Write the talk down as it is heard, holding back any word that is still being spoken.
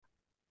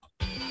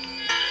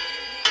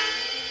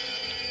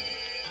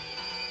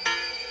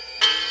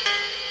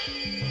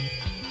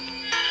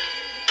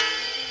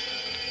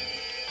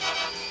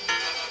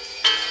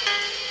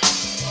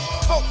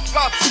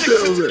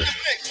building.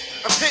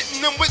 I'm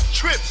hitting them with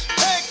trips.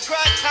 Egg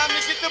crack, time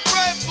to get the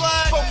bread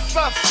black. 4,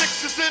 5,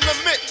 6 is in the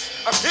mix.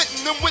 I'm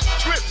hitting them with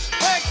trips.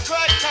 Egg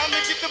crack, time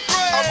to get the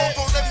bread. I'm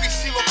over on every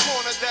single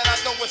corner that I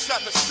know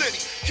inside the city.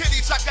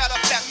 Kiddies, I got a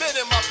fat man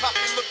in my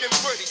pocket looking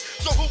pretty.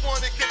 So who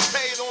wanna get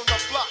paid on the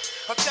block?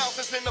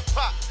 1,000's in the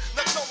pot.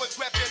 Now go and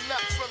grab your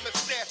nuts from the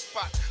stash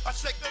spot. I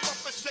shake them up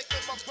and shake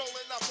them, I'm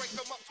rolling, I break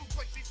them up 2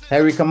 places.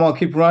 Harry, come on,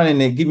 keep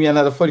running it. Give me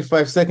another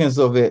 45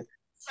 seconds of it.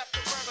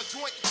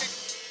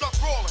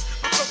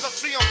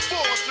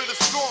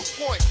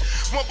 Point.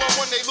 1 by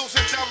 1, they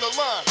losing down the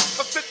line.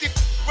 A 50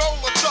 roll,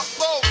 a duck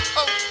low.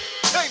 Oh,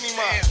 pay me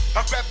mine.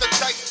 I grab the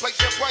dice, place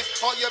your price.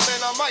 All your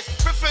men on mice.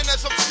 Riffing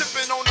as I'm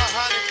sipping on a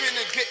Heineken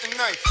and getting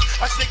nice.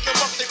 I shake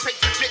them up, they pay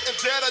for getting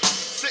better.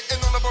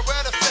 Sitting on a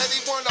Beretta, said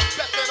he wanna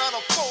bet that I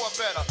don't for a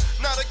better.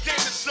 Now the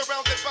game is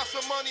surrounded by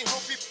some money,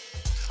 homie.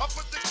 I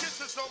put the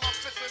kisses on my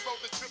fist and roll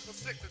the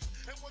 666s.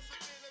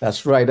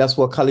 That's right. That's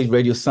what college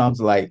radio sounds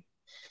like.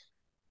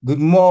 Good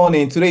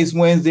morning. Today is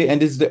Wednesday,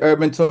 and this is the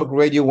Urban Talk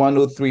Radio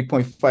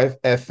 103.5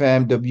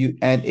 FM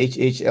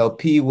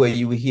WNHHLP, where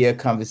you will hear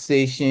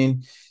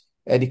conversation,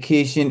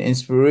 education,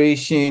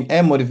 inspiration,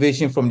 and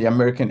motivation from the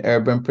American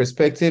urban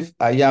perspective.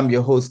 I am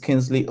your host,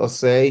 Kingsley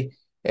Osei,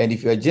 and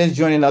if you are just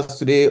joining us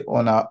today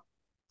on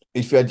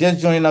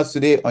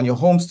your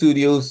home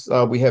studios,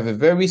 we have a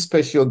very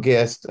special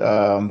guest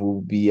who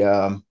will be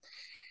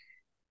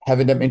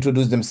having them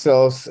introduce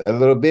themselves a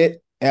little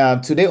bit.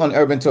 Today on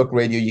Urban Talk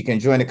Radio, you can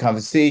join the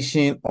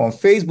conversation on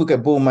Facebook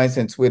at Bull Minds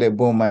and Twitter at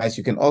Bull Minds.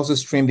 You can also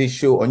stream this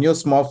show on your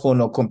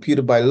smartphone or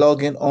computer by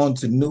logging on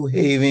to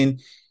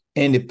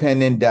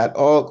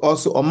newhavenindependent.org.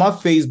 Also on my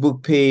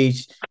Facebook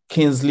page,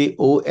 Kingsley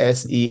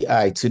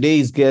OSEI.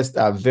 Today's guests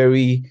are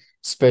very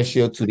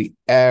special to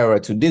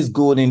this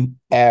golden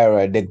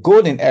era, the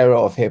golden era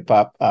of hip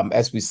hop,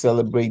 as we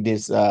celebrate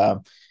this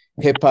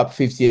hip hop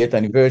 50th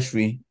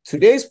anniversary.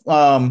 Today's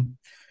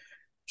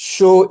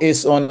show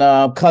is on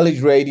college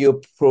radio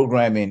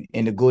programming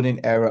in the golden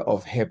era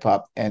of hip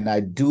hop, and I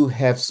do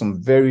have some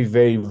very,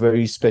 very,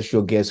 very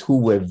special guests who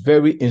were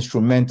very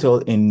instrumental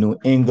in New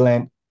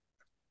England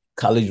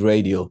college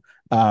radio.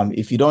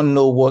 If you don't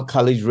know what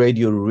college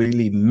radio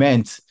really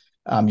meant,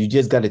 you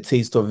just got a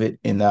taste of it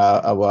in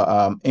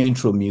our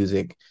intro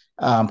music.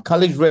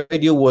 College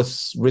radio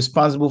was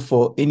responsible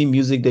for any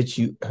music that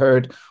you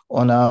heard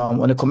on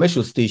a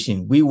commercial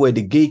station. We were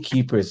the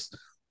gatekeepers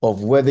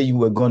of whether you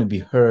were going to be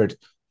heard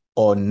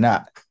or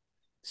not.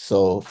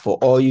 So for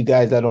all you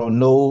guys that don't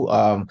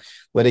know,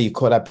 whether you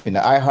caught up in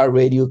the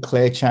iHeartRadio,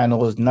 Clear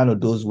channels, none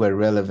of those were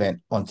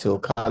relevant until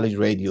college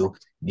radio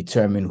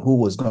determined who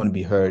was going to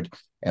be heard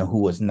and who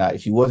was not.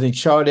 If you wasn't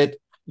charted,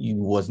 you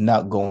was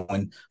not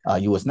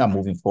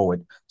moving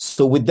forward.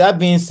 So with that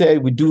being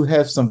said, we do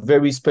have some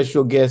very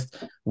special guests.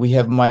 We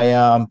have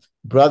my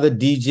brother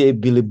DJ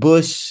Billy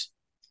Bush,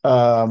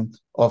 of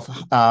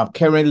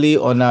currently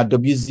on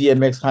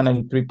WZMX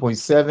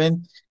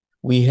 103.7.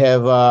 We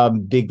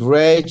have Big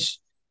Reg,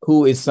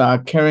 who is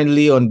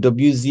currently on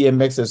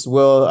WZMX as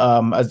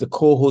well, as the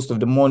co-host of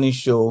the morning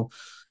show.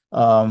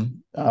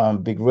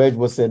 Big Reg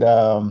was at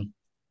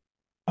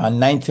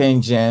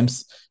 910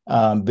 Gems.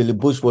 Billy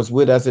Bush was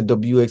with us at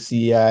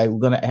WXCI. We're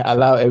going to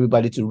allow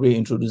everybody to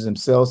reintroduce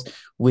themselves.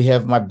 We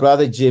have my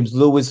brother James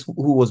Lewis,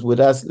 who was with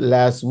us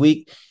last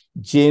week.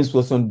 James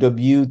was on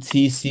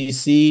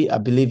WTCC, I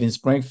believe, in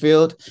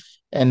Springfield.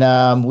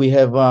 And we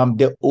have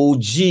the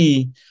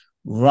OG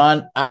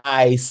Ron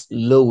Ice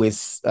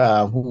Lewis,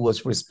 who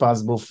was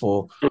responsible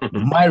for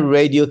my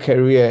radio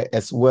career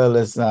as well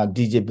as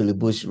DJ Billy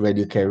Bush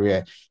radio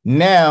career.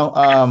 Now,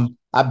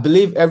 I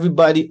believe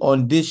everybody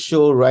on this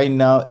show right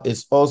now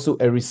is also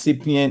a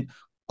recipient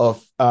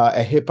of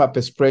a hip-hop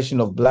expression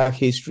of Black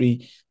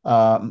History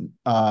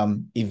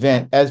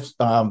event as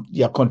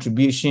your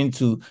contribution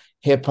to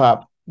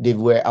hip-hop. They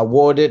were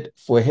awarded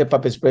for a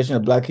hip-hop expression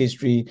of Black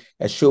History,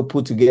 a show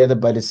put together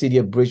by the city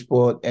of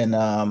Bridgeport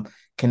and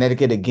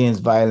Connecticut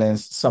Against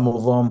Violence. Some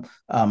of them,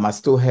 I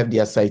still have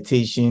their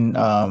citation.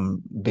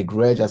 Big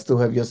Reg, I still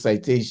have your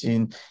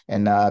citation.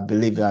 And I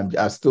believe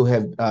I still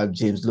have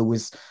James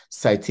Lewis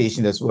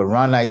citation as well.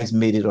 Ron Ice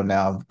made it on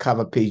our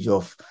cover page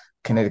of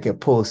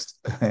Connecticut Post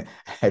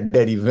at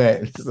that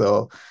event.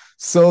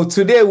 So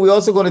today we're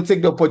also going to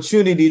take the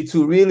opportunity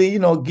to really,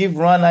 give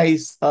Ron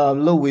Ice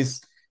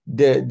Lewis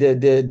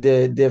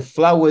the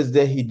flowers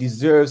that he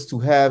deserves to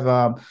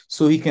have,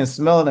 so he can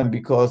smell them,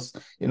 because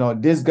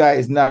this guy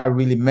is not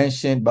really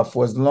mentioned, but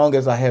for as long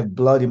as I have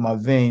blood in my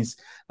veins,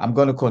 I'm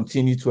going to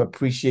continue to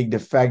appreciate the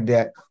fact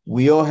that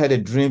we all had a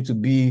dream to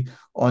be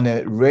on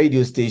a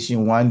radio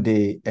station one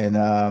day, and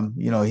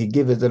he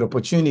gave us that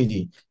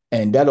opportunity,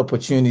 and that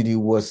opportunity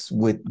was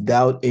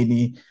without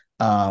any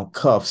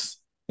cuffs.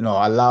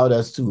 Allowed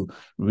us to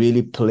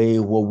really play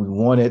what we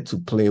wanted to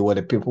play, what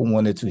the people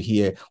wanted to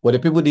hear, what the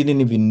people didn't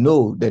even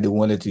know that they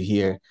wanted to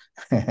hear.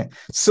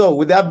 So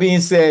with that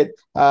being said,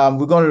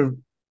 we're going to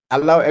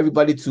allow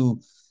everybody to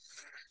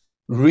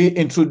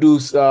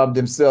reintroduce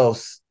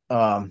themselves.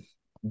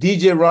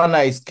 DJ Ron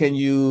Ice, can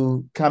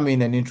you come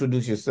in and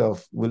introduce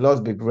yourself? We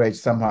lost Big Reg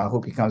somehow. I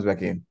hope he comes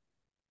back in.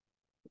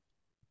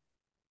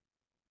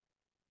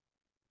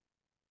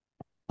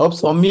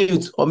 Oops,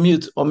 unmute.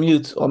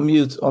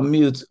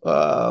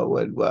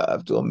 Wait, I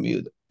have to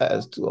unmute. I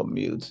have to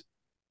unmute.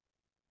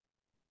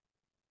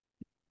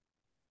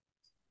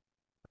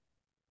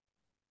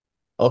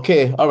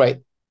 Okay, all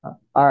right.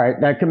 All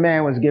right, that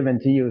command was given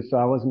to you, so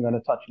I wasn't going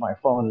to touch my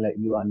phone and let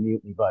you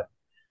unmute me, but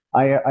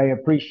I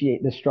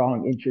appreciate the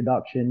strong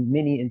introduction,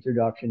 mini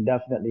introduction.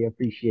 Definitely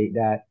appreciate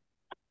that.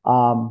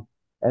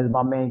 As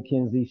my man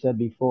Kingsley said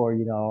before,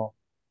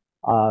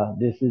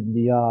 this is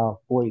the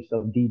voice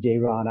of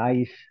DJ Ron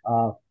Ice.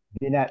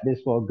 Been at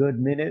this for a good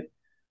minute.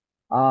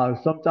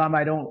 Sometimes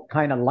I don't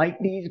kind of like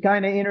these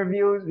kind of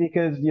interviews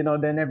because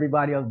then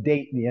everybody will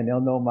date me and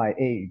they'll know my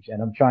age,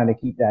 and I'm trying to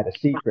keep that a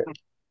secret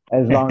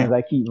as long as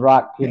I keep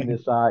rocking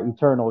this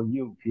eternal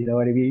youth. You know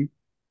what I mean?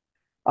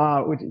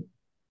 Which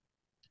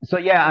So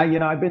yeah,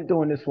 I've been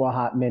doing this for a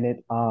hot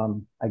minute.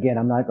 Again,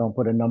 I'm not gonna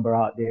put a number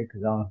out there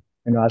because I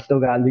still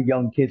got the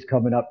young kids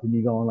coming up to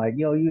me going like,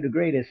 "Yo, you the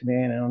greatest,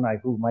 man," and I'm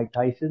like, "Who, Mike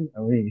Tyson?"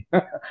 I mean,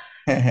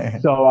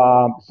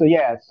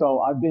 so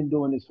I've been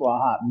doing this for a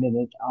hot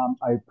minute.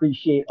 I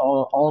appreciate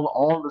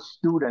all the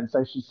students,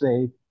 I should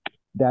say,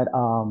 that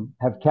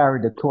have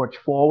carried the torch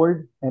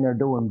forward and are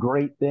doing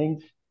great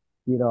things.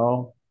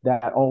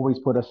 That always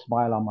put a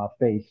smile on my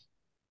face.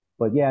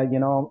 But yeah,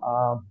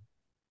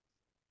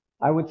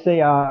 I would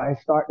say I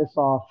start this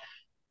off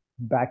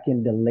back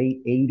in the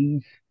late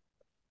 80s.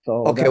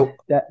 So Okay.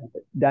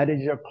 that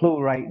is your clue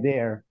right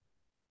there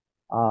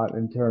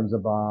in terms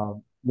of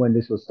when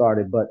this was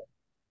started. But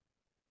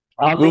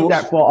I'll leave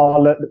that for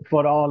all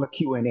the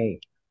Q&A.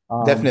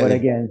 But Definitely.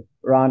 again,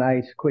 Ron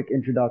Ice, quick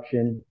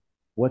introduction.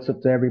 What's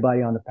up to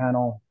everybody on the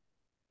panel?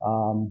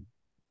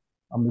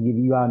 I'm gonna give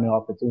you all an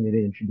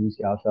opportunity to introduce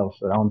yourself,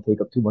 so I don't take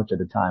up too much of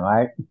the time. All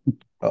right.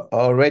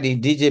 Already,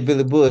 DJ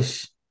Billy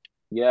Bush.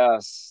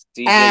 Yes,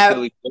 DJ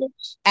Billy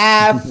Bush.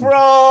 Afro.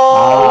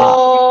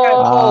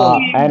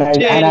 And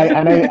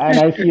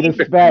I see the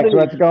specs.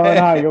 What's going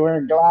on? You're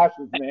wearing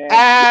glasses, man.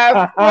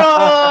 Afro.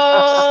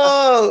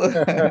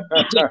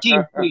 DJ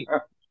Kingsley.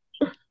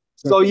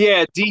 So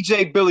yeah,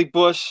 DJ Billy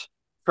Bush,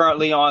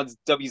 currently on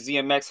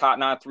WZMX Hot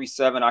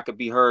 937. I could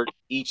be heard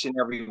each and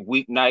every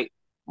weeknight,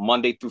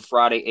 Monday through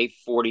Friday,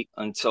 8:40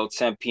 until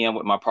 10 p.m.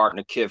 with my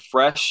partner Kid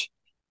Fresh.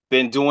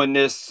 Been doing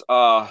this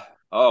oh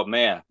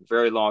man,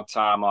 very long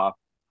time.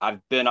 I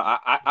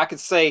could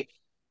say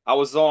I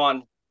was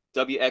on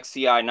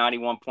WXCI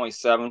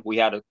 91.7. We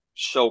had a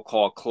show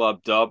called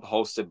Club Dub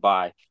hosted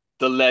by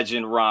the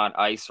legend Ron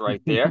Ice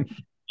right there. And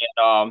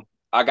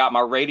I got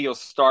my radio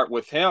start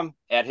with him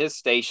at his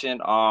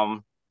station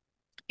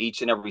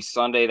each and every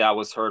Sunday. That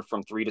was heard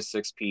from 3 to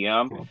 6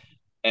 p.m.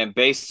 And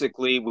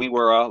basically we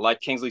were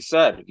like Kingsley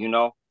said,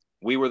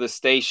 we were the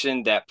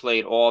station that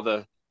played all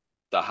the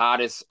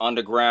hottest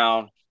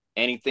underground,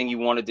 anything you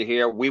wanted to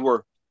hear. We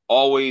were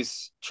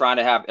always trying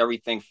to have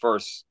everything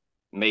first,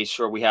 made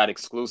sure we had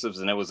exclusives,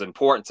 and it was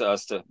important to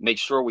us to make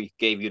sure we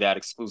gave you that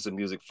exclusive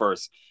music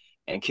first.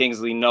 And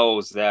Kingsley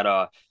knows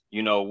that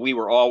we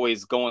were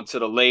always going to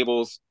the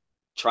labels,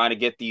 trying to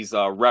get these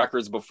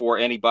records before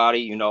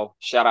anybody.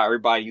 Shout out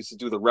everybody who used to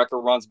do the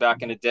record runs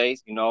back in the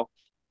days.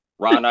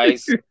 Ron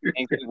Ice,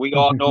 we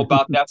all know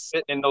about that,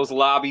 sitting in those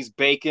lobbies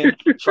baking,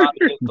 trying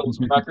to get those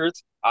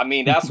records. I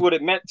mean, that's what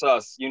it meant to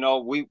us.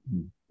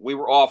 We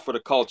were all for the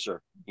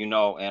culture,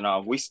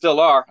 and we still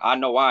are. I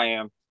know I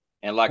am.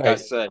 And like I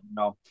said,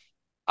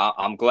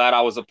 I'm glad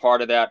I was a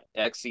part of that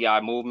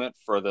XCI movement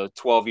for the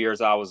 12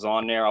 years I was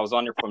on there. I was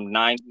on there from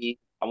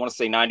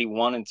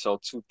 91 until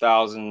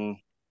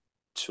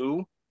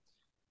 2002.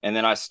 And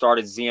then I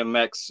started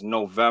ZMX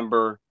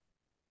November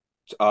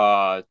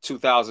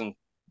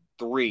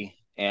 2003,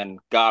 and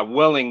God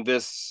willing,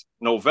 this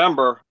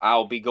November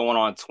I'll be going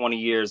on 20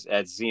 years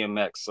at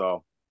ZMX,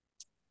 so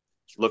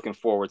looking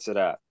forward to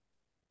that.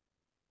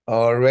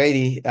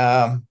 Alrighty.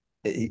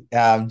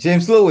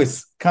 James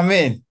Lewis, come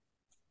in.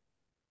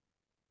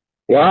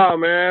 Wow,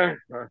 man.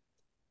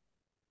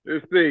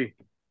 Let's see.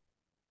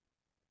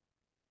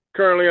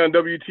 Currently on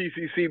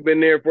WTCC, been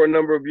there for a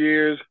number of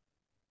years.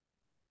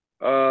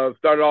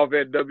 Started off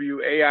at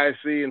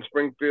WAIC in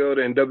Springfield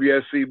and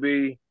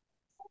WSCB.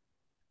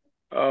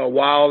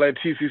 While at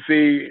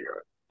TCC,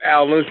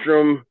 Al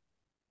Lindstrom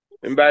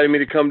invited me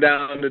to come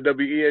down to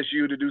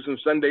WESU to do some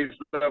Sunday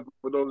stuff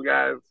for those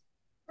guys.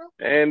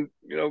 And,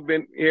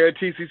 been here at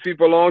TCC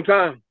for a long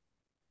time,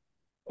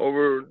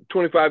 over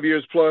 25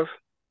 years plus,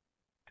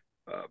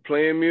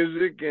 playing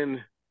music. And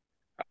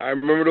I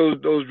remember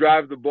those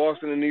drives to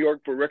Boston and New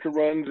York for record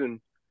runs and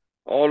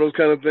all those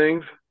kind of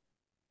things.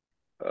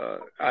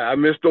 I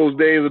miss those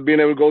days of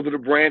being able to go to the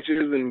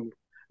branches and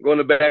go in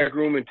the back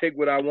room and take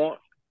what I want.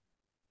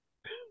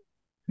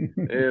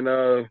 And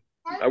I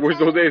wish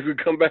those days would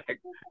come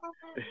back.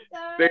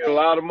 Saving a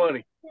lot of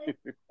money.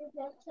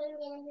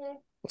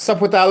 What's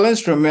up with Al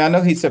Lindstrom, man? I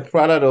know he's a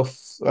product of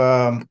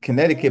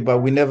Connecticut, but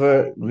we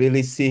never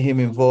really see him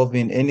involved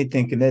in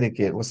anything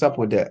Connecticut. What's up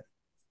with that?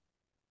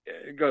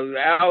 Because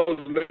Al was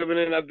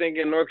living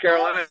in North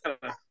Carolina.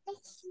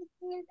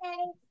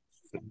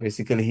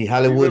 Basically, he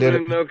Hollywooded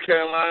in North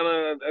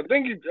Carolina. I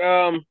think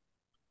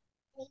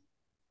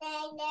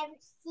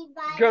He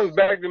comes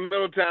back to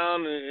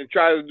Middletown and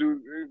tries to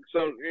do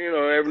some,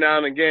 every now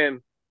and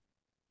again.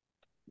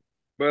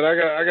 But I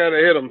got to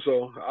hit him,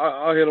 so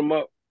I'll hit him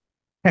up.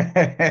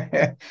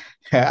 I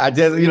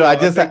just,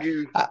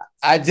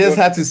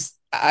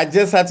 I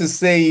just had to,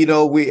 say,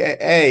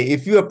 hey,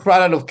 if you're a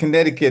product of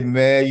Connecticut,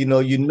 man, you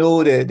know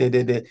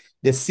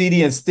the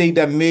city and state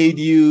that made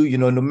you,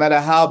 no matter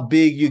how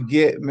big you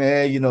get,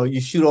 man,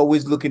 you should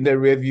always look in the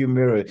rearview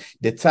mirror.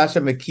 The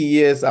Tasha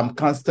McKeers, I'm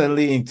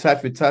constantly in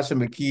touch with Tasha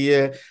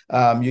McKeer.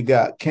 You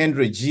got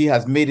Kendra G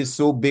has made it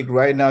so big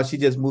right now. She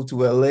just moved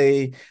to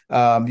LA.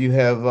 You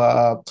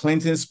have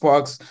Clinton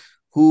Sparks,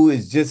 who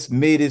has just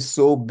made it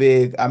so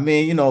big. I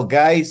mean,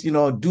 guys,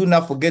 do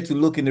not forget to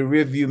look in the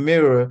rearview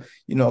mirror,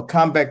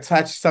 come back,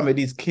 touch some of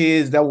these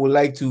kids that would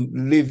like to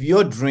live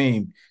your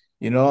dream.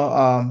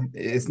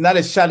 It's not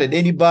a shot at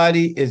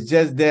anybody. It's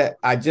just that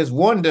I just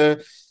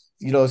wonder,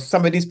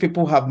 some of these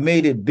people have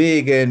made it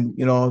big and,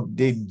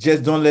 they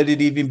just don't let it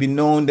even be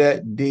known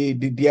that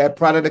they are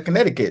part of the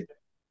Connecticut.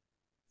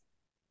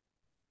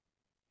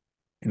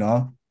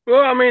 Well,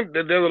 I mean,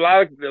 there's a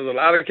lot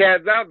of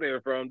cats out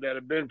there that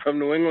have been from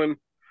New England.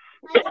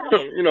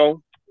 Some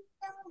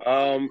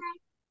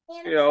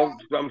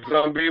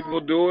people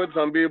do it,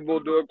 some people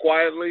do it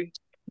quietly.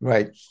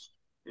 Right.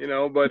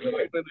 But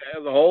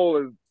as a whole,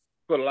 has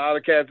put a lot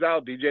of cats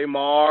out. DJ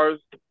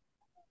Mars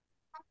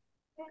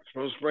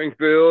from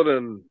Springfield,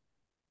 and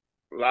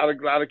a lot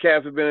of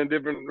cats have been in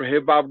different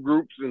hip hop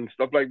groups and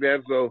stuff like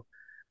that. So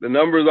the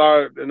numbers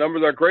are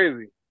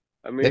crazy.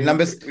 I mean,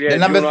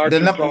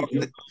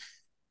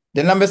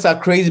 the numbers are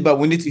crazy, but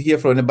we need to hear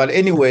from them. But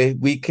anyway,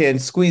 we can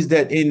squeeze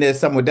that in there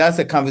somewhere. That's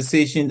a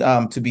conversation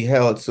to be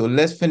held. So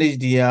let's finish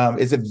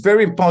it's a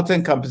very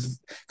important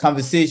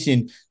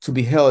conversation to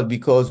be held,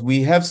 because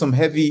we have some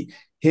heavy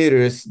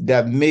hitters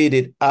that made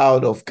it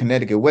out of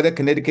Connecticut. Whether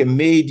Connecticut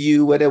made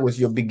you, whether it was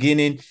your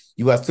beginning,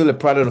 you are still a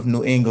product of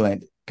New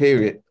England.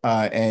 Period.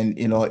 And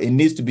it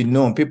needs to be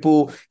known.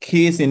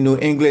 Kids in New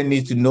England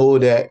need to know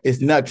that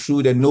it's not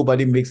true that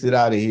nobody makes it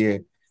out of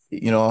here.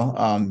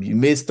 You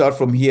may start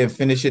from here and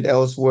finish it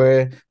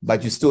elsewhere,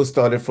 but you still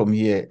started from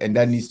here, and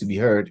that needs to be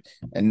heard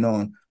and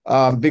known.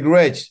 Big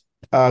Reg,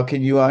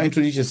 can you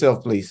introduce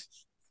yourself, please?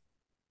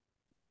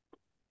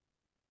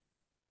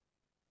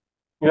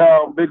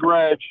 Yeah, Big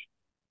Reg,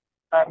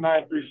 at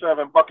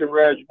 937 Bucket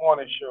Reg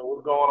Morning Show.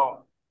 What's going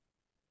on?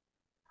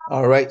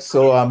 All right,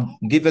 so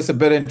give us a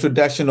better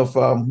introduction of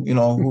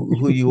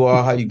who you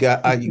are, how you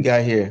got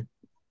here.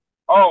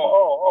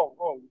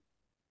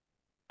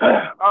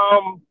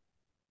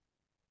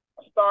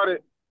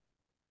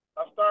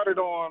 I started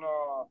on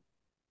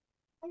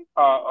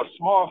a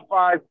small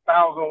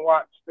 5,000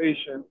 watt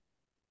station,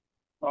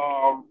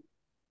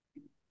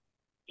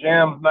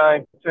 Jams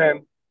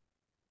 910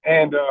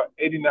 and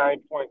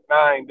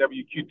 89.9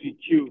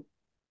 WQTQ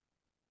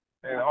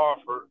in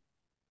Hartford.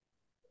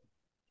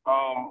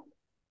 I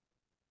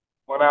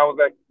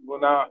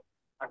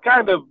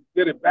kind of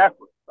did it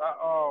backwards.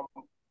 I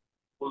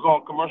was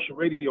on commercial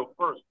radio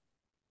first.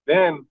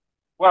 Then,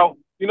 well,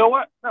 you know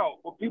what? No,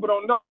 what people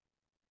don't know.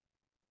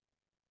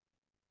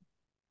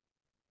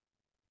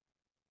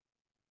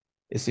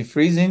 Is it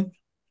freezing?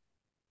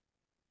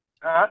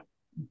 Huh?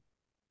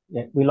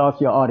 Yeah, we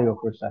lost your audio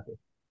for a second.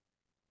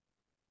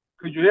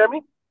 Could you hear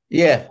me?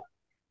 Yeah.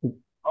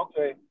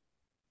 Okay.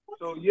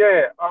 So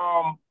yeah,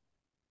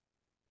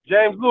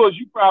 James Lewis,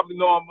 you probably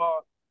know him.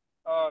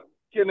 A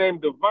kid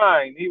named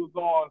Divine. He was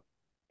on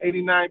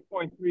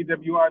 89.3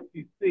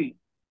 WRTC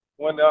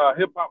when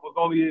hip hop was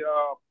only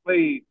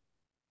played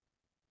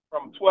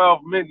from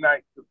 12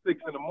 midnight to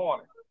 6 in the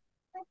morning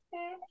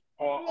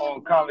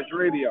on college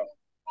radio.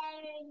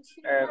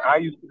 And I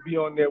used to be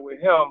on there with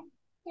him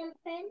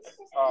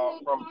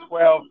from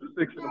 12 to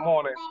 6 in the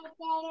morning.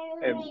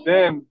 And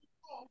then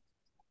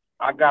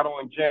I got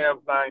on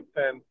Jams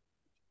 910,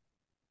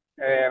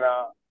 and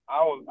I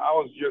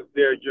was just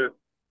there,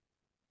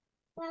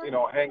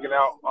 hanging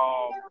out,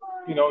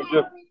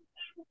 just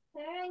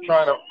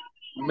trying to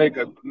make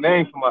a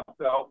name for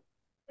myself,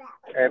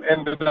 and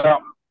ended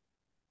up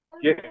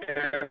getting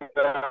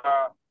the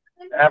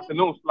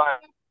afternoon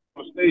slot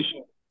on the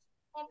station.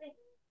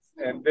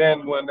 And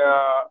then when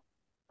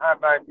Hot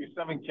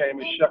 937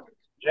 came and shut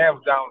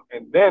Jams down,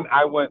 and then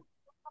I went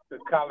to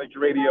college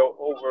radio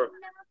over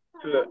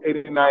to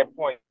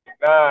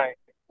 89.9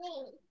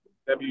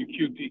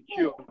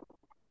 WQTQ,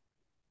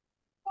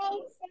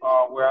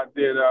 where I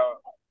did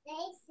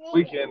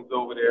weekends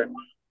over there.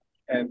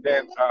 And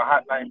then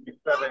Hot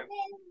 937.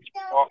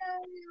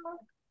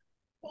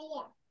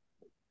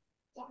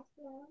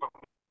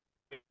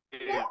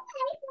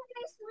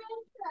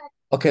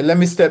 Okay, let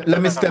me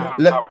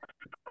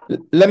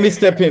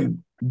step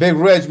in. Big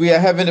Reg, we are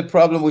having a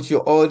problem with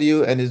your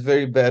audio, and it's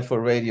very bad for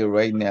radio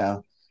right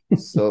now.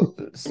 So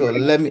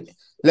let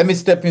me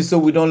step in so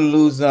we don't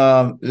lose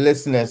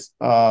listeners.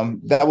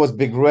 That was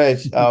Big Reg,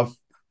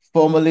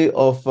 formerly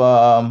of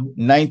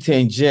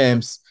 910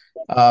 Gems.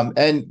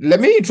 And let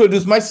me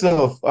introduce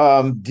myself,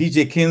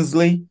 DJ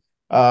Kingsley.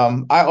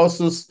 I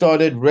also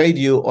started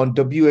radio on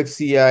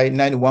WXCI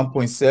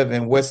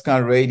 91.7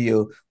 Western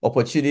Radio,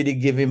 opportunity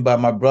given by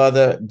my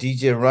brother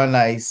DJ Run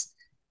Ice.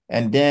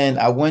 And then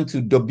I went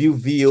to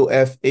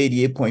WVOF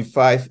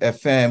 88.5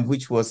 FM,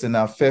 which was in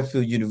our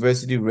Fairfield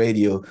University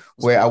radio,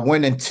 where I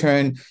went and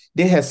turned,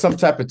 they had some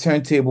type of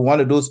turntable, one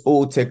of those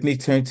old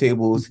Technique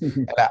turntables.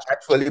 And I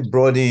actually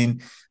brought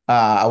in,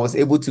 I was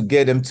able to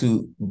get them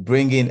to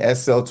bring in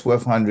SL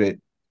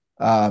 1200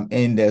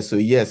 in there. So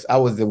yes, I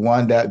was the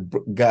one that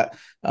got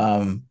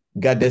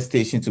that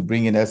station to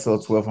bring in SL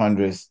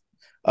 1200s.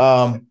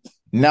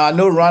 Now I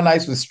know Ron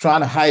Ice was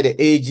trying to hide the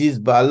ages,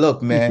 but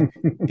look, man,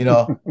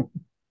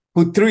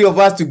 put three of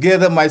us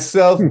together,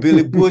 myself,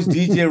 Billy Bush,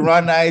 DJ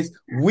Ron Ice,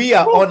 we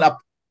are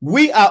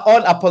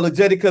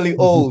unapologetically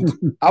old.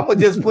 I'm gonna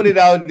just put it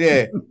out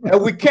there.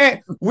 And we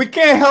can't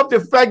help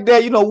the fact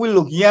that we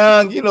look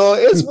young,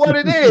 it's what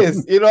it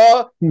is,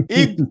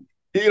 eat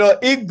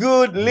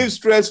good, live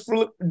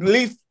stress-free,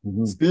 live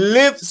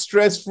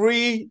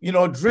stress-free,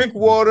 drink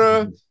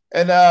water,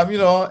 and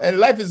and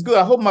life is good.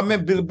 I hope my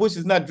man Billy Bush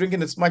is not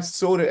drinking as much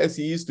soda as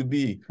he used to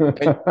be.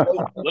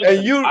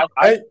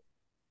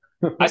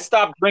 I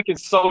stopped drinking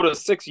soda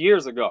 6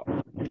 years ago.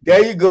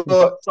 There you go.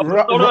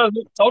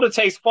 Soda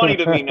tastes funny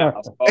to me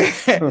now. So,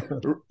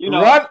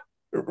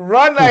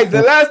 Ron Knight,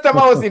 the last time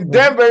I was in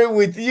Denver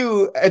with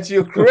you at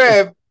your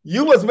crib,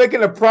 you was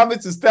making a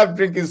promise to stop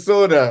drinking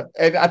soda,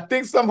 and I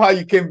think somehow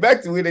you came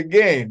back to it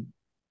again.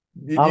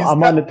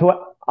 I'm on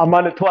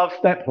the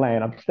 12-step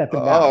plan. I'm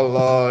stepping down. Oh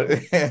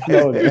Lord.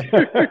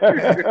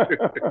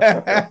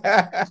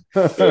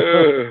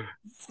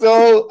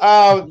 So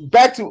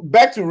back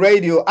to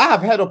radio. I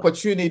have had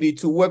opportunity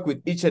to work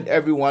with each and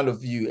every one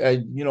of you,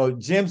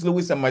 and James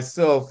Lewis and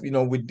myself,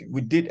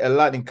 we did a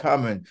lot in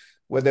common.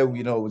 Whether it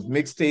was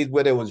mixtapes,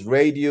 whether it was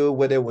radio,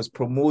 whether it was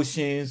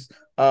promotions.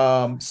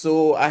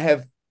 So I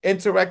have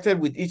interacted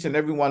with each and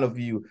every one of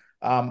you.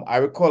 I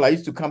recall I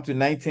used to come to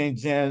 19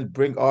 Gems,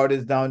 bring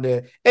artists down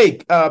there. Hey,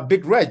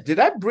 Big Red, did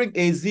I bring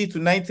AZ to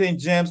 19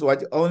 Gems, or I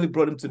only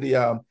brought him to the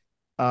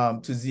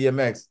to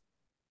ZMX?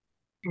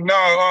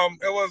 No,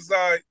 it was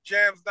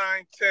Jams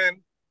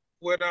 910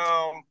 with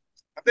I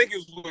think it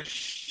was with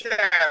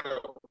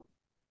Shadow.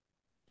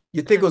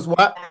 You think it was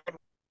what?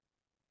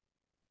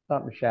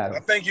 Not with Shadow. I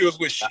think it was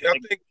with. I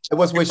think it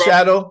was with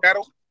Shadow.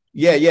 Shadow.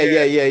 Yeah.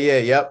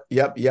 Yep.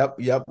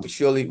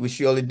 We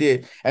surely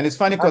did. And it's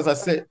funny because I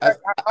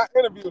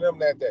interviewed him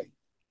that day.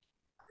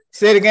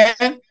 Say it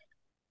again.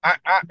 I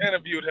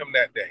interviewed him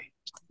that day.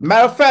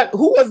 Matter of fact,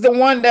 who was the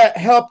one that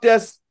helped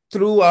us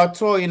through our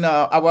tour in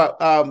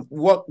our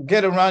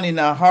get around in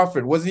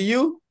Hartford? Was it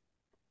you?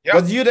 Yep.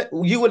 Was you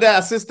that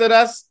assisted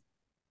us?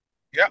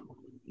 Yep.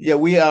 Yeah,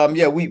 we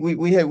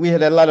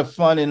had a lot of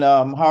fun in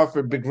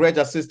Hartford. Big Reg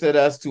assisted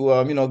us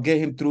to get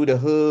him through the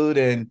hood,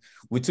 and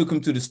we took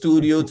him to the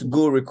studio to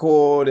go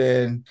record,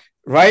 and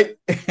right.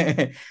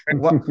 I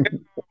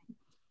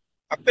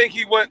think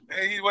he went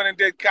and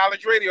did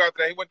college radio after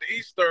that. He went to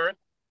Eastern.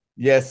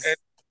 Yes. And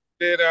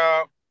did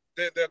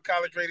the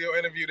college radio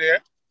interview there.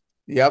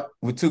 Yep,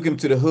 we took him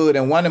to the hood,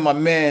 and one of my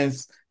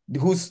mans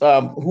who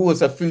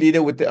was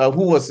affiliated with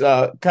who was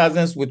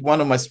cousins with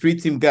one of my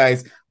street team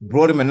guys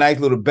brought him a nice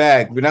little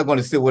bag. We're not going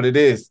to say what it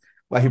is,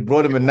 but he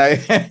brought him a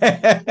nice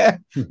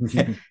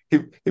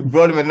he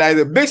brought him a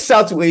nice big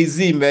shout to AZ,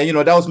 man.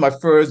 That was my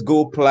first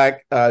gold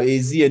plaque.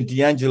 AZ and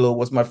D'Angelo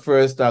was my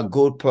first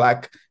gold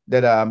plaque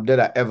that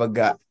I ever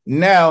got.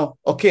 Now,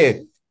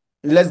 okay,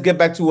 let's get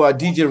back to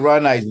DJ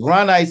Ron Ice.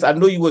 Ron Ice, I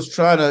know you was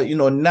trying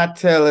to, not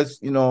tell us,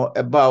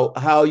 about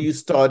how you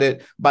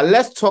started, but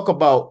let's talk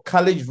about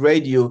college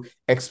radio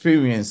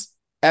experience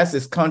as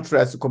its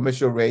contrast to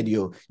commercial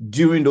radio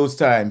during those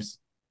times.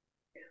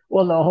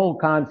 Well, the whole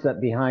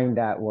concept behind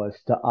that was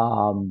to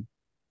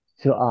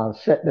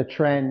set the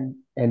trend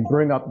and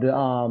bring up the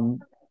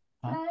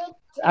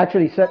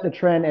actually set the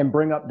trend and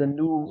bring up the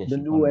new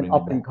and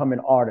up and coming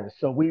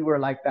artists. So we were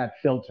like that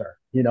filter,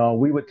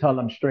 we would tell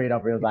them straight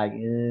up. It was like,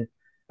 and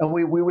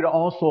we would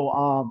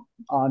also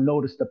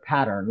notice the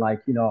pattern,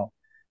 like,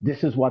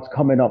 this is what's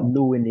coming up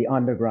new in the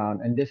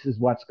underground, and this is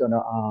what's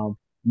gonna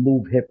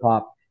move hip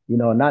hop,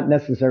 not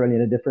necessarily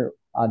in a different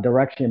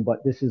direction,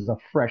 but this is a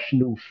fresh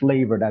new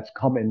flavor that's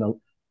coming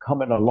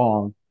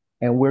along,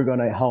 and we're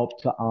gonna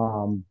help to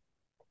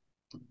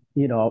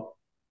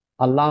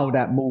allow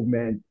that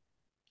movement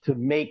to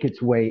make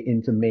its way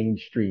into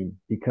mainstream,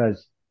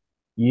 because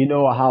you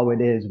know how it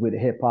is with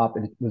hip hop.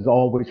 It was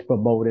always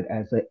promoted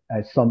as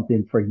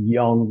something for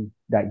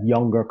that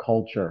younger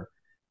culture.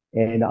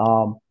 And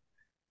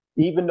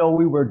even though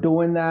we were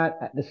doing that,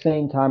 at the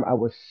same time, I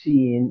was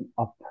seeing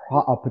a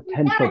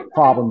potential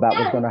problem that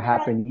was going to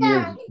happen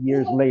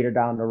years later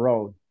down the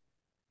road.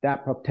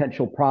 That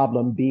potential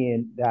problem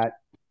being that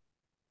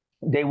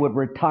they would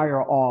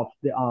retire off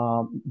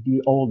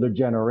the older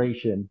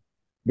generation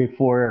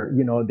before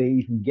they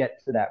even get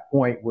to that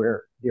point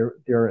where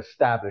they're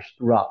established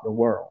throughout the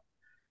world.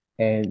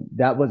 And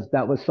that was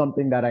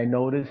something that I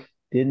noticed,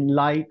 didn't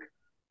like,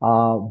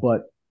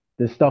 but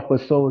the stuff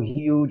was so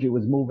huge, it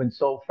was moving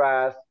so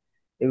fast,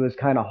 it was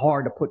kind of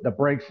hard to put the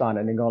brakes on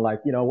it and go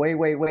like, wait,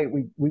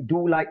 we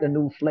do like the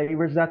new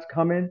flavors that's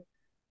coming,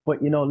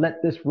 but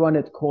let this run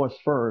its course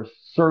first,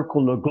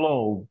 circle the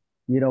globe,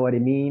 you know what I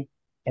mean?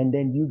 And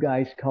then you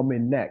guys come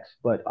in next.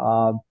 But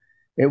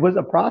it was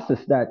a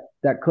process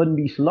that couldn't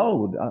be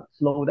slowed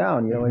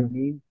down, you know what I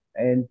mean?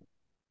 And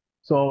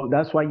so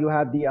that's why you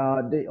have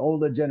the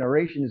older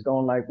generations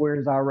going like,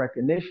 where's our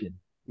recognition?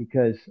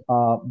 Because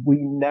we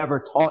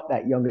never taught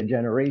that younger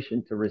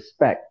generation to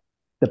respect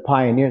the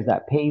pioneers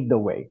that paved the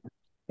way,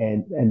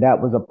 and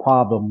that was a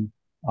problem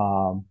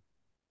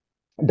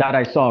that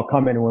I saw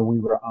coming when we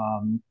were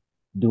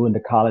doing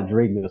the college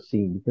radio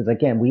scene. Because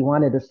again, we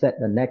wanted to set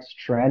the next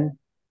trend,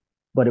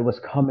 but it was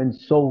coming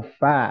so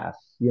fast.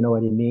 You know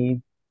what I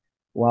mean?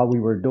 While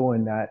we were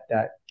doing that,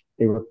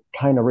 they were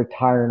kind of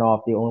retiring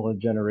off the older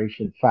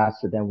generation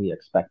faster than we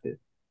expected.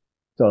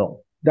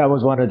 So that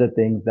was one of the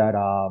things that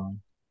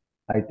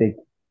I think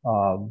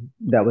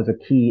that was a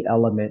key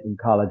element in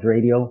college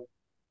radio,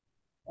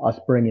 us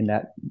bringing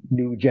that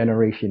new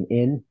generation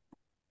in,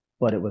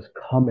 but it was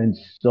coming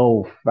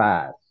so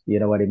fast. You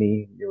know what I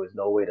mean? There was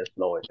no way to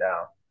slow it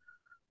down.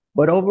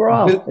 But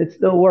overall, it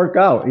still worked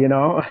out,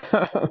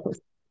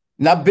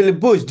 Now, Billy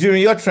Bush,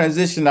 during your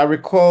transition, I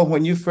recall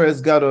when you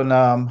first got on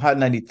Hot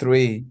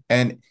 93,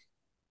 and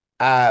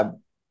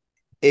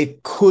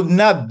it could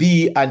not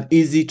be an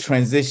easy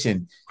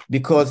transition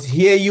because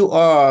here you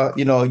are,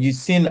 you've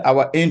seen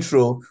our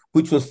intro,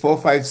 which was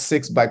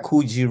 456 by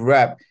Cool G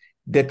Rap.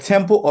 The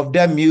tempo of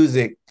that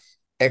music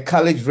at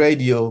college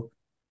radio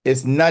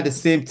is not the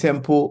same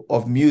tempo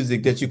of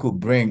music that you could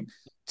bring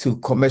to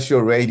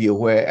commercial radio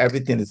where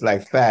everything is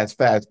like fast,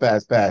 fast,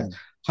 fast, fast.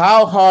 Mm-hmm.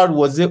 How hard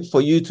was it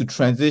for you to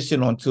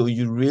transition until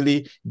you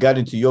really got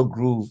into your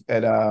groove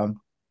at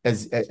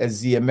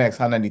ZMX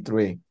Hot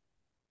 93?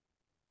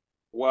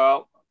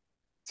 Well,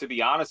 to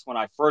be honest, when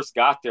I first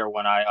got there,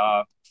 when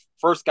I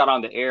first got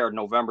on the air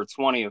November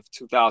 20th,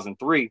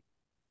 2003,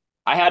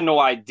 I had no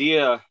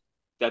idea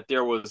that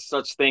there was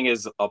such thing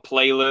as a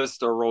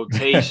playlist or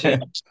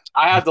rotation.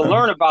 I had to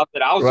learn about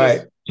that. I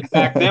was just,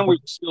 back then we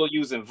were still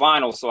using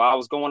vinyl. So I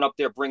was going up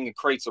there bringing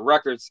crates of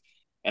records,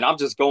 and I'm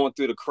just going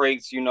through the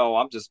crates,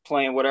 I'm just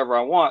playing whatever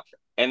I want.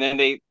 And then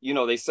they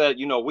said,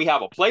 we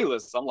have a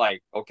playlist. I'm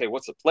like, okay,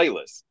 what's a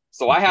playlist?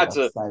 So I had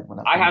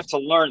to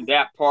learn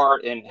that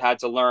part and had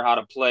to learn how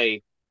to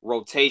play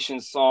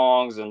rotation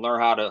songs and learn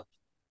how to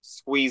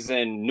squeeze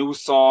in new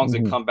songs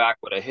and come back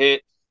with a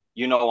hit.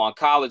 On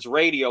college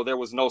radio, there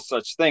was no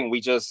such thing. We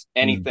just,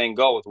 anything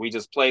goes. We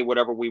just played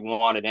whatever we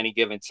want at any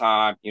given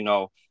time.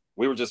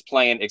 We were just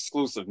playing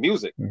exclusive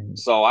music.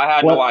 So I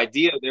had no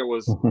idea there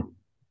was,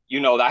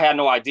 I had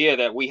no idea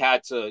that we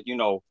had to,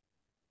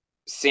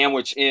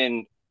 sandwich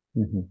in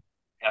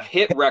a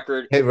hit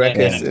record. Hit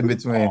records in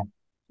between.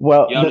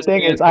 Well, the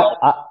thing is,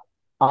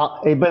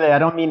 hey, Billy, I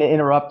don't mean to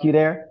interrupt you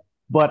there,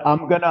 but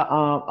I'm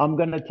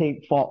gonna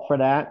take fault for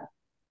that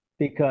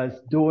because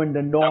doing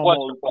the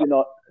normal,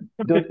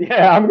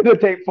 I'm gonna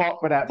take fault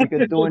for that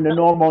because doing the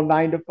normal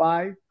 9 to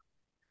 5,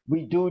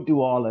 we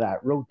do all of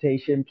that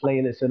rotation,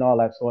 playlists, and all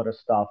that sort of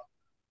stuff.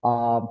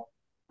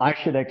 I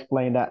should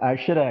explain that. I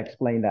should have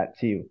explained that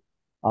to you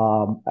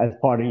as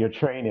part of your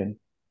training.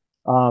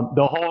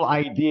 The whole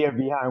idea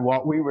behind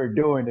what we were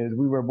doing is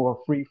we were more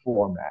free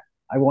format.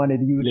 I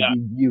wanted you to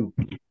be you.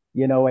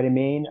 You know what I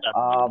mean?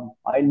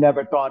 I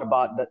never thought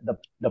about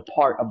the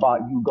part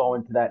about you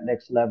going to that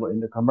next level in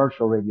the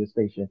commercial radio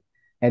station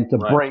and to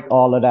break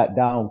all of that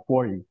down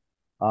for you.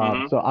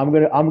 So I'm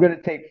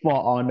gonna take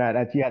fault on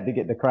that you had to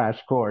get the crash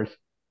course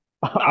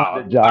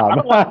on the job. I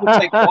don't want to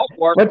take fault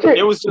for it.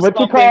 It was just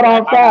you caught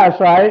on fast,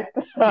 right?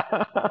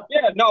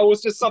 No, it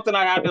was just something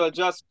I had to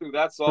adjust to.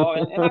 That's all,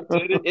 and I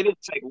did it. It didn't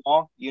take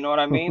long. You know what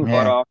I mean?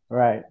 Yeah. But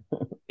right.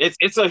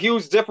 It's a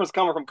huge difference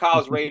coming from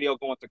college radio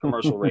going to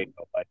commercial radio.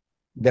 Like.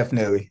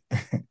 Definitely.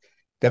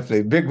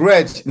 Definitely. Big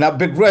Reg. Now,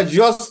 Big Reg,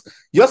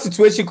 your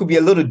situation could be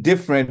a little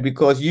different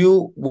because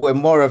you were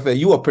more of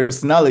a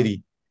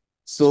personality.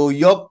 So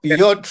your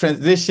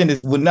transition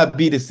would not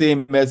be the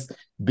same as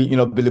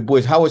Billy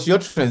Bush. How was your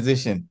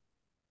transition?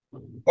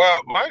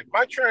 Well,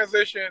 my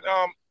transition,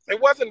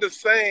 it wasn't the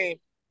same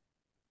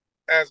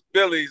as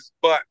Billy's,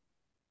 but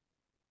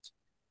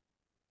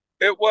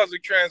it was a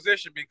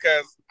transition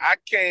because I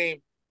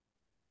came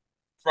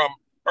from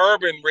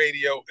urban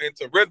radio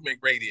into rhythmic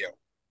radio.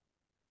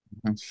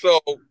 So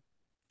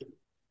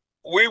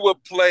we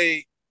would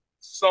play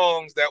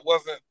songs that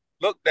wasn't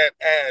looked at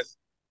as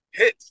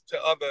hits to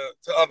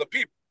other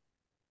people.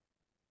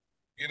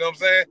 You know what I'm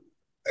saying?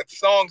 And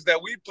songs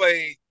that we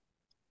played,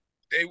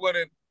 they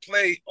wouldn't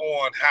play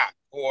on Hot,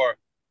 or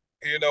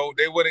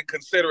they wouldn't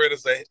consider it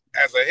as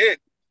a hit,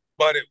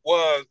 but it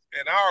was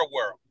in our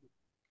world.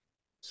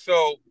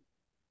 So,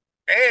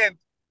 and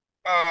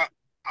I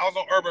was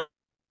on urban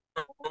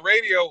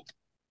radio.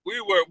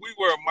 We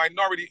were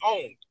minority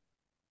owned.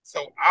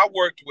 So I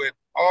worked with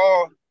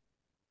all,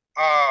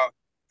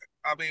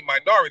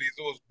 minorities.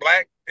 It was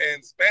Black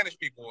and Spanish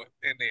people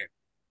in there.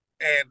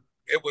 And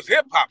it was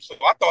hip hop. So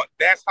I thought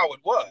that's how it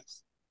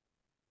was.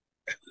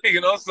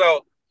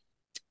 So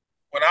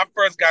when I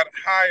first got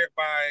hired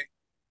by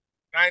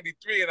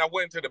 93 and I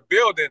went into the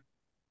building,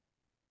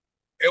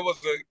 it was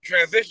a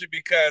transition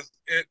because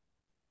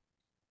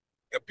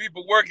the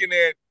people working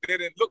there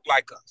didn't look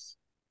like us.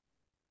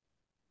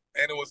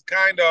 And it was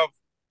kind of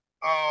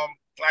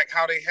like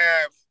how they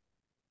have,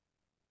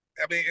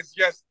 I mean, it's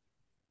just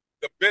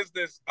the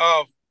business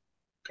of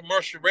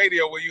commercial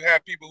radio where you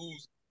have people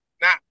who's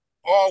not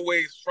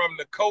always from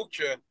the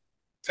culture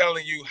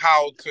telling you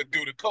how to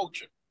do the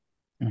culture.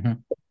 Mm-hmm.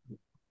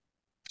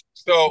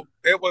 So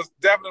it was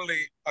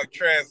definitely a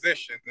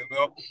transition,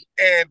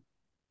 and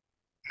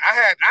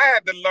I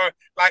had to learn,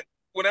 like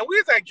when we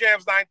was at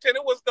Jams 910,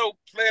 it was no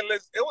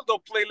playlist. It was no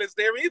playlist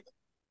there either.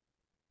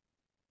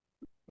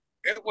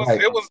 It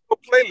was no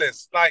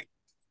playlist. Like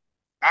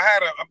I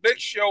had a big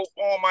show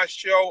on my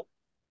show.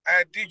 I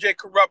had DJ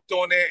Corrupt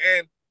on there,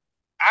 and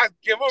I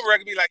give him a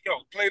record, be like, "Yo,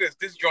 play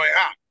this joint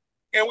hot,"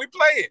 and we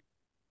play it.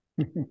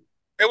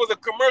 It was a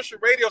commercial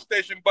radio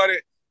station, but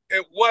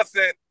it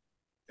wasn't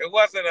a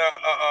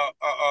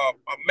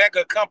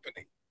mega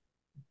company,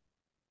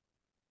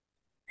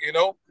 And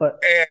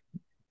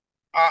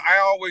I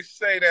always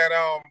say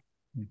that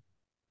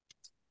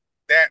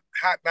that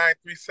Hot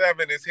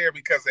 937 is here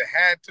because it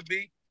had to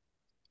be,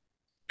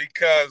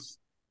 because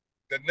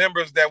the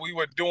numbers that we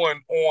were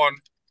doing on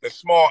the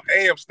small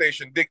AM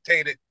station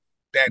dictated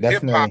that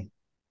hip hop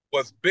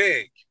was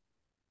big.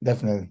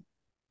 Definitely.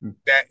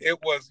 That it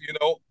was,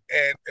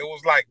 and it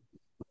was like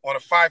on a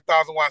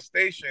 5,000 watt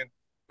station,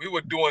 we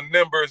were doing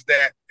numbers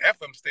that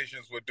FM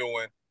stations were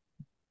doing.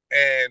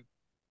 And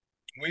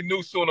we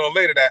knew sooner or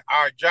later that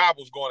our job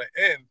was going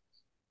to end,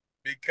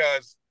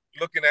 because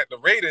looking at the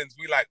ratings,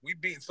 we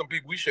beating some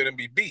people we shouldn't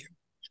be beating.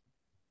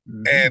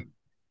 Mm-hmm. And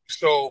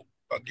so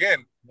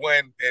again,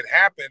 when it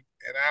happened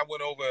and I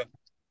went over,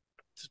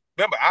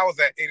 remember I was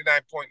at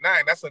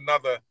 89.9, that's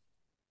another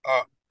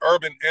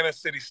urban inner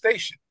city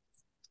station.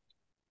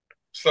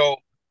 So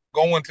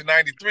going to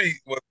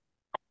 93 was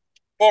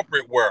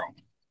corporate world.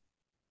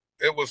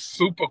 It was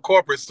super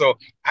corporate. So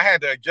I had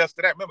to adjust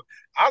to that. Remember,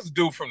 I was a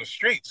dude from the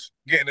streets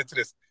getting into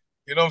this.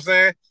 You know what I'm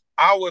saying?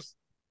 I was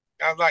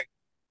like,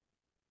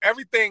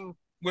 everything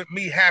with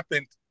me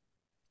happened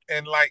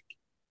in like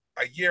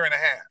a year and a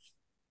half.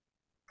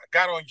 I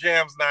got on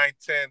Jams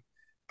 910.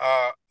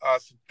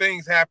 Some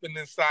things happened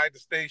inside the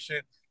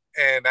station,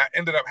 and I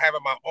ended up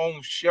having my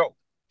own show,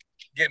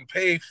 getting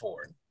paid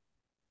for it.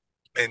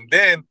 And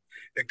then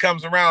it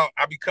comes around,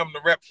 I become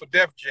the rep for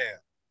Def Jam.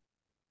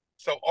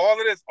 So all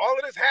of this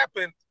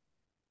happened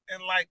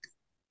in like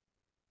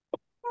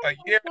a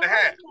year and a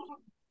half.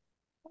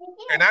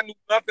 And I knew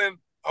nothing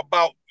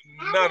about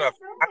none of it.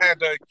 I had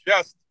to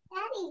adjust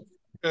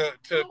to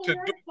do.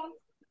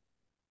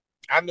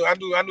 I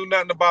knew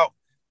nothing about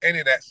any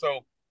of that.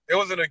 So it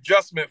was an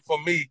adjustment for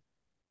me,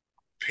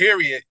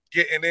 period,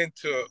 getting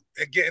into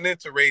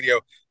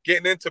radio,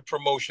 getting into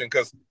promotion,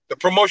 because the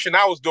promotion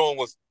I was doing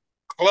was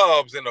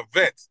clubs and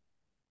events.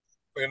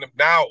 And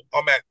now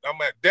I'm at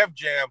Def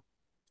Jam.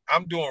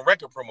 I'm doing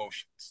record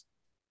promotions.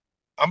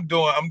 I'm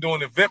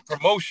doing event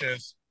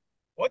promotions.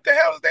 What the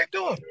hell is they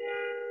doing?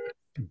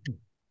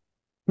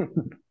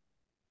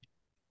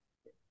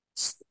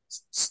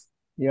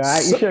 Yeah,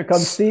 you should come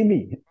see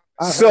me.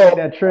 I'll make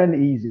that trend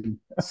easy.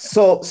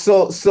 so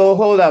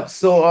hold up.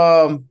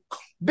 So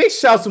big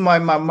shout to my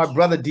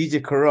brother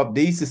DJ Corrupt.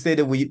 They used to say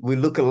that we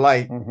look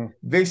alike. Mm-hmm.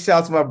 Big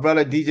shout to my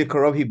brother DJ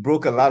Corrupt. He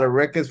broke a lot of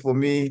records for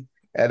me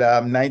at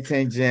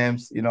 910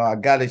 Jams. I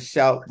gotta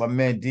shout my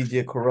man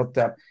DJ Corrupt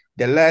up.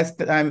 The last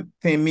time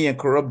me and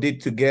Corrupt did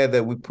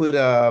together, we put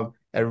a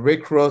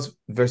Rick Ross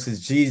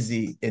versus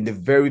Jeezy in the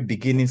very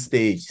beginning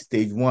stage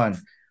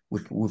 1. We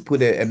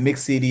put a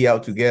mix CD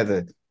out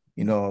together.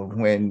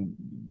 When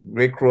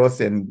Rick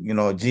Ross and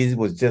Jeezy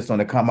was just on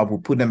the come up, we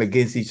put them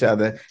against each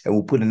other and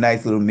we put a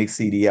nice little mix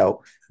CD out.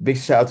 Big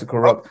shout out to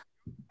Corrupt.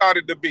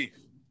 Started the beef.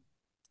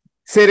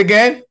 Say it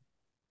again.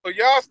 So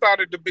y'all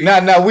started the beef.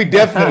 No, we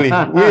definitely.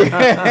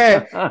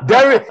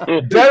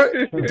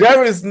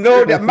 Darius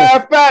know that.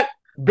 Matter of fact,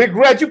 Big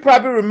Red, you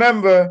probably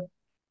remember,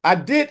 I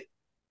did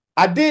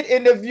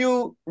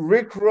interview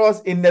Rick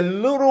Ross in a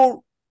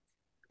little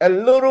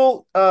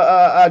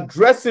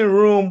dressing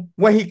room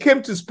when he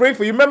came to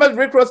Springfield. You remember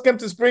Rick Ross came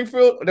to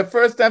Springfield the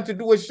first time to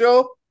do a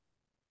show?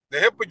 The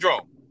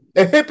Hippodrome.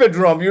 The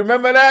Hippodrome. You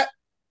remember that?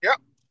 Yep.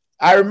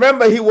 I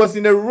remember he was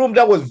in a room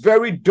that was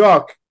very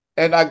dark,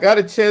 and I got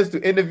a chance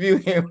to interview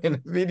him in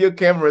a video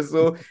camera.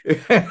 So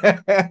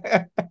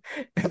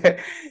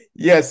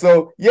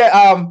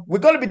we're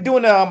gonna be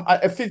doing a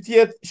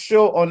 50th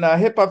show on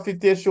Hip Hop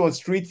 50th show on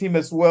Street Team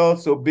as well.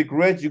 So Big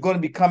Red, you're gonna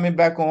be coming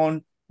back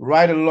on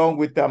right along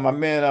with my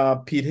man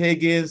Pete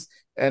Higgins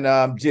and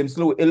James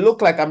Lewis. It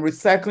looked like I'm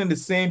recycling the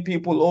same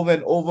people over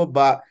and over,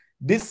 but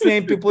these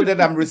same people that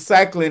I'm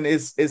recycling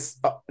is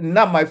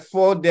not my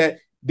fault. That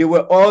they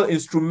were all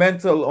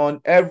instrumental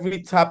on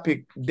every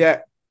topic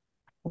that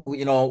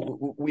we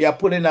are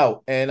putting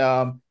out,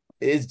 and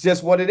it's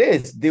just what it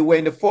is. They were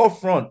in the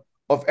forefront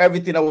of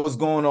everything that was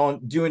going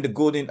on during the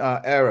golden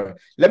era.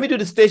 Let me do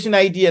the station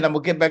ID, and I'm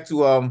gonna get back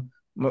to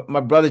my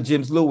brother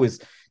James Lewis.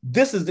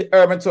 This is the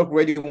Urban Talk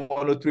Radio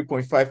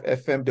 103.5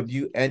 FM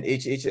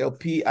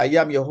WNHHLP. I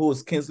am your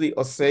host, Kingsley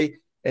Osei.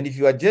 And if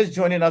you are just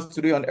joining us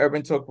today on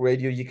Urban Talk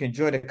Radio, you can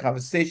join the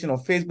conversation on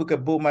Facebook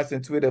at Bull Minds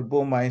and Twitter at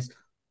Bull Minds.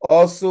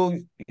 Also,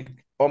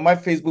 on my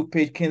Facebook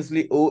page,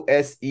 Kingsley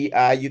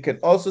OSEI. You can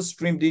also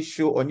stream this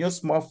show on your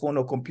smartphone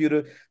or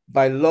computer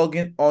by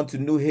logging on to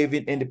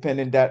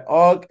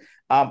newhavenindependent.org.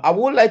 I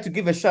would like to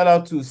give a shout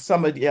out to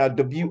some of the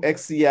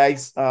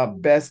WXCI's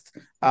best.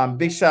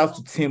 Big shout out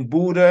to Tim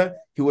Buddha.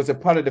 He was a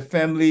part of the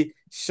family.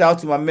 Shout out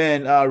to my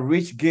man,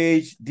 Rich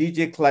Gage,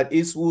 DJ Clyde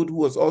Eastwood, who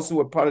was also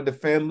a part of the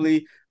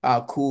family.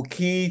 Cool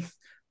Keith,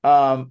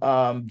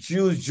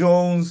 Jules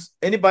Jones,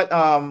 anybody.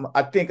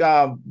 I think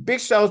big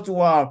shout out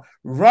to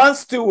Ron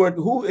Stewart,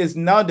 who is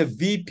now the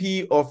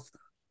VP of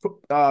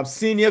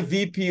senior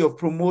VP of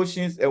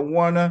promotions at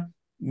Warner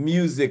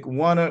Music,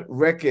 Warner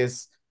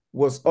Records,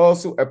 was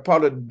also a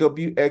part of the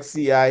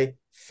WXCI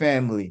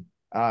family.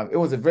 It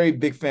was a very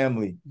big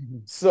family.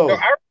 So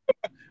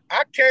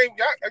I came.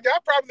 Y'all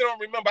probably don't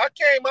remember. I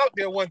came out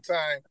there one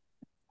time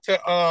to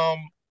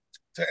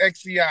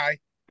XCI.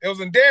 It was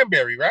in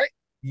Danbury, right?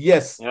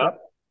 Yes. Yep.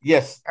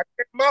 Yes. I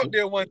came out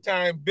there one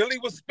time. Billy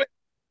was spitting.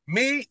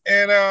 Me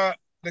and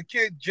the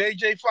kid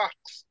JJ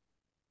Fox.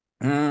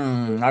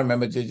 I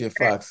remember JJ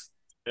Fox.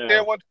 Yeah.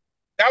 That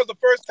was the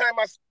first time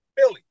I saw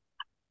Billy.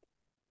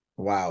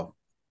 Wow.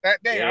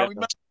 That day, I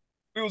remember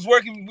we was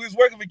working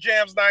with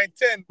Jams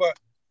 910, but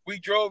we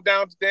drove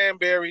down to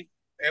Danbury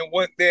and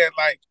went there.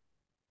 Like,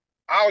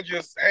 I was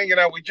just hanging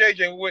out with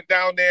JJ. We went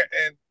down there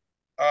and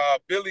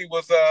Billy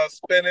was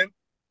spinning.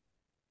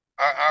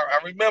 I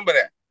remember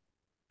that.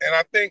 And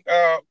I think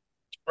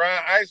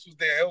Brian Ice was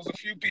there. There was a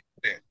few people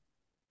there.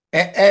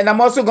 And I'm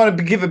also going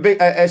to give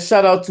a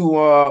shout out to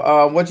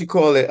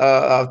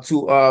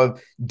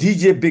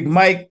DJ Big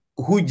Mike,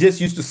 who just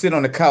used to sit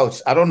on the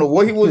couch. I don't know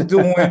what he was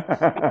doing,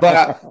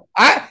 but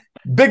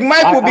Big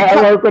Mike will be.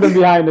 I work with him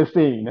behind the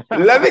scene.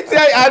 Let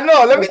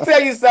me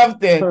tell you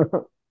something.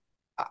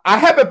 I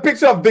have a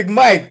picture of Big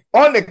Mike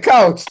on the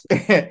couch.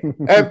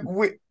 And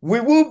we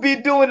will be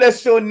doing a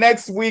show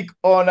next week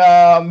on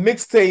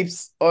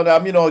mixtapes, on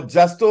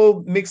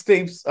Justo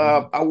mixtapes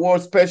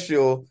award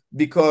special,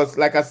 because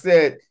like I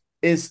said,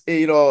 it's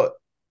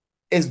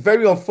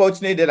very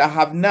unfortunate that I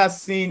have not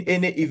seen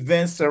any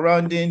events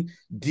surrounding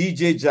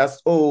DJ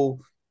Justo,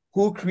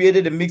 who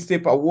created the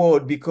mixtape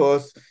award,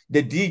 because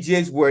the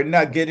DJs were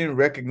not getting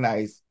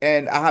recognized.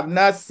 And I have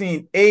not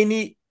seen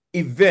any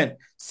event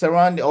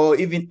surrounding or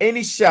even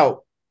any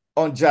shout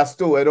on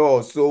Justo at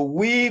all. So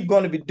we're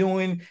going to be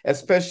doing a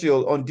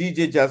special on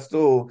DJ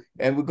Justo,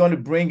 and we're going to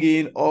bring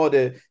in all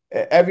the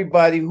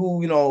everybody who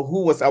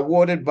was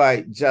awarded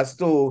by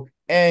Justo,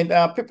 and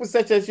people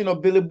such as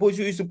Billy Bush,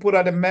 who used to put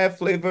out the Mad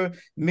Flavor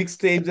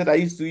mixtapes that I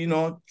used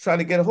to trying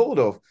to get a hold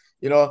of.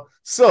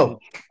 So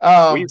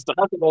we used to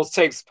hustle those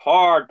tapes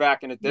hard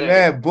back in the day.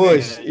 Man,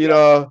 Bush,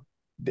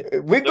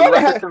 we're gonna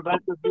have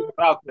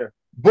out there.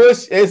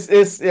 Bush is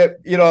this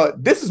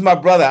is my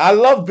brother. I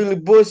love Billy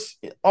Bush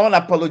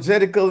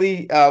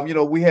unapologetically.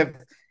 We have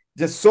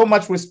just so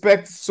much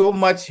respect, so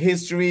much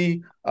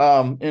history,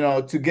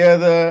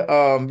 together.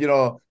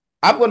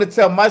 I'm going to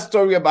tell my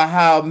story about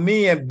how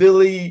me and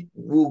Billy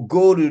will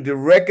go to the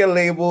record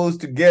labels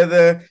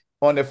together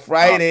on a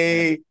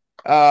Friday.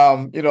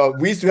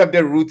 We used to have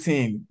that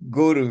routine: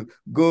 go to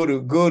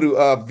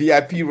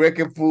VIP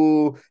Record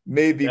Pool,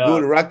 maybe go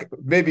to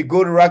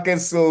Rock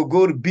and Soul,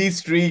 go to B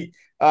Street,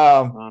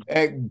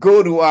 and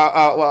go to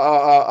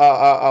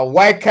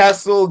White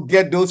Castle,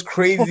 get those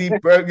crazy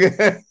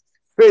burgers,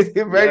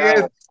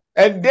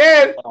 and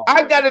then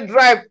I gotta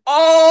drive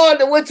all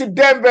the way to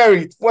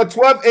Danbury for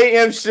 12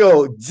 a.m.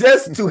 show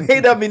just to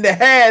hit them in the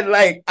head.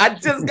 Like, I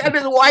just got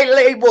this white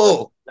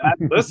label.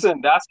 Listen,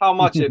 that's how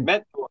much it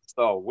meant to us,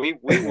 though. We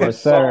were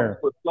so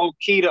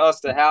key to us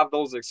to have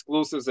those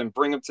exclusives and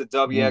bring them to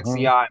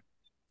WXCI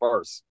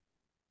first.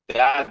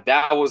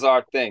 That was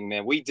our thing,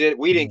 man. We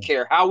didn't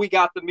care how we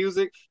got the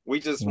music. We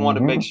just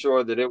wanted to make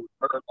sure that it was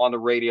heard on the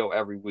radio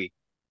every week.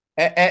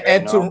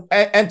 And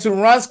to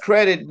Ron's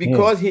credit,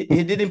 because he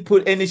didn't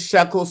put any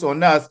shackles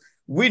on us,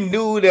 we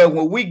knew that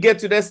when we get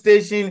to that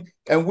station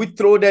and we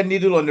throw that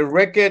needle on the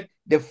record,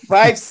 the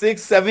 5,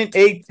 6, 7,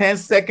 8, 10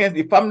 seconds,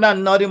 if I'm not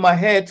nodding my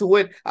head to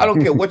it, I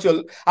don't care what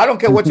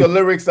your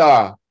lyrics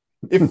are.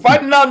 If I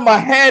nod my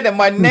head and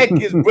my neck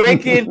is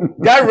breaking,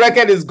 that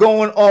record is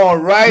going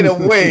on right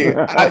away.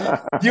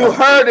 You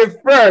heard it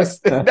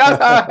first. That's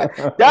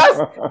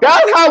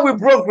how we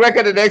broke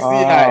record at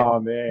XCI. Oh,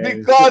 man.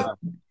 Because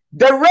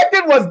the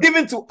record was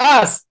given to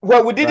us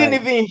where we didn't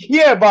even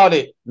hear about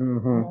it.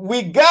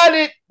 We got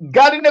it,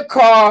 got in the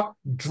car,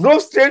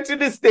 drove straight to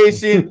the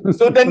station.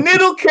 So the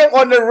needle came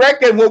on the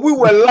record when we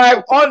were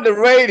live on the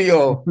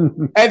radio.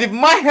 And if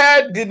my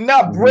head did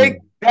not break,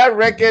 that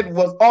record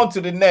was on to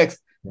the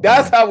next.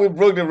 That's how we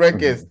broke the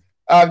records.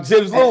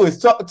 James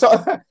Lewis,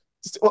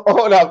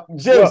 hold up,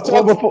 James.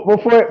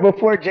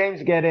 Before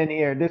James get in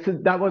here,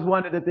 that was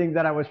one of the things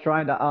that I was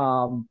trying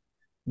to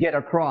get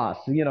across.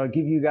 Give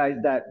you guys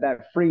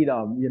that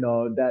freedom,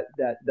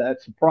 that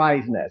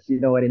surpriseness. You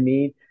know what I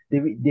mean?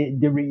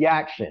 the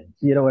reactions.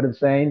 You know what I'm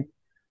saying?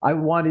 I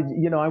wanted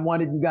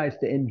you guys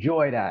to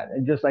enjoy that,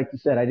 and just like you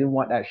said, I didn't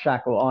want that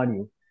shackle on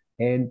you.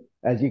 And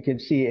as you can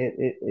see,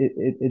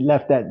 it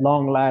left that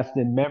long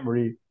lasting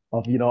memory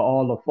of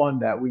all the fun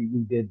that we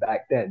did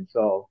back then.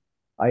 So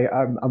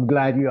I'm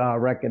glad you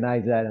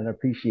recognize that and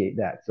appreciate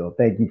that. So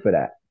thank you for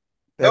that.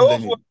 Those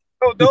Definitely.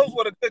 were those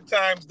were the good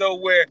times though,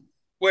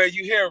 where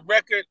you hear a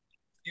record,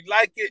 you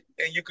like it,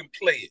 and you can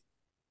play it.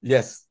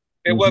 Yes.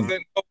 It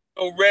wasn't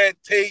no red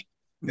tape.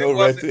 It No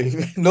red wasn't.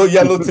 tape. No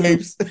yellow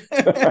tapes.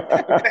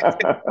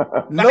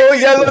 No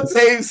yellow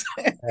tapes.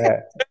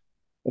 Yeah.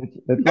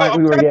 It's No, like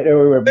we were getting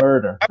away with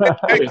murder. at Jams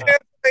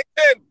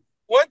 910,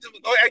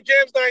 at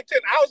Jams 910,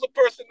 I was a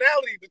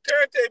personality. The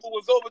turntable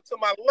was over to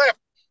my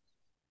left,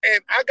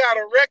 and I got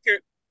a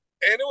record,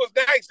 and it was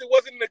nice. It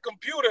wasn't in the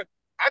computer.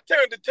 I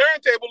turned the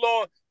turntable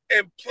on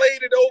and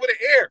played it over the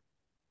air.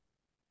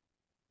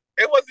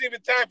 It wasn't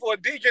even time for a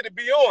DJ to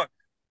be on.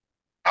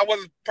 I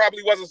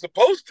probably wasn't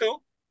supposed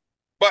to,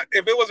 but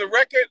if it was a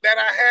record that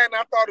I had and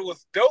I thought it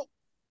was dope,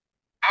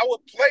 I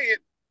would play it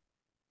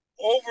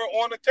over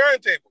on the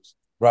turntables.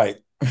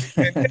 Right.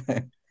 And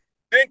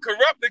then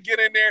Corrupt to get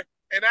in there,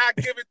 and I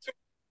give it to him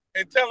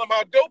and tell him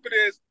how dope it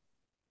is,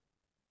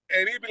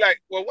 and he'd be like,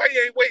 "Well, why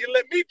you ain't waiting to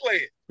let me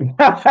play it?"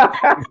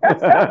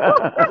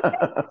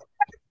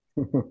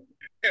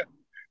 Yeah,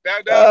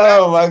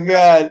 Oh my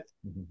God.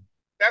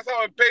 that's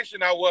how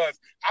impatient I was.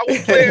 I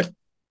would play it,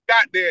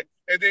 got there,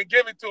 and then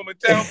give it to him and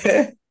tell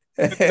him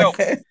it's dope.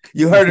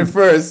 You heard it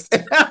first.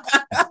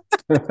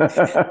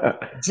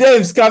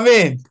 James, come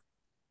in.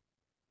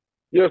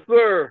 Yes,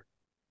 sir.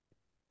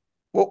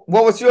 What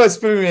was your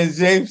experience,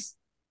 James?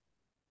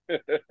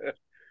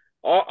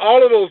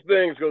 all of those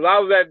things, because I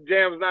was at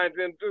Jams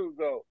 910 too.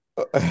 So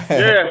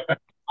yeah,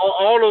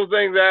 all those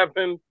things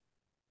happened.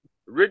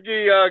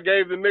 Ricky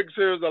gave the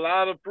mixers a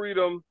lot of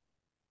freedom.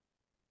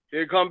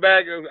 He'd come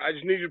back. I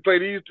just need you to play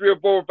these 3 or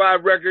 4 or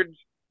 5 records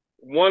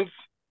once.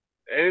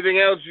 Anything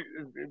else,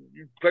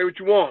 you play what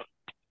you want,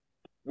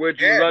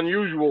 which is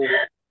unusual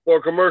for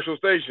a commercial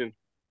station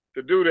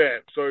to do that.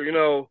 So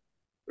the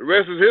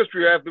rest is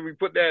history. After we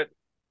put those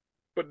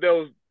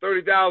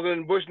 30,000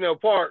 in Bushnell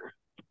Park.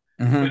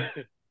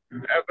 Mm-hmm.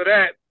 After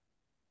that,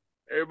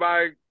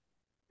 everybody,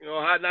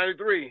 Hot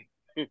 93,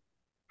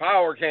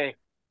 power came.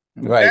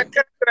 Right.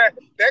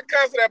 That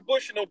concert at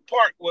Bushnell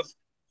Park was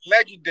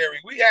legendary.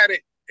 We had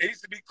it. It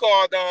used to be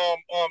called the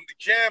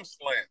Jam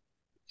Slam,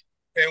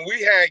 and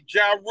we had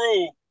Ja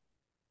Rule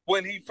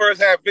when he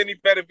first had Vinny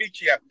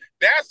Bettavici out.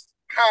 That's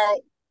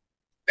how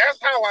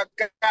I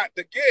got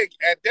the gig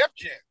at Def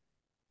Jam.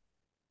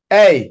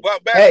 Hey,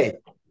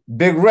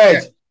 Big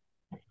Reg. Yeah.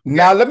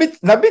 Now let me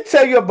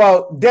tell you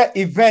about that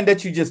event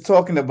that you're just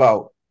talking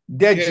about.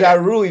 That Ja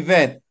Rule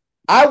event.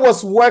 I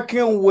was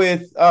working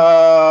with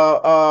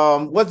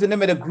what's the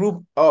name of the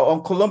group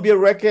on Columbia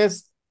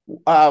Records?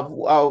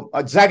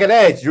 Jagged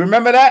Edge. You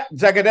remember that?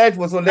 Jagged Edge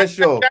was on that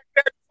show.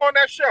 On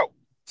that show.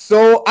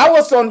 So I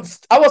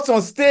was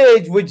on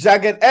stage with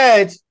Jagged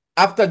Edge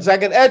after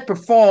Jagged Edge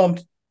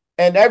performed,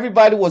 and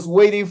everybody was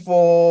waiting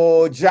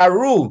for Ja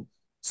Rule.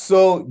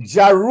 So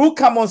Ja Rule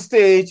come on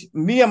stage.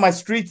 Me and my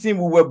street team,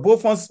 we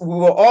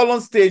were all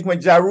on stage when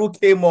Ja Rule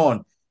came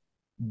on.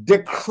 The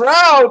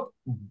crowd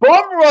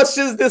bum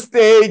rushes the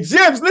stage.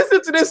 James,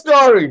 listen to this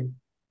story.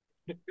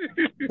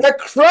 The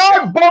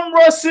crowd bum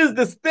rushes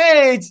the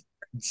stage.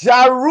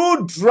 Ja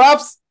Rule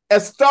drops a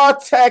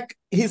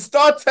his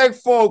StarTech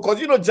phone,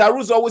 because Ja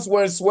Rule's always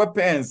wearing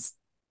sweatpants.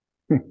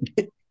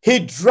 He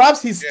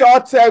drops his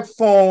StarTech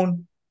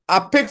phone. I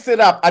picks it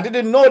up. I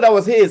didn't know that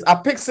was his. I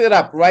picks it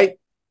up, right?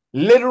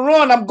 Later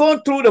on, I'm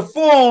going through the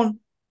phone,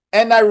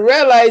 and I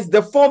realize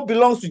the phone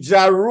belongs to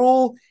Ja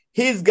Rule.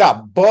 He's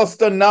got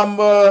Buster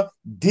number,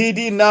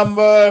 Didi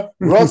number,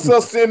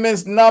 Russell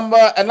Simmons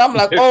number. And I'm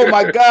like, oh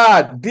my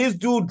God, this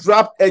dude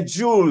dropped a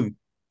jewel.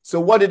 So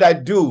what did I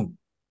do?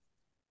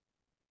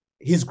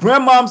 His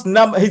grandmom's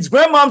number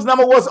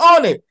was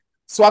on it.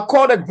 So I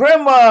called the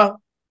grandma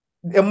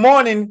in the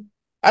morning.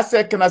 I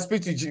said, can I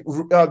speak to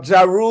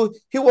Ja Rule?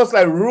 He was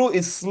like, Rule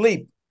is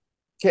asleep.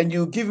 Can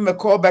you give him a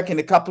call back in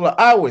a couple of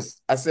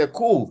hours? I said,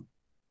 cool.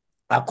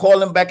 I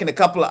call him back in a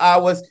couple of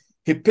hours.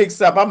 He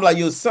picks up. I'm like,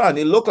 yo, son,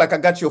 it looked like I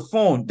got your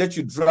phone that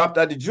you dropped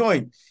at the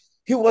joint.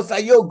 He was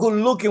like, yo,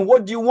 good looking.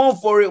 What do you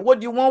want for it? What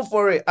do you want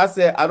for it? I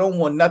said, I don't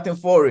want nothing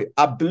for it.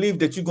 I believe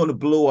that you're going to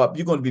blow up.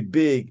 You're going to be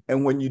big.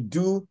 And when you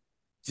do,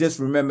 just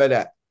remember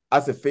that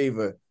as a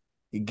favor.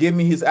 He gave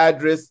me his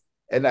address.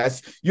 And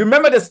you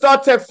remember the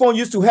StarTech phone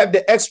used to have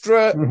the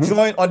extra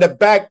joint on the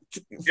back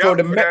for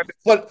it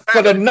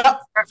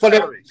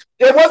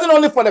wasn't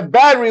only for the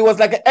battery, it was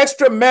like an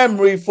extra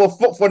memory for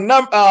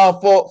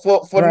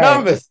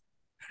numbers.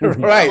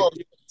 Right.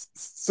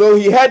 So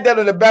he had that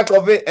on the back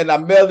of it, and I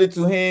mailed it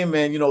to him,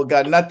 and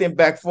got nothing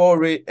back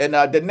for it. And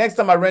the next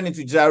time I ran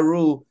into Ja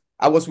Rule,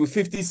 I was with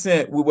 50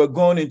 Cent. We were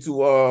walking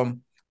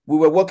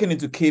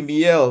into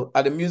KBL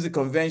at a music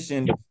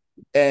convention,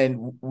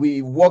 and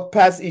we walked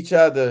past each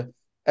other.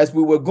 As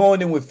we were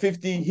going in with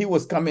 50, he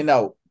was coming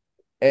out.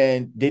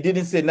 and they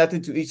didn't say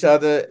nothing to each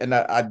other. And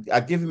I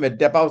give him a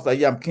dap. I was like,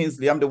 yeah, I'm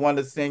Kingsley. I'm the one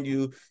that sent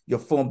you your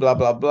phone, blah,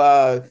 blah,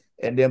 blah.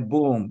 And then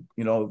boom,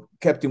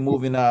 kept it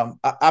moving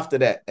after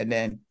that. And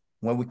then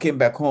when we came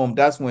back home,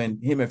 that's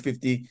when him and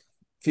 50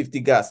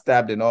 got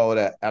stabbed and all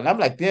that. And I'm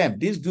like, damn,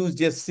 these dudes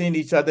just seen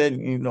each other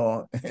and,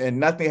 and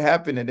nothing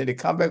happened. And then they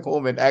come back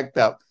home and act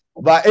up.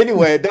 But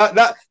anyway,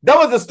 that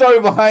was the story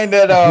behind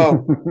that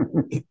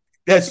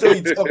that show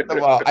you talking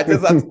about. I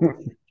just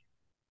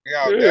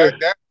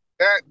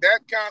that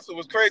concert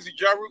was crazy.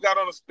 Ja Rule got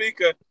on a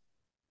speaker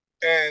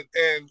and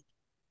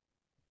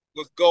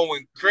was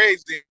going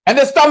crazy. And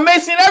they stopped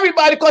messing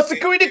everybody because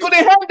security couldn't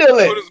handle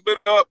it. Could have been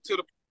up to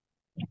the.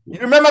 You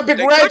remember Big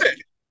Red?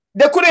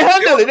 They couldn't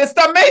handle it. They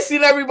stopped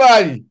macing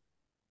everybody.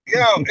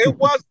 Yeah, it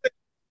was,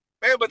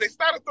 man, but they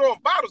started throwing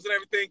bottles and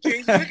everything,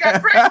 King. It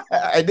got crazy.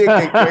 It did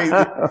get crazy.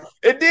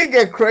 It did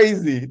get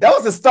crazy. That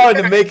was the start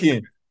in the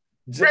making.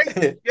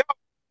 Crazy. Yo,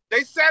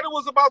 they said it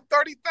was about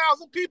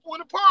 30,000 people in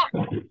the park.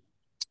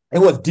 It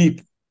was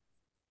deep.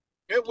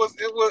 It was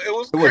crazy. It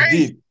was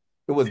deep.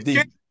 It was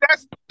deep.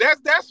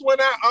 That's when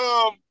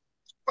I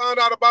found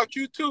out about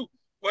you too.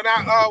 When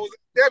I was at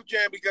Def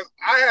Jam, because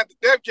I had the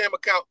Def Jam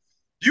account.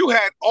 You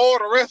had all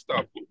the rest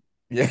of them.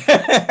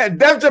 Yeah,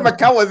 Def Jam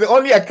account was the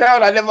only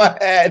account I never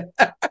had.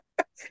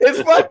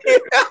 It's funny.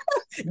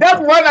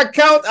 That one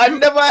account I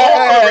never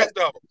had.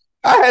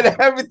 I had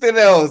everything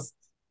else.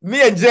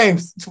 Me and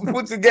James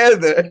put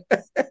together.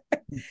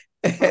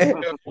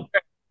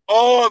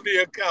 All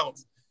the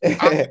accounts.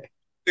 I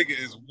think it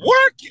is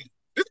working.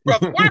 This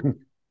brother working.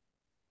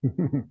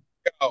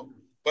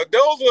 But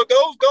those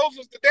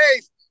was the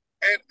days.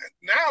 And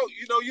now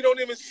you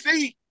don't even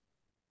see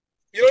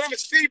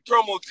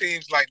promo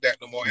teams like that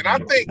no more. And I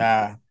think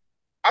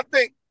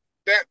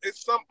that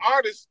it's some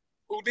artists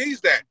who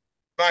needs that.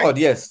 Like,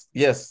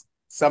 yes.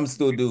 Some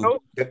still do.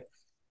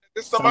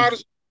 There's some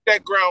artists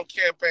that ground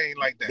campaign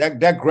like that.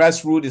 That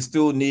grassroots is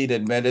still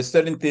needed, man. There's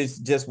certain things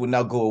just will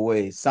not go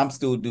away. Some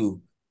still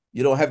do.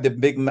 You don't have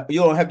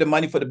the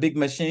money for the big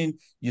machine.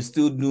 You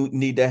still do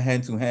need that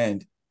hand to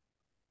hand.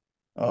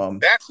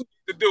 That's who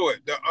to do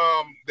it. The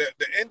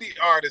indie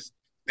artists,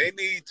 they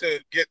need to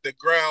get the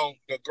ground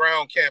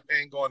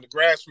campaign going, the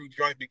grassroots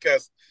joint,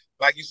 because,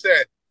 like you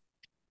said,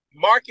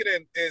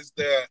 marketing is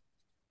the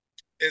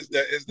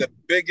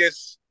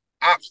biggest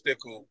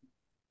obstacle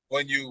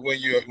when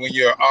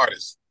you're an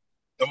artist.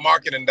 The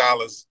marketing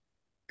dollars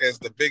is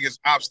the biggest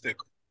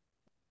obstacle.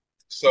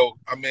 So,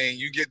 I mean,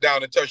 you get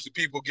down and touch the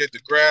people, get the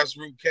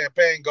grassroots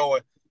campaign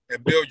going,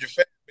 and build your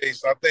fan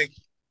base. I think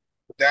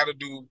that'll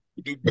do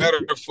better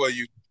for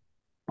you.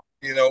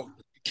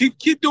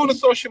 Keep doing the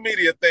social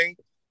media thing.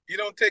 You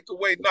don't take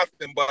away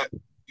nothing, but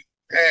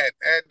add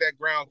that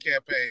ground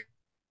campaign.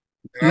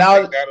 And now,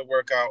 I think that'll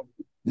work out.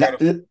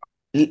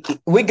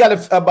 We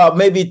got about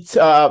maybe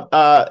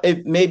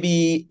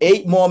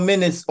 8 more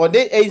minutes, or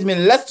 8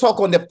 minutes. Let's talk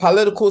on the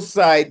political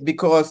side,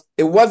 because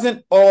it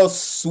wasn't all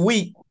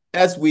sweet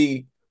as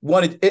we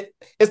wanted.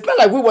 It's not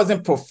like we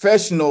wasn't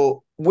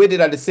professional with it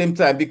at the same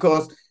time,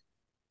 because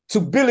to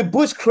Billy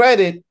Bush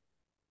credit,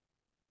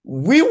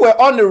 we were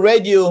on the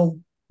radio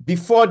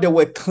before there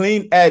were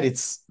clean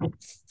edits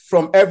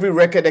from every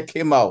record that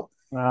came out.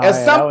 At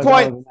some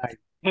point,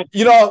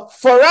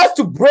 for us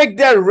to break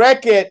that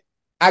record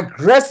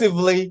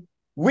aggressively,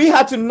 we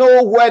had to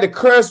know where the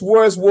curse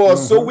words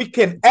was, so we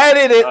can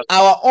edit it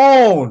our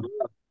own.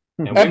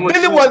 And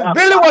Billy was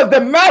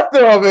the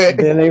master of it.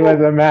 Billy was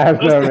the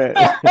master of it.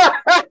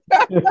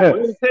 We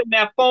was hitting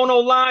that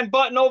phono line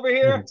button over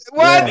here.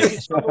 What?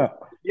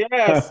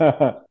 Yes.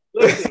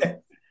 Listen.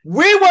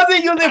 We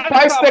wasn't using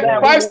 5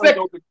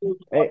 second.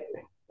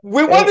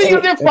 We wasn't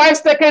using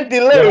 5-second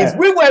delays.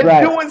 We were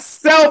doing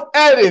self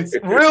edits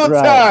real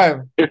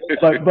time.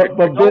 But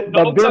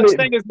no Billy, such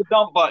thing as the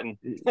dump button.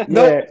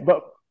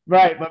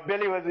 But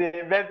Billy was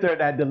the inventor of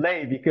that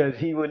delay, because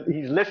he's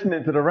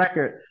listening to the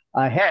record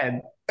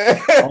ahead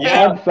on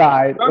one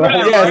side,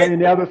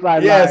 and the other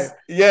side. Yes.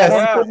 And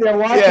I'm sitting there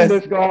watching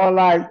this going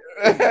like,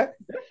 this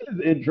is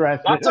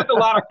interesting. That took a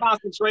lot of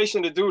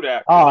concentration to do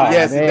that. Oh,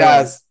 yes, man. it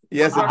does.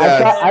 Yes, it does.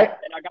 I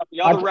got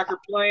the other record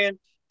playing.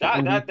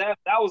 That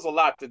was a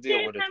lot to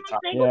deal with at the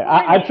time. Yeah,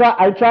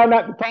 I try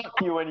not to talk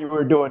to you when you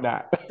were doing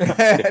that.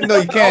 No,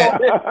 you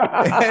can't.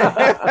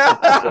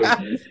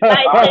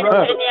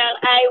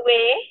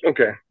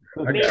 Okay.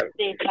 I got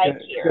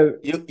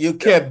it. You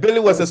can't. Billy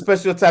was a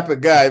special type of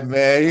guy,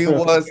 man. He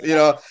was,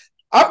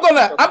 I'm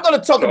gonna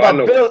talk about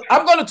Billy.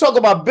 I'm gonna talk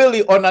about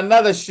Billy on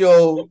another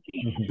show.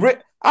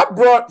 I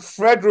brought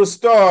Fredro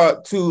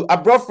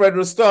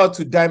Starr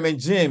to Diamond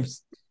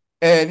Jim's.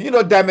 And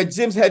Diamond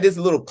Jim's had this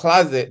little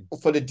closet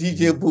for the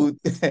DJ booth,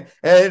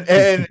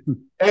 and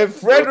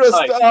Fredro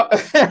Starr,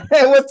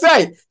 it was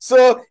tight.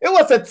 So it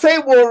was a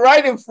table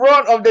right in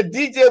front of the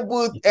DJ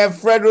booth, and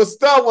Fredro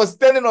Starr was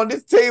standing on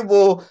this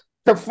table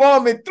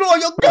performing. Throw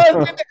your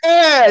guns in the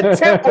air.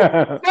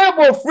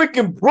 Table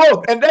freaking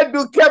broke, and that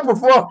dude kept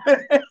performing.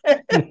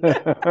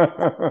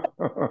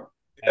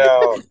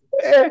 Those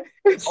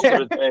are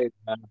the days,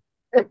 man.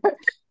 Those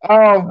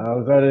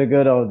are the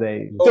good old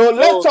days.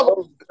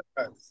 So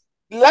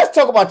let's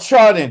talk about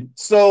charting.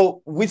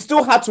 So we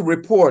still had to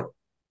report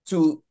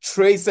to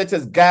trades such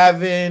as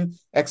Gavin,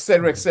 et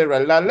cetera, et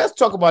cetera. Now let's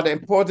talk about the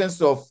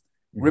importance of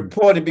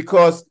reporting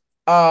because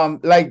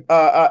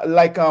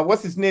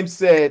what's his name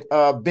said,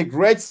 Big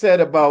Red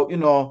said about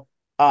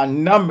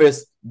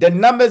numbers. The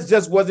numbers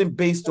just wasn't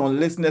based on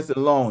listeners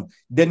alone.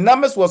 The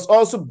numbers was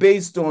also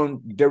based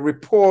on the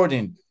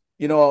reporting.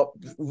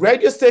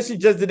 Radio station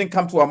just didn't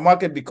come to our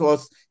market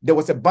because there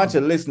was a bunch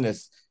of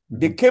listeners.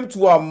 They came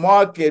to our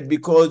market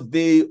because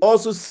they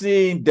also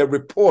seen the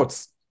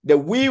reports that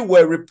we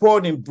were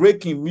reporting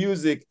breaking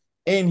music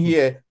in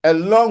here,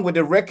 along with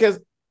the records,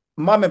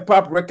 mom and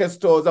pop record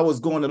stores that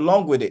was going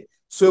along with it.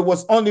 So it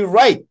was only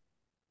right.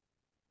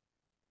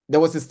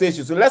 There was a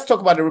station. So let's talk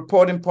about the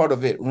reporting part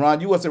of it. Ron,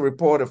 you was a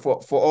reporter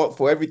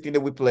for everything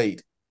that we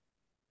played.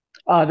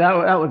 That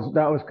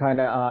was kind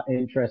of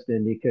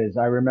interesting because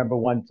I remember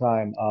one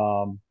time,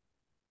 I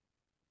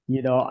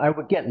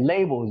would get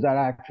labels that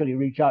actually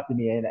reach out to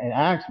me and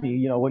ask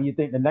me, what do you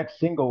think the next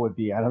single would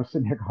be? And I'm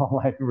sitting there going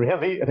like,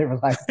 really? And it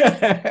was like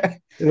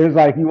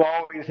you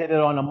always hit it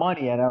on the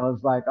money. And I was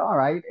like, all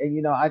right.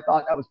 And I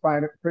thought that was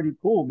pretty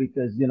cool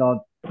because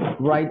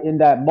right in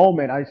that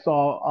moment I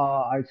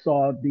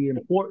saw the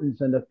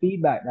importance and the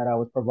feedback that I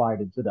was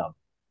providing to them.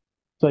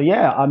 So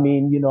yeah, I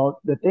mean,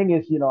 the thing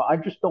is, I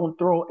just don't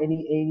throw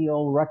any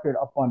old record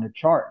up on the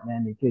chart,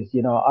 man, because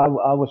I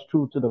was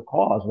true to the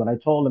cause when I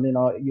told them,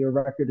 your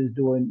record is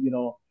doing,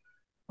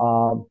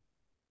 um,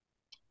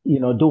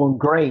 doing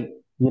great.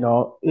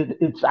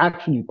 It's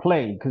actually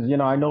played because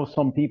I know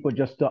some people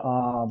just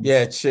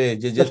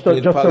shit, you just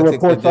play just to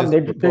politics report and just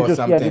something. report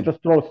something. They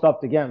just throw stuff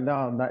together.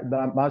 No,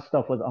 my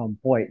stuff was on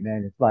point,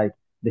 man. It's like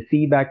the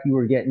feedback you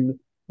were getting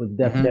was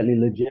definitely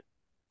legit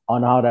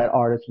on how that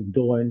artist was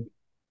doing.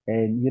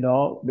 And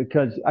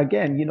because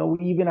again,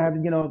 we even have,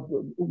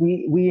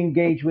 we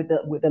engage with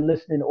the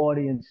listening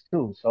audience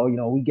too. So,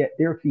 we get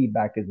their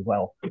feedback as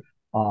well.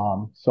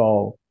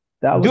 So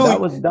that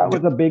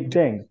was a big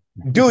thing.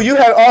 Dude, you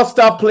had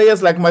all-star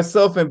players like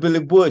myself and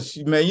Billy Bush,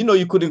 man.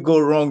 You couldn't go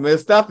wrong, man.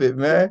 Stop it,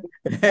 man.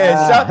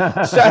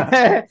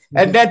 And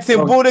then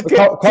Tim Buddha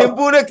came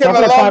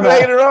along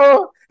later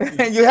on.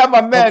 And you have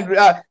my man,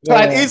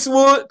 Clyde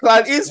Eastwood.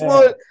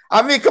 Yeah.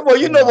 I mean, come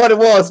on, you know what it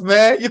was,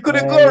 man. You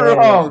couldn't go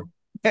wrong.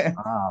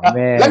 Oh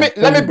man, let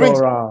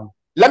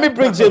me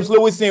bring James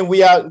Lewis in.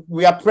 We are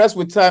pressed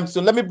with time, so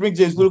let me bring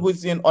James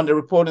Lewis in on the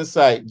reporting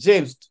side.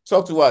 James,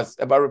 talk to us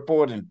about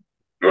reporting.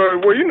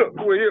 Well,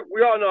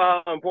 we all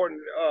know how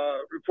important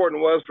reporting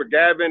was for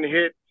Gavin,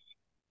 Hits,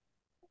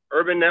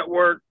 Urban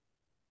Network,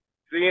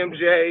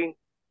 CMJ,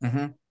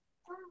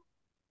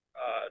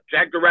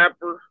 Jack the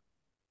Rapper.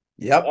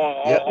 Yep.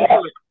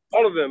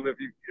 All of them, if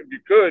you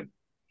could.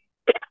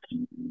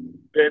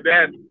 They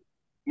had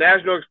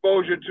national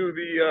exposure to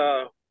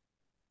the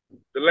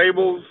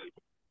labels.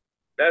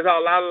 That's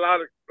how a lot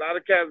of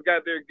cats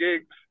got their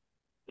gigs,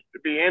 to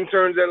be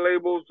interns at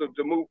labels,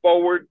 to move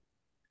forward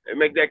and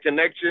make that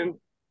connection.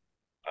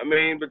 I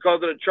mean,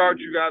 because of the charts,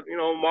 you got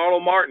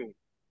Marlo Martin.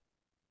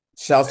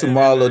 Shouts to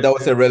Marlo. That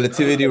was a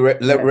Relativity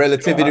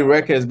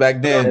Records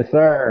back then. Yes,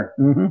 sir.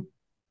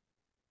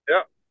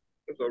 Yeah.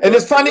 And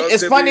it's funny.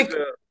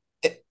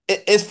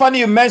 It's funny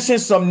you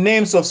mentioned some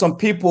names of some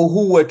people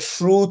who were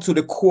true to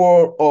the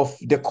core of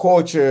the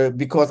culture,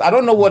 because I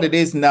don't know what it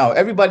is now.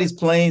 Everybody's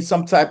playing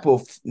some type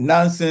of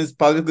nonsense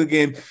political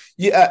game.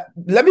 Yeah,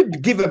 let me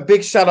give a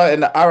big shout out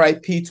and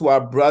RIP to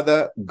our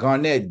brother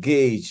Garnett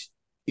Gage.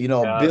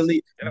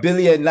 Billy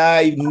and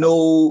I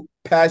know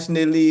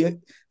passionately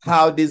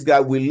how this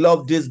guy, we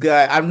love this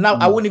guy. I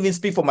wouldn't even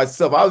speak for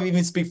myself. I would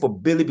even speak for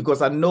Billy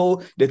because I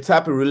know the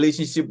type of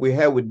relationship we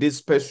have with this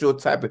special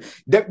type of.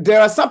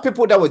 There are some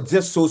people that were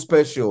just so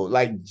special,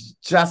 like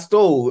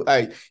Justo,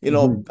 like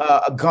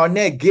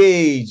Garnett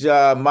Gage,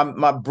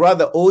 my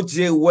brother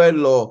OJ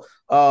Wello,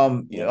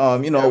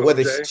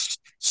 whether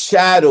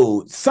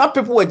Shadow. Some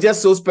people were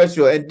just so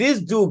special, and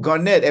this dude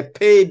Garnett, a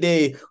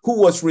Payday,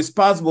 who was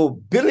responsible.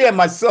 Billy and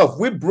myself,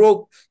 we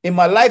broke in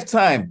my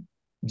lifetime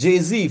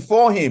Jay-Z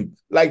for him.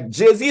 Like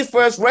Jay-Z's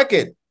first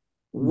record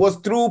was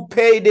through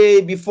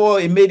Payday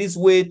before it made its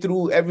way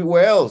through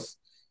everywhere else.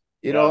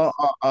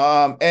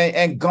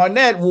 And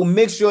Garnett will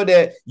make sure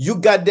that you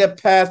got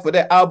that pass for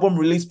that album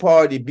release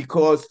party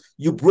because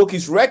you broke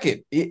his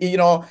record.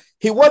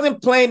 He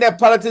wasn't playing that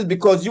politics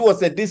because you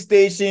was at this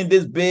station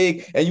this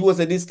big and you was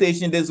at this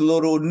station this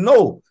little.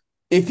 No.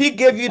 If he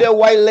gave you that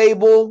white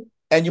label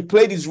and you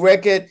played his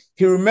record,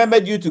 he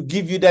remembered you to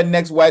give you that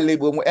next white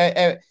label.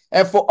 And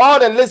for all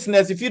the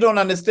listeners, if you don't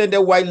understand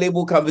that white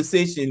label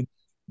conversation,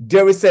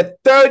 there is a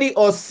 30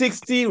 or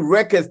 60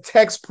 records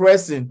text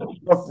pressing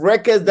of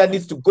records that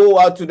needs to go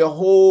out to the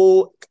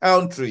whole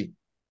country.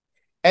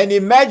 And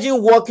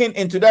imagine walking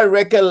into that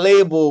record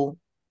label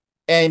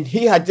and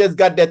he had just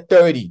got that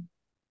 30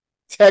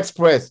 text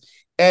press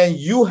and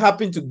you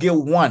happen to get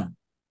one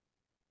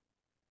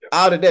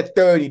out of that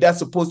 30 that's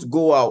supposed to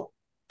go out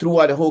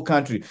throughout the whole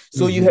country.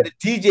 So you had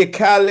DJ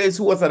Khaled,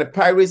 who was at a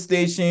pirate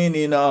station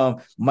in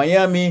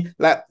Miami.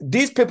 Like,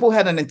 these people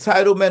had an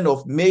entitlement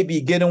of maybe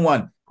getting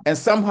one, and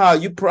somehow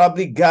you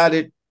probably got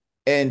it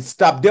and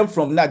stopped them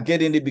from not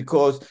getting it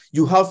because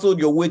you hustled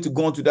your way to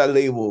go into that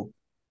label,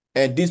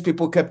 and these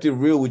people kept it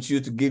real with you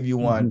to give you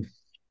one.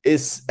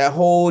 It's a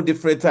whole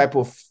different type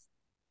of,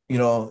 It's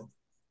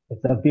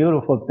a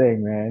beautiful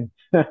thing, man.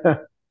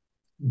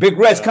 Big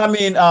Reg, come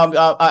in.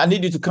 I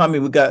need you to come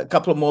in. We got a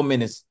couple of more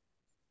minutes.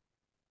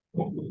 I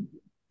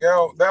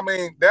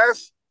mean, that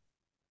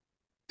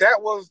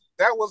was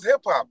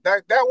hip hop.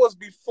 That was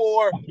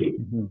before,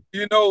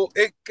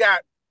 it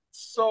got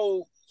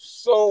so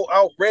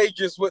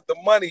outrageous with the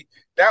money.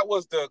 That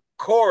was the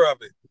core of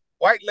it.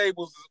 White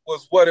labels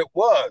was what it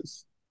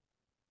was.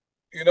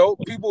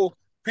 People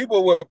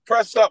would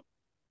press up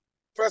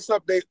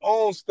their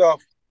own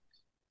stuff.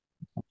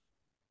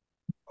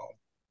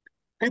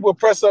 People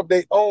press up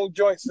their own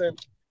joints and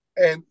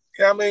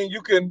I mean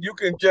you can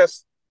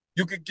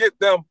get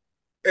them.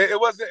 It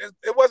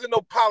wasn't no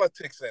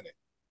politics in it.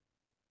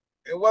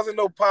 It wasn't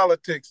no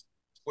politics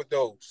with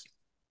those.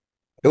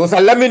 It was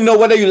like, let me know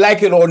whether you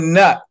like it or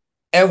not.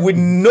 And we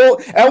know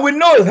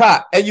it's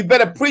hot. And you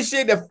better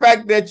appreciate the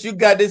fact that you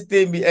got this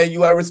thing and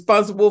you are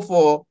responsible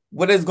for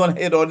whether it's gonna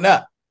hit or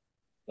not.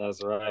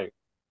 That's right.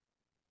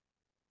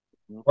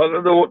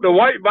 Well, the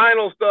white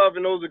vinyl stuff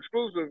and those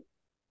exclusives,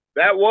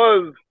 that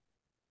was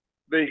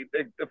the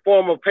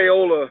form of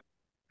payola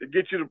to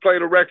get you to play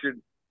the record,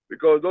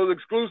 because those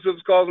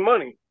exclusives cost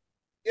money.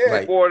 Yeah,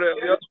 before the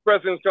other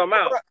pressings come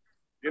out.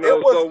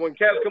 So when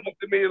cats come up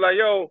to me like,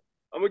 yo,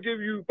 I'm gonna give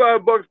you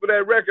 $5 for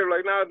that record,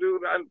 like, nah,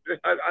 dude,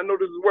 I know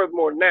this is worth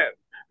more than that.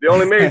 They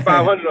only made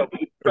 500 of them.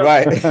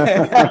 Right.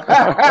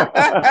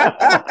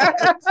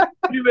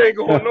 You ain't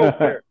going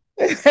nowhere.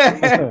 My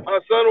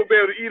son will be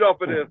able to eat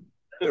off of this.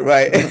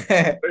 Right.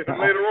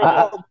 Later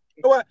on.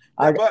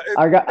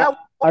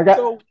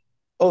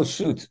 Oh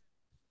shoot.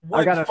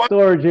 I got a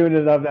storage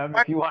unit of them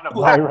if you want to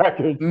buy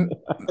records.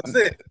 That's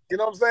it. You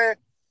know what I'm saying?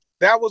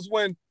 That was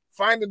when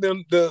finding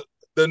the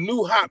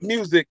new hot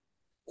music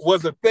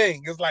was a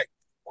thing. It's like,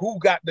 who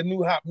got the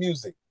new hot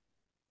music?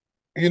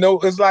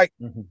 It's like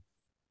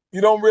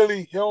you don't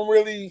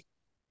really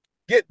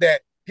get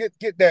that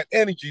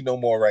energy no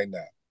more right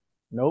now.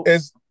 Nope.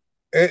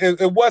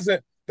 It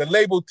wasn't the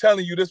label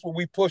telling you this what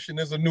we pushing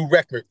is a new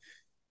record.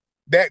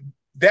 That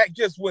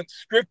just went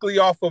strictly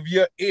off of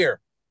your ear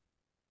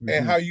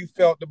and how you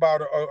felt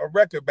about a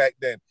record back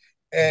then.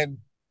 And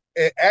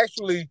it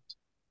actually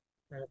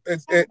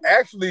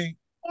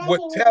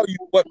would tell you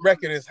what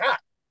record is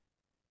hot.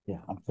 Yeah,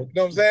 you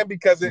know what I'm saying?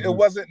 Because it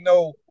wasn't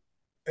a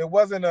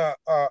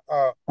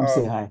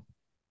say hi.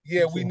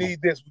 Yeah, we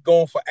need this. We're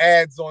going for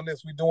ads on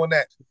this. We're doing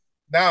that.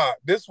 Nah,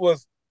 this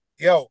was,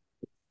 yo,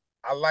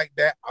 I like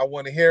that. I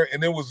want to hear it.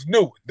 And it was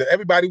new.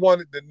 Everybody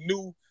wanted the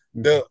new,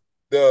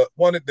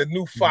 wanted the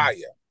new fire.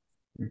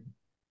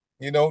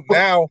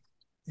 Now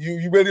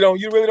you really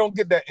don't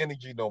get that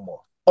energy no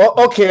more.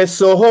 Oh, okay,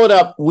 so hold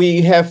up.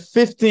 We have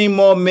 15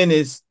 more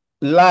minutes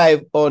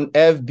live on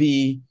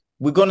FB.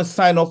 We're going to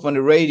sign off on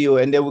the radio,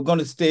 and then we're going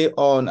to stay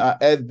on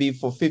FB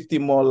for 50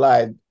 more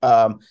live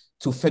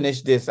to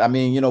finish this. I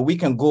mean, we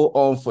can go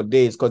on for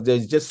days because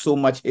there's just so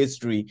much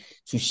history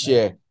to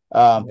share.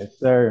 Yes,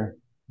 sir.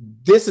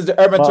 This is the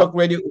Urban Talk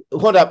Radio.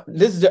 Hold up.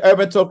 This is the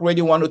Urban Talk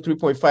Radio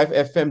 103.5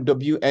 FM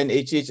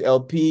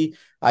WNHHLP.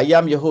 I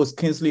am your host,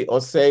 Kingsley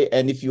Osei.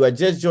 And if you are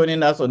just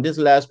joining us on this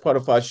last part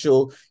of our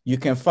show, you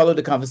can follow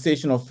the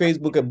conversation on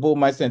Facebook at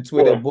Bullmice and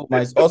Twitter at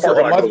Bullmice. Also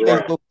on my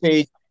Facebook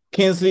page,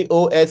 Kingsley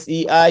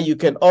OSEI. You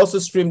can also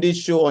stream this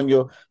show on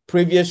your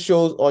previous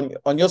shows on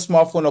your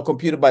smartphone or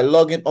computer by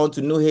logging on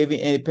to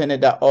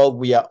newhavenindependent.org.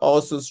 We are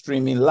also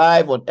streaming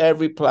live on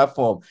every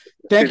platform.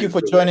 Thank you for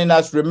joining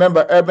us.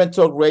 Remember, Urban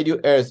Talk Radio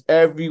airs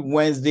every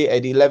Wednesday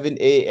at 11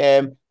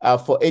 a.m.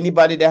 For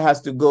anybody that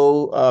has to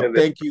go,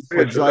 thank you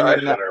for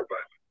joining us.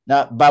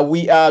 Now, but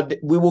we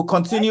will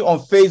continue on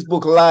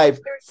Facebook Live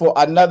for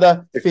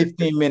another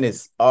 15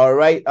 minutes. All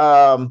right.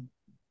 All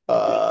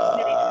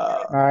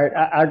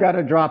right, I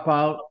gotta drop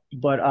out,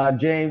 but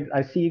James,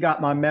 I see you got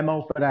my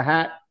memo for the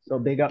hat, so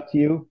big up to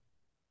you.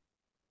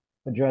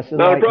 Address it.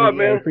 Not a problem,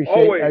 man. I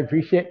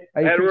appreciate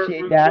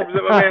that.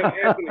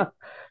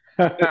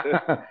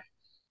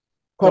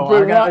 So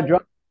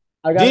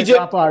I gotta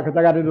drop out because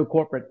I gotta do a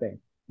corporate thing.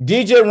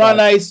 DJ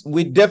Ron Ice,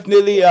 we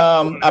definitely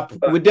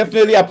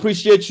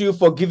appreciate you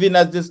for giving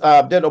us this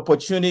that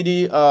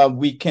opportunity.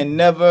 We can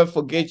never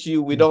forget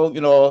you. We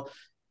don't,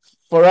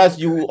 for us,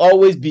 you will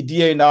always be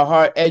dear in our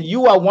heart. And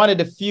you are one of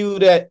the few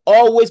that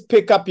always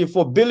pick up your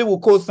phone. Billy will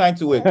co-sign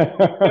to it.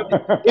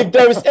 If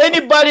there is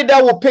anybody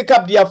that will pick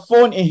up their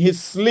phone in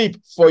his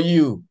sleep for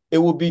you, it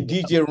will be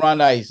DJ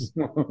Ron Ice.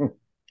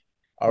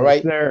 All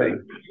right. Yes,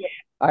 sir.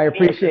 I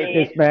appreciate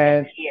this,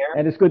 man.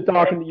 And it's good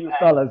talking to you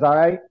fellas, all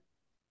right?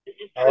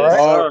 All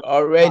right.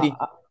 Already.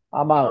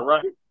 I'm out. All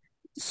right.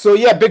 So,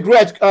 yeah, Big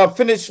Reg,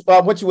 finish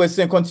what you were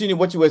saying. Continue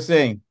what you were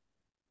saying.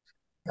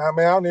 I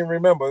mean, I don't even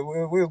remember.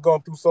 We was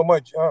going through so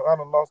much. I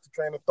done lost the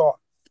train of thought.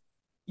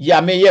 Yeah,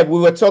 I mean, yeah, we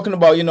were talking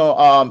about,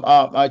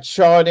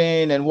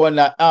 charting and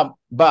whatnot.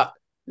 But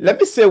let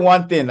me say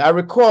one thing. I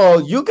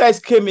recall you guys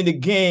came in the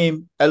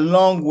game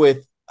along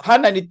with Hot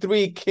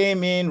 93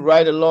 came in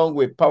right along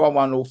with Power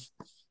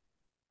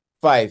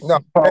 105. No,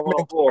 Power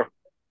 104.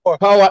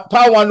 Power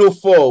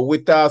 104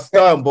 with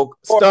Star and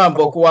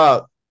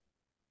Wild.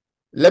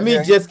 Let me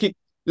yeah, just keep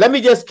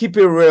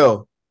it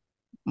real.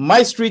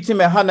 My street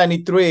team at Hot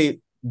 93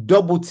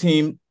 double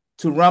team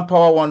to run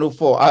Power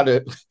 104 out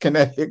of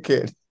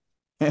Connecticut.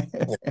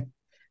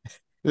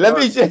 Let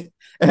me just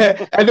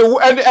and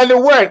the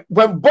word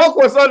when Buck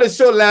was on the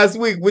show last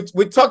week,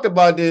 we talked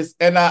about this,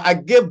 and I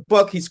give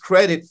Buck his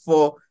credit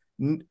for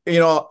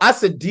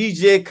as a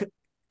DJ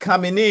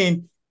coming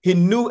in, he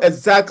knew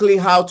exactly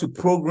how to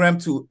program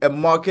to a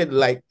market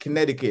like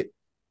Connecticut,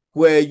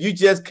 where you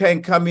just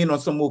can't come in on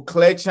some more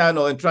clear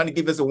channel and trying to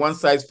give us a one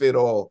size fit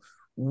all.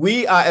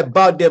 We are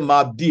about their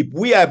mob deep.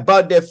 We are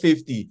about their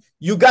 50.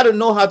 You got to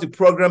know how to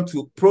program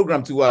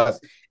to us.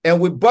 And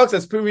with Buck's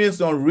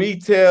experience on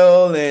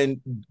retail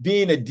and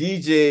being a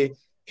DJ,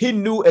 he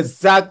knew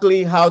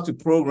exactly how to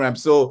program.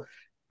 So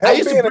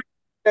him being a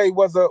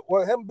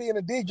DJ him being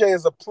a DJ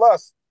is a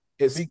plus.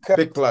 It's because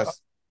big plus.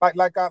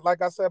 Like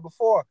I said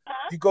before,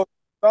 you go to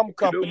some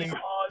companies,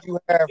 you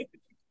have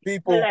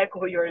people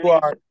who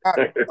are not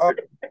of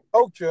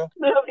culture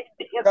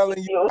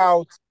telling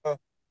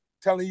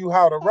you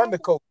how to run the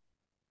culture,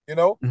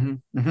 Mm-hmm.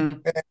 Mm-hmm.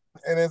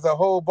 and there's a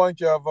whole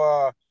bunch of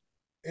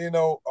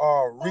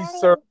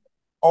research,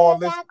 all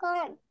this.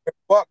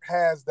 Buck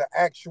has the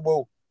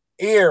actual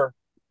ear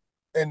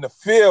and the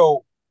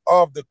feel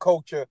of the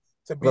culture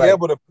to be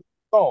able to put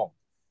on.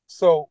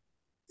 So,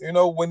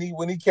 when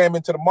he came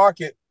into the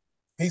market,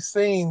 he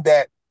seen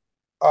that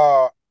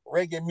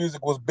reggae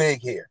music was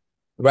big here.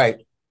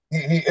 Right.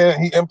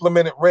 He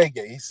implemented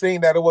reggae. He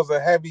seen that it was a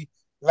heavy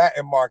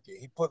Latin market.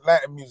 He put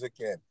Latin music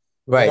in.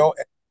 Right.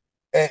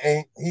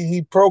 And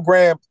he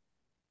programmed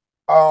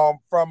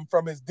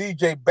from his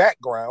DJ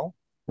background.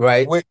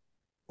 Right.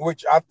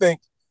 Which I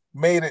think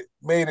made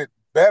it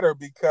better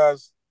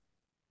because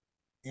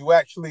you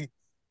actually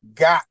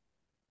got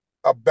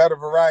a better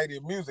variety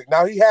of music.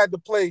 Now he had to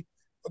play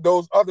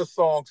those other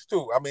songs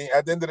too. I mean,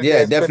 at the end of the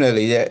day,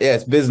 definitely,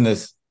 it's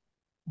business.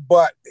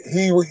 But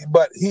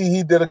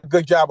he did a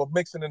good job of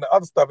mixing in the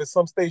other stuff. At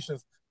some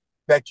stations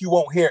that you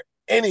won't hear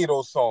any of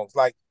those songs.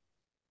 Like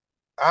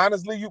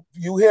honestly,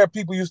 you hear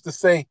people used to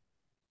say,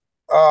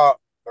 the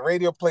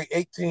radio play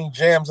 18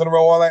 jams in a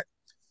row, all that.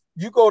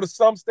 You go to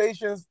some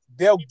stations,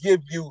 they'll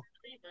give you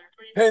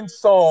 10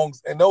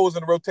 songs and those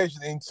in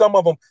rotation, and some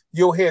of them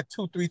you'll hear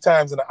 2-3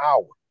 times in an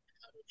hour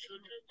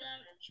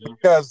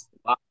because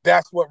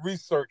that's what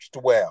researched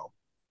well.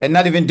 And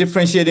not even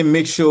differentiating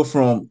mix show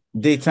from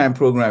daytime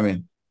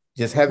programming,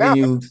 just having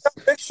you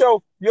mix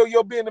show.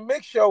 You'll be in the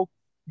mix show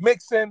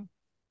mixing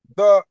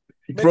the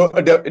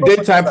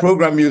daytime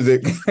program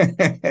music.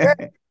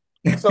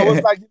 Yeah. So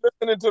it's like you're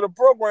listening to the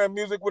program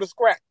music with a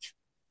scratch.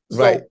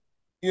 Right. So,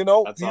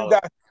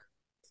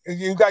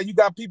 you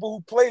got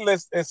people who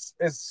playlist is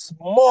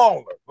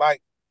smaller.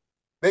 Like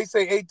they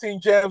say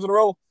 18 jams in a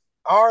row.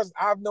 Ours,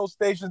 I've known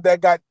stations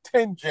that got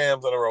 10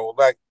 jams in a row.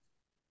 Like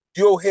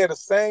you'll hear the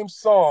same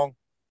song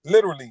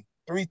literally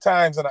 3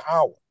 times in an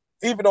hour,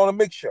 even on a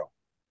mix show.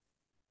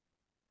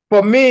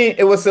 For me,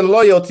 it was a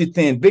loyalty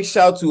thing. Big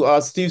shout to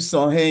Steve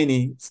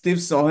Sonhaney. Steve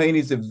Sonhaney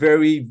is a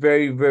very,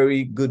 very,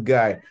 very good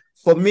guy.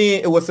 For me,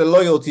 it was a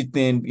loyalty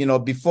thing.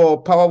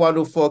 Before Power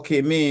 104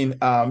 came in,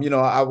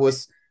 I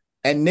was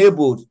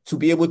enabled to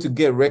be able to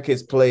get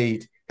records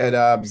played at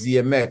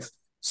ZMX.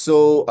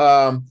 So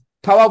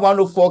Power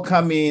 104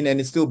 come in and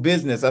it's still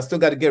business. I still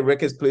got to get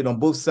records played on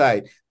both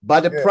sides.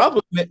 But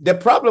the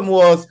problem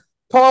was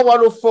Power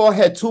 104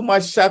 had too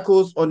much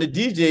shackles on the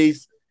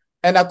DJs,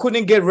 and I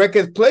couldn't get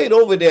records played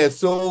over there.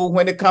 So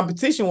when the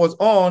competition was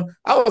on,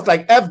 I was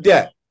like, F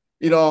that.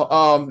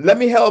 Let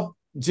me help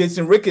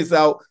Jason Ricketts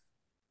out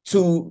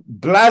to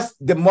blast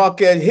the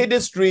market, hit the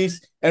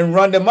streets, and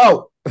run them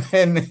out.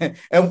 And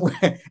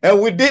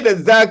we did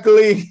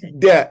exactly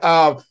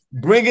that.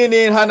 Bringing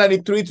in Hot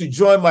 93 to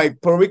join my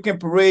Puerto Rican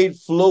parade,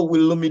 flow with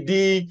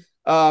Lumidi,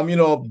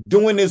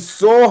 doing it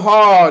so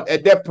hard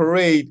at that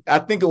parade. I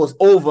think it was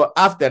over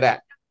after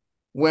that.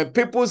 When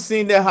people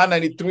seen that Hot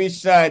 93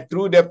 shine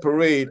through that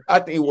parade, I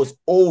think it was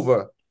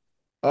over.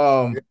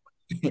 Yeah,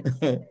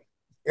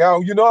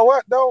 you know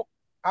what though?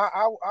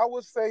 I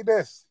would say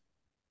this.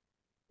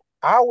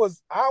 I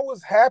was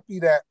happy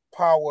that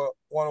Power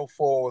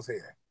 104 was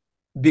here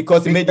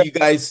because it made you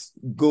guys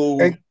go.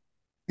 It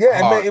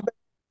made you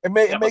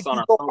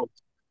go.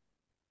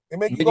 It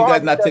made you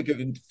guys not take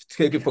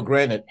it for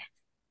granted.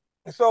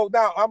 So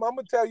now I'm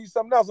gonna tell you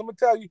something else. I'm gonna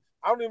tell you.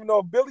 I don't even know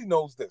if Billy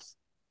knows this.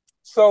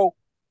 So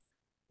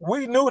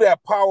we knew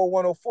that Power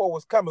 104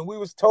 was coming. We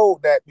was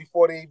told that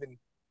before they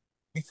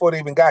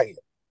even got here.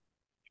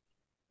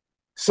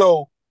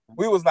 So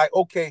we was like,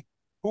 okay,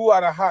 who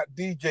are the hot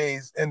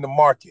DJs in the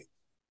market?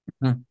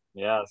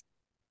 Yes.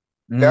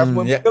 That's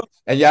when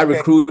and y'all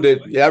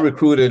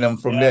recruited them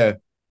from there.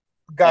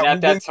 And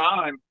at that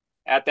time,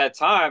 at that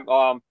time,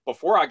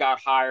 before I got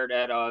hired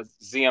at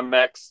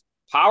ZMX,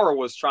 Power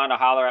was trying to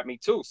holler at me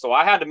too. So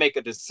I had to make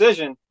a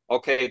decision.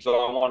 Okay, do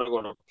I want to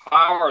go to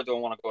Power or do I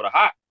want to go to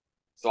Hot?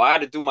 So I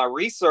had to do my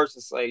research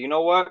and say, you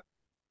know what?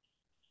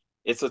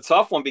 It's a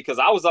tough one because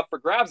I was up for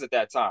grabs at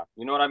that time.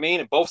 You know what I mean?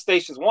 And both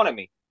stations wanted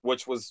me,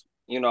 which was,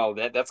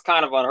 that's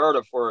kind of unheard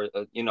of for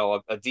a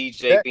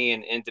DJ Yeah,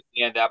 being in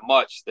demand that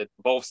much that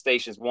both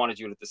stations wanted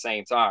you at the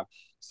same time.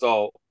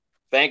 So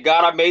thank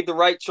God I made the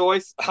right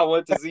choice. I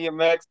went to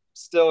ZMX,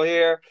 still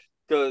here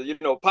because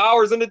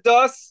Powers in the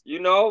dust.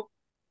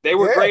 They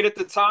were yeah. great at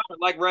the time.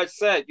 Like Reg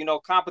said,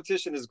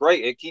 competition is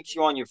great. It keeps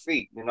you on your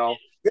feet. Yeah.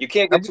 You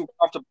can't I get mean, too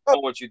comfortable with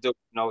what you do.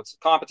 It's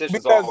competition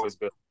is because always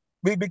good.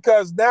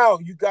 because now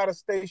you got to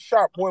stay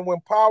sharp. When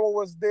Power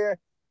was there,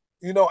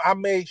 I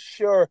made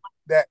sure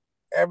that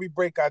every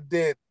break I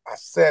did, I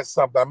said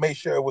something. I made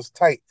sure it was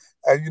tight,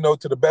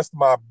 to the best of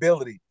my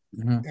ability.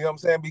 Mhm. You know what I'm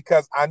saying?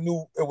 Because I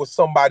knew it was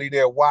somebody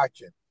there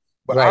watching.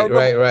 But Right,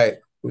 right, right.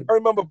 I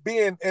remember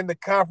being in the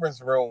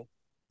conference room.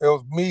 It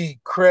was me,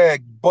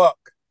 Craig, Buck,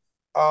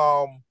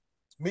 KG.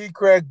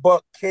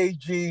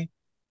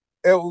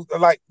 It was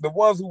like the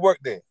ones who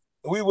worked there.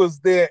 We was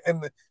there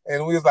and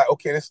we was like,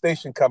 okay, this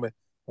station coming.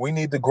 We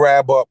need to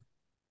grab up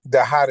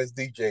the hottest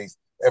DJs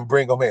and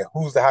bring them in.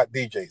 Who's the hot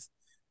DJs?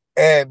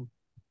 And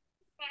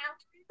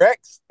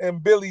Rex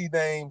and Billy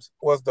names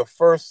was the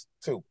first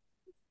two.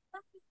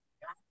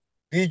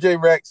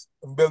 DJ Rex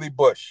and Billy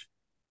Bush.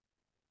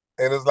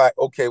 And it's like,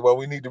 okay, well,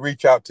 we need to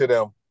reach out to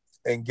them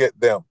and get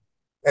them.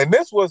 And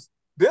this was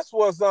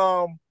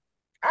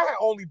I had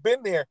only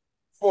been there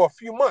for a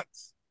few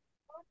months.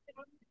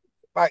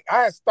 Like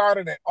I had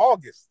started in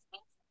August.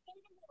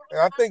 And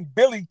I think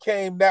Billy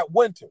came that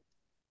winter,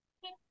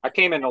 I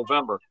came in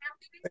November.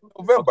 in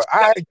November.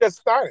 I had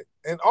just started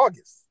in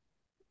August.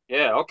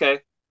 Yeah, okay.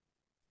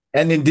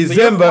 And in So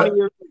you're 20 December,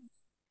 years.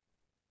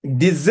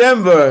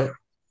 December,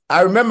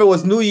 I remember it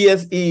was New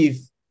Year's Eve.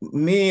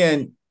 Me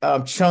and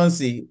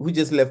Chauncey, we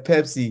just left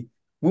Pepsi.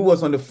 We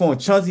was on the phone.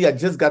 Chauncey had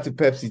just got to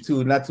Pepsi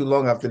too, not too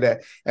long after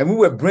that. And we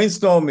were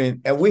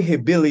brainstorming and we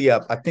hit Billy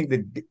up. I think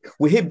that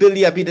we hit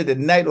Billy up either the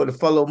night or the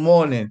following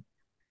morning.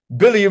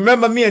 Billy, you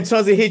remember me and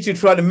Chauncey hit you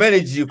trying to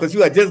manage you because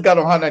you had just got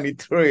on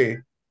 193.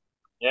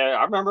 Yeah,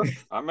 I remember.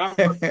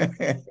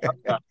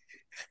 Yeah.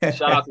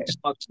 Shout out to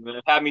Chunks,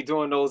 man. Had me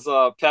doing those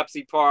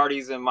Pepsi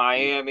parties in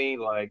Miami.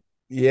 Like,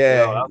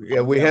 Yeah, that yeah,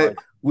 was we fun, had right?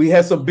 we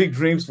had some big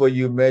dreams for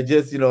you, man.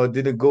 Just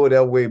didn't go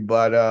that way,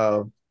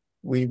 but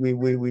we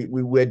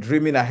were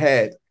dreaming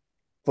ahead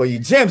for you.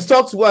 James,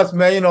 talk to us,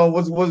 man.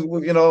 Was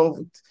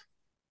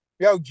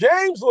Yo,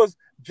 James was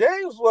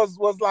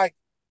like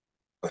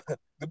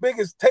the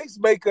biggest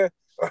tastemaker.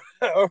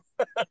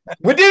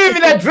 we didn't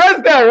even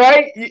address that,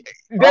 right?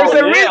 There's Oh a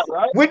yeah, reason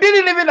right. we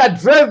didn't even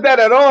address that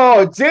at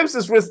all. James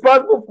is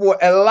responsible for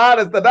a lot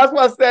of stuff. That's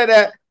why I said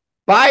that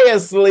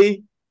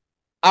biasly.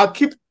 I'll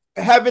keep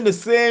having the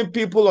same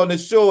people on the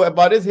show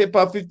about this hip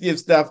hop 50th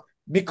stuff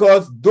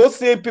because those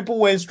same people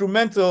were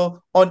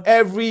instrumental on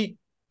every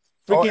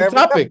On freaking every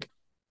level. topic.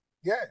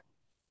 Yeah.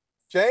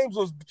 James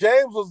was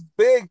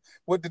big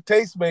with the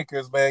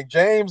tastemakers, man.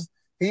 James,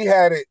 he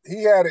had it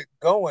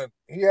going.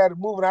 He had it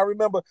moving. I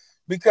remember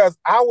because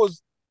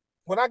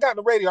when I got in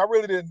the radio, I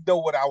really didn't know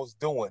what I was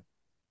doing.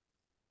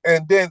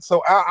 And then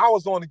so I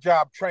was on the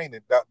job training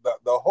the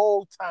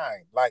whole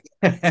time. Like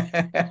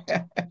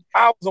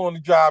I was on the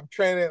job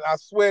training. I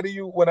swear to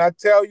you, when I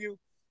tell you,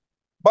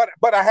 but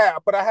I had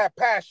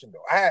passion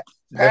though. I had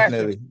passion,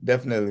 Definitely,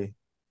 definitely.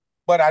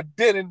 but I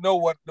didn't know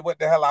what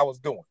the hell I was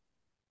doing.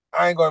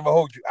 I ain't gonna even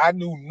hold you. I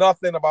knew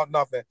nothing about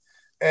nothing.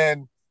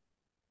 And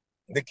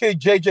the kid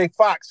JJ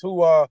Fox, who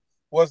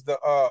was the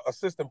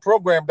assistant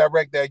program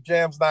director at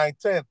Jams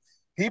 910,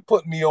 he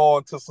put me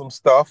on to some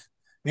stuff,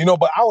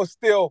 but I was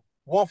still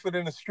one foot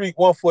in the street,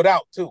 one foot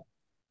out too.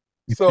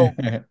 So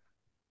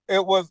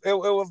it was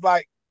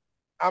like,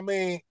 I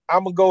mean,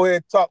 I'm gonna go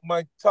ahead and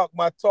talk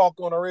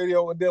on the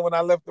radio, and then when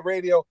I left the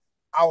radio,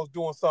 I was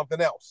doing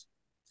something else.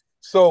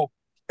 So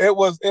it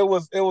was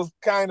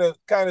kind of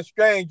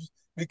strange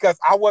because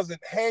I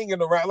wasn't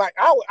hanging around. Like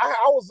I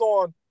was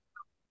on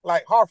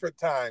like Hartford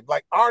time.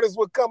 Like artists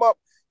would come up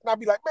and I'd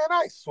be like, man,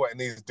 I ain't sweating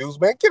these dudes,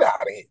 man. Get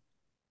out of here.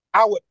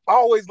 I would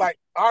always like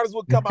artists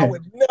would come, I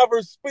would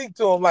never speak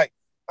to them. Like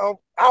I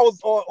was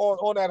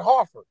on that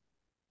Hartford.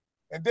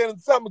 And then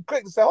something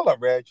clicked and said, hold up,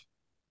 Reg,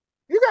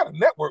 you gotta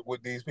network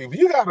with these people.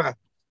 You gotta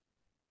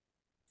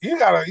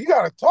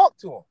talk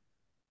to them.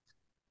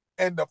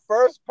 And the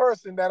first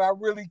person that I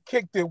really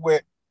kicked it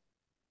with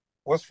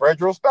was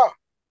Fredro Starr.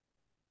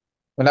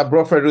 When I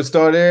brought Frederick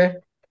Starr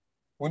there,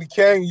 When he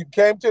came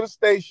to the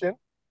station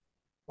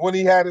when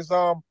he had his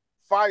Firestar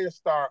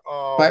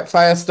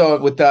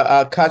Firestar with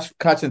the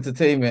Catch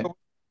Entertainment.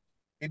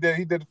 he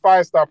did the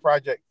Firestar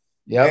project.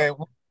 Yep. And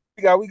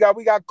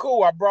we got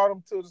cool. I brought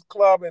him to this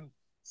club in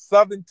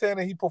Southington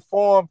and he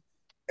performed.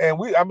 And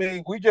we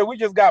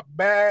just got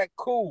mad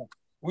cool.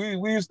 We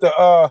used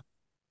to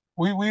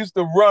we used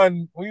to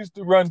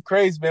run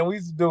crazy, man. We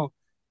used to do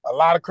a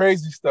lot of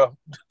crazy stuff.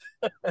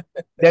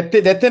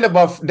 The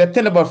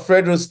thing about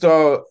Fredro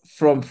Starr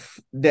from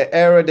the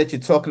era that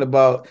you're talking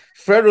about,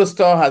 Fredro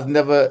Starr has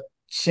never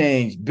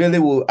changed. Billy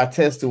will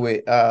attest to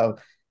it.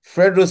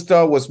 Fredro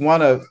Starr was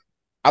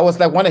I was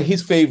like one of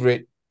his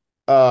favorite.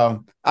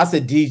 As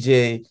a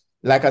DJ,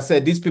 like I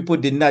said, these people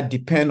did not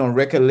depend on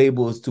record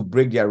labels to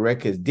break their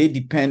records. They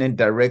depended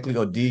directly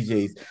on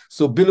DJs.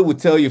 So Billy would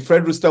tell you,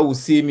 Fredro Starr would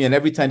see me, and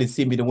every time they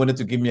see me, they wanted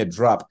to give me a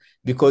drop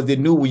because they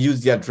knew we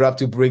used their drop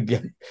to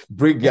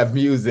break their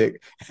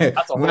music.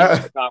 That's a whole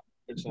nother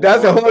conversation,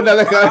 That's a boy. whole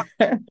nother.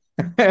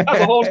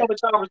 That's a whole nother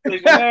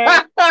conversation,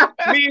 man.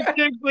 Me and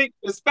Kingsley,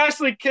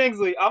 especially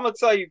Kingsley, I'm gonna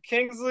tell you,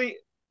 Kingsley,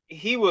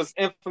 he was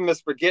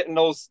infamous for getting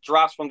those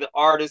drops from the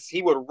artists.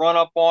 He would run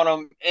up on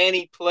them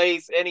any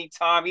place,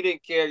 anytime. He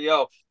didn't care.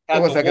 Yo, It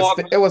had was the like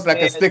Walkman. it was like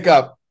a Man, stick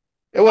up.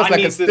 It was I like a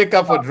need this stick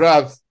up for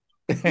drop.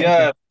 drops.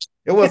 Yeah.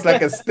 It was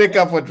like a stick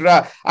up for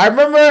drop. I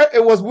remember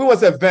we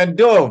was at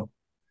Vendome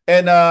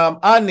and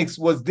Onyx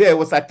was there.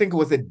 I think it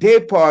was a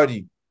day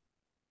party.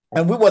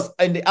 And we was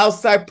in the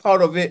outside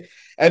part of it.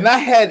 And I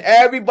had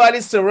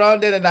everybody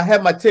surrounded and I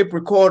had my tape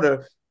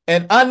recorder.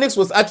 And Onyx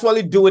was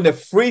actually doing a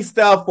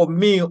freestyle for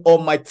me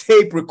on my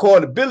tape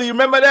recorder. Billy, you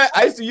remember that?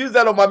 I used to use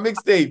that on my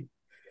mixtape.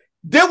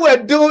 They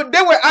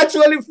were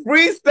actually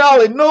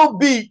freestyling, no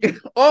beat,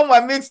 on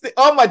my mixtape,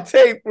 on my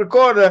tape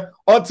recorder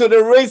until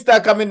the rain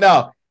started coming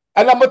down.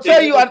 And I'm gonna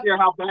tell you,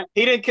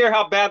 he didn't care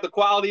how bad the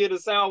quality of the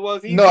sound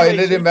was. He it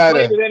didn't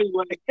matter. played it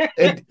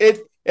anyway.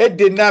 It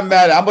did not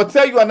matter. I'm gonna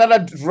tell you another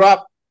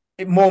drop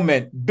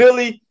moment.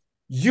 Billy,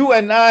 you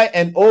and I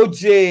and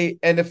OJ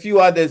and a few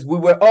others, we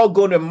were all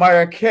going to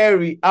Mariah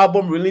Carey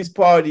album release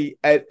party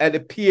at a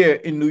pier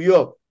in New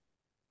York.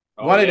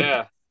 Oh, one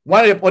on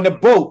the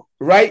boat,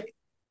 right?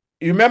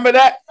 You remember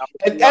that?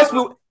 And as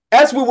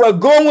we were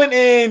going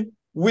in,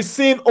 we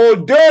seen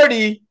Old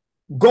Dirty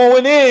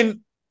going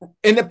in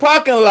the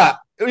parking lot.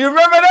 You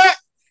remember that?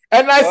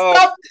 And I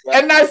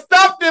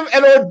stopped him,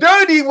 and Old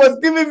Dirty was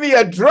giving me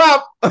a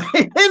drop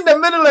in the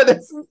middle of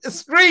the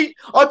street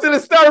until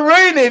it started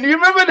raining. You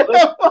remember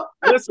that?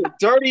 Listen,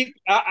 Dirty.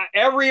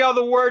 Every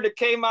other word that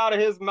came out of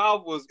his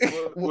mouth was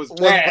bad. Was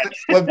bad.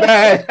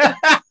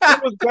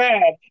 It was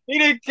bad. He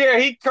didn't care.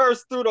 He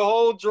cursed through the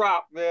whole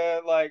drop,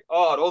 man. Like,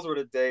 oh, those were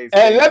the days.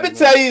 And let me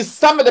tell you,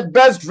 some of the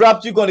best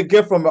drops you're gonna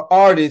get from an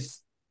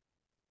artist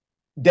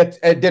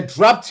that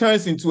drop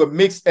turns into a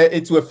mix,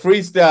 into a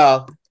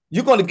freestyle.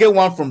 You're going to get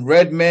one from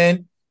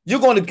Redman. You're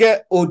going to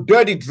get a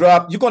dirty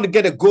drop. You're going to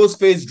get a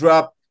Ghostface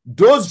drop.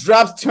 Those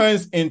drops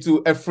turns into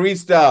a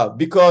freestyle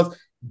because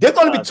they're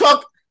going to be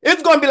talking.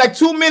 It's going to be like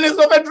 2 minutes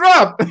of a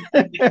drop.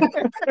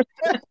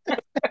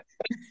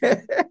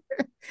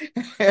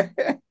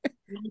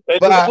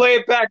 Just play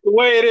it back the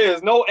way it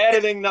is. No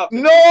editing,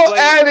 nothing. No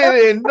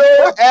editing.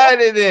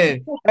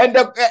 And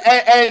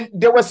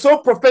they were so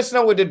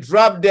professional with the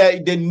drop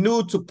that they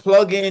knew to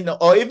plug in,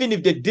 or even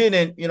if they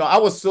didn't, I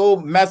was so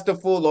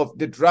masterful of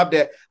the drop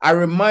that I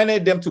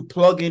reminded them to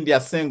plug in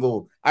their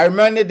single. I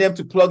reminded them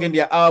to plug in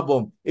their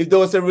album. If there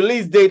was a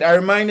release date, I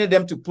reminded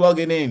them to plug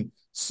it in.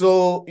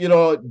 So,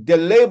 the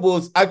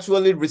labels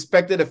actually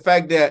respected the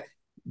fact that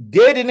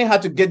they didn't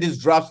have to get these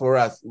drops for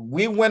us.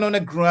 We went on a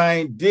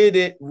grind, did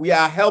it. We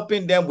are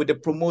helping them with the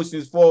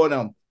promotions for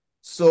them.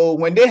 So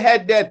when they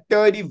had that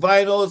 30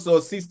 vinyls or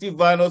 60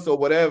 vinyls or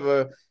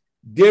whatever,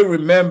 they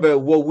remember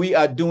what we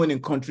are doing in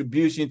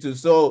contribution to.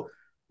 So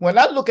when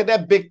I look at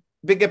that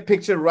bigger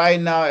picture right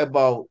now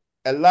about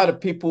a lot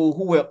of people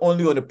who were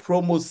only on the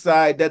promo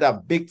side that are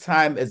big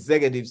time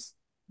executives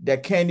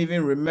that can't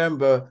even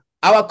remember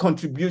our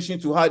contribution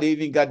to how they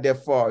even got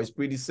that far, is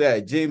pretty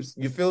sad. James,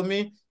 you feel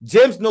me?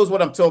 James knows what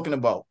I'm talking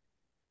about.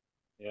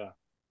 Yeah.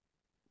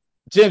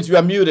 James, you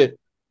are muted.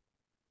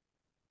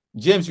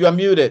 James, you are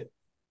muted.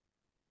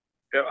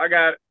 Yeah, I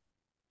got it.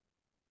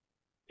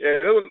 Yeah,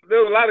 there was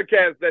a lot of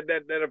cats that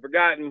have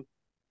forgotten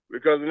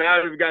because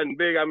now they've gotten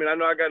big. I mean, I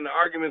know I got in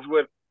arguments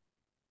with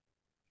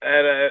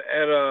at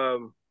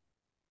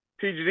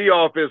TGD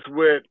office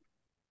with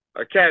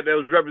a cat that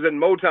was representing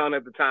Motown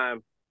at the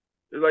time.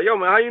 It's like, yo,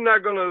 man, how you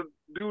not gonna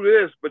do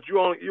this? But you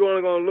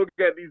only gonna look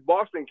at these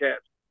Boston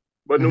cats.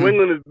 But New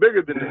England is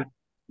bigger than that.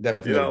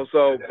 Definitely.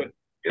 So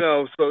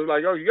it's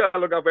like, oh, you gotta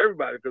look out for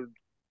everybody because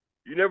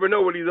you never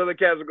know where these other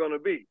cats are gonna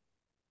be.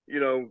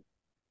 And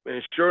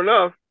sure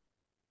enough,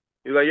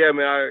 he's like, yeah,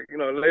 man.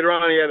 Later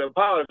on he had to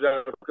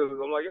apologize because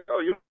I'm like,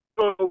 oh, you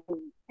don't know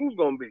who's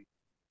gonna be.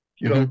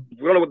 We don't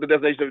know what the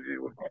destination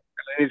of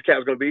these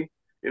cats gonna be.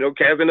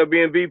 Cats end up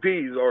being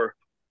VPs or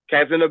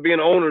cats end up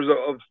being owners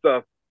of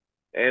stuff.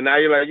 And now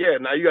you're like, yeah,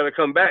 now you got to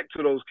come back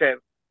to those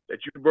cats that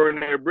you burned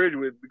their bridge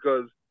with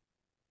because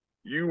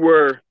you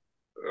were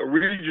a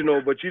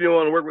regional, but you didn't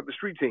want to work with the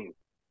street team.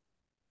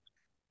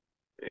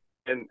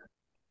 And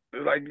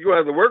it's like, you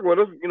have to work with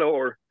us,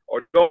 or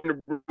go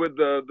with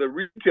the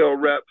retail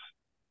reps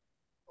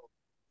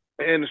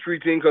and the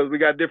street team because we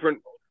got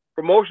different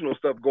promotional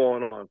stuff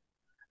going on.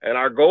 And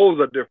our goals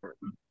are different,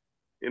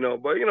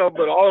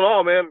 but all in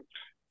all, man,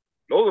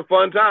 those are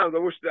fun times.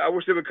 I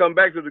wish they would come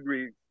back to the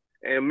degree.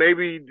 And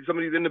maybe some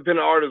of these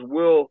independent artists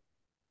will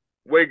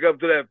wake up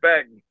to that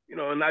fact,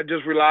 and not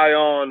just rely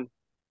on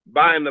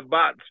buying the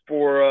bots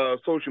for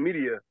social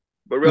media,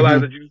 but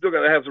realize that you still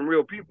got to have some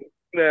real people.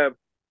 Cause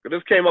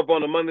this came up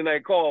on the Monday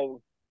night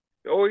call.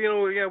 Oh,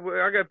 yeah,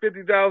 I got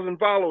 50,000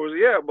 followers.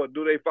 Yeah, but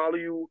do they follow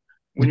you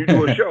when you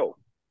do a show?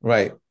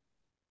 Right.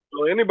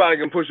 So anybody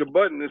can push a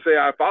button and say,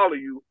 I follow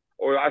you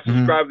or I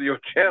subscribe to your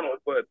channel.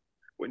 But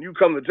when you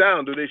come to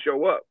town, do they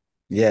show up?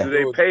 Yeah. Do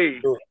they pay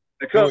to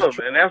come?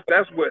 And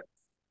that's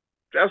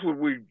what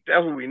we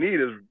need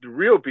is the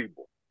real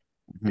people.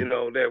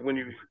 That when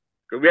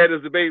because we had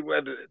this debate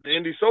at the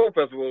Indie Soul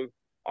Festival,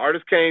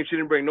 artist came, she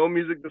didn't bring no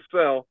music to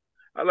sell.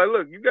 I was like,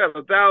 look, you got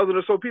 1,000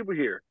 or so people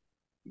here.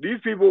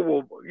 These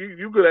people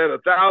you could have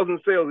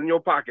 1,000 sales in your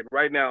pocket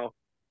right now,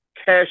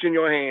 cash in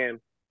your hand,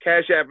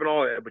 cash app and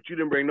all that, but you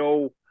didn't bring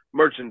no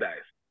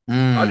merchandise.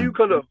 How do you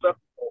come to a festival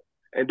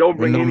and don't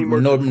bring any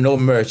merchandise? No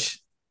merch.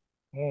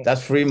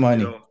 That's free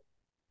money. You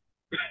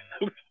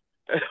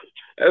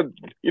got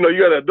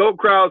an adult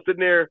crowd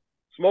sitting there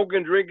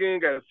smoking,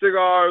 drinking, got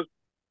cigars.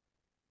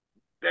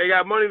 They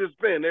got money to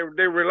spend.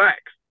 They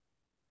relax.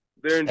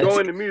 They're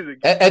enjoying the music.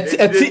 A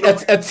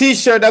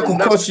t-shirt that could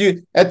cost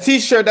you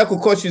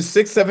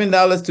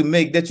 $6-7 to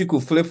make that you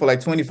could flip for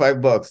like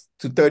 $25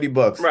 to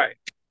 $30. Right.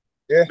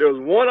 Yeah. There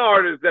was one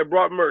artist that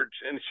brought merch,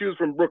 and she was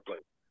from Brooklyn.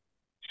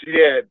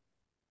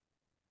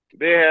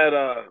 They had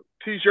a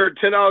t-shirt,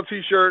 $10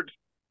 t-shirts,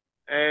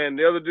 and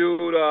the other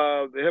dude,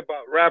 the hip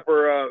hop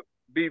rapper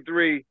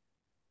B3,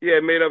 he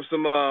had made up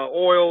some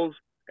oils,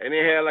 and they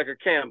had like a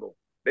candle.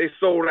 They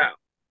sold out.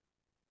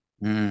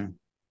 30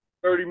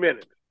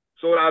 minutes.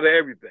 Sold out of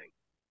everything.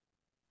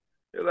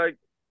 They're like,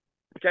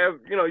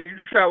 you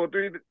travel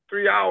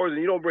three hours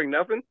and you don't bring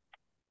nothing.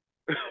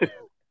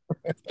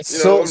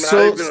 So not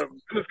even a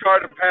business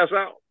card to pass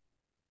out.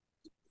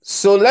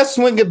 So let's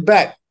swing it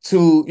back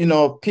to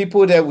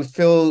people that we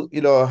feel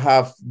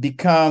have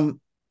become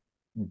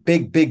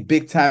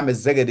big time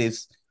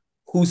executives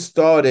who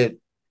started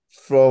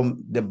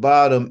from the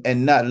bottom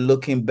and not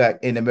looking back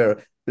in the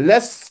mirror.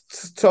 Let's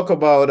talk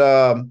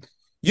about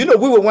we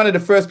were one of the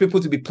first people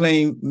to be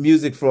playing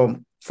music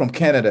from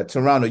Canada,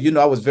 Toronto.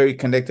 I was very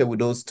connected with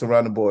those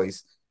Toronto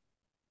boys.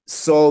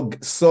 Saul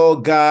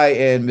Guy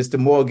and Mr.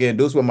 Morgan,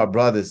 those were my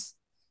brothers.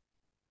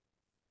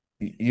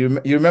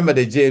 You remember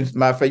the James?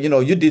 My friend,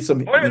 you did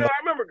some. I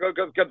remember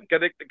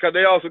because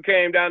they also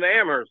came down to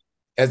Amherst.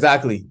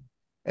 Exactly.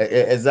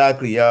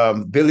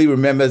 Billy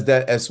remembers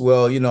that as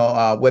well.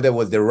 Whether it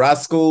was the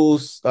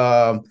Rascals,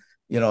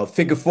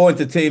 Figure 4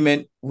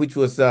 Entertainment, which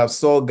was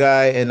Saul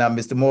Guy and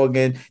Mr.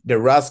 Morgan, the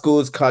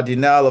Rascals,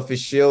 Cardinal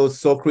Official,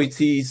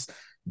 Socrates.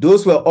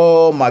 Those were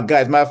all my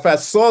guys. Matter of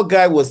fact, Saul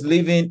Guy was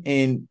living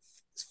in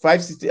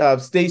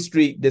 560 State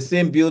Street, the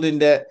same building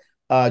that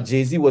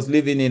Jay-Z was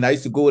living in. I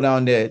used to go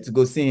down there to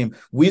go see him.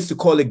 We used to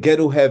call it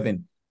Ghetto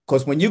Heaven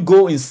because when you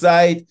go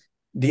inside,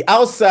 the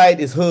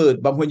outside is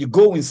hood, but when you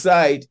go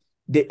inside,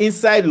 the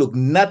inside look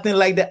nothing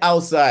like the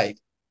outside.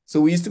 So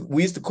we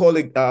used to call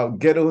it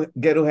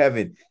Ghetto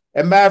Heaven.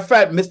 As a matter of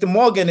fact, Mr.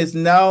 Morgan is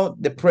now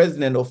the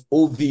president of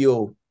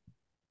OVO.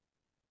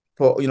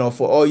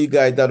 For all you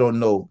guys that don't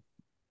know,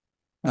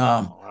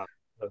 Billy,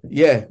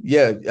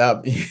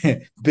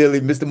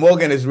 Mr.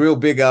 Morgan is real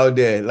big out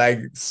there, like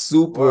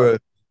super,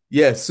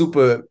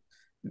 super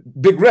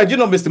big red.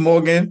 Mr.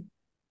 Morgan.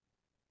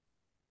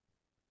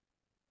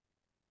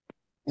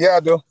 Yeah,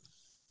 I do.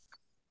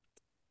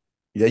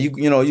 Yeah,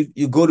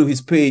 you go to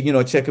his page,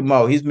 check him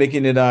out. He's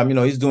making it,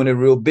 he's doing it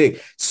real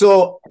big.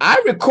 So I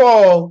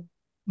recall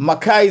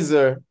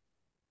McKaiser,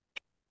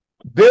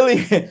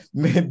 Billy's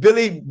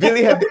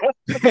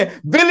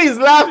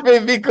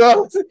laughing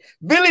because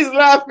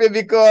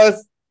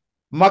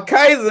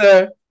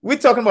McKaiser, we're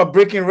talking about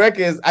breaking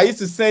records. I used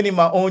to send him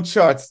my own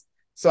charts.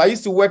 So I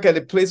used to work at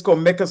a place called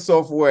Mecca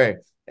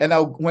Software. And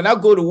when I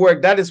go to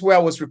work, that is where I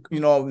was,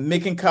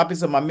 making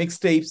copies of my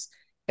mixtapes.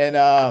 And,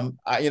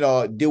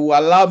 they will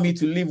allow me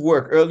to leave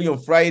work early on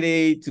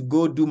Friday to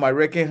go do my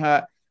record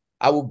hunt.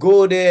 I will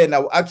go there and I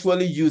will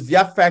actually use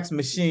their fax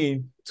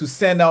machine to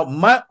send out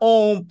my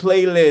own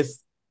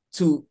playlist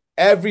to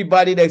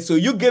everybody there. So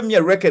you gave me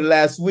a record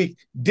last week.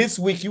 This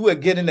week, you were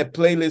getting a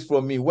playlist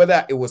from me,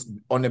 whether it was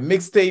on the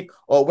mixtape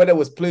or whether it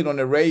was played on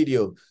the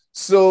radio.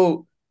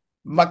 So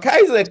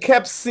McKaiser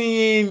kept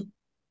seeing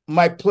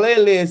my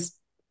playlist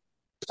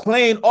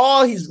playing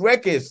all his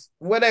records,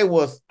 whether it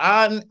was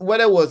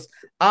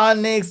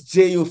Onyx,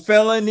 J.U.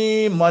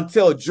 Felony,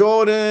 Montel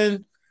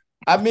Jordan.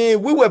 I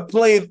mean, we were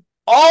playing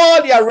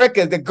all their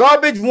records, the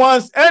garbage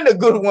ones and the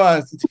good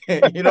ones,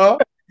 I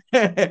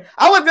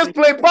was just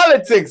playing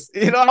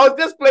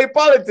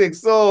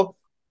politics, So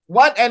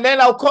and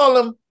then I'll call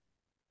them,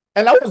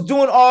 and I was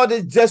doing all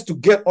this just to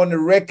get on the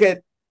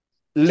record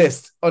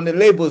list, on the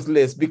labels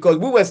list, because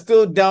we were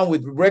still down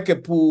with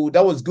record pool.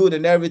 That was good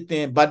and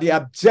everything. But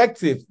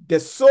the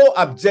sole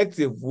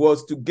objective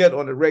was to get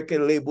on the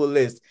record label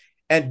list.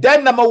 And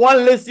that number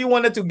one list you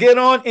wanted to get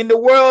on in the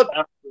world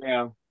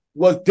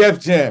was Def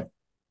Jam.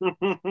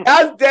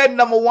 That's that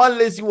number one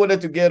list you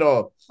wanted to get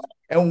on.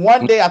 And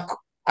one day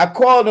I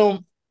called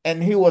him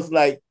and he was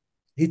like,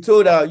 He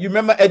told you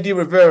remember Eddie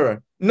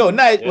Rivera? No,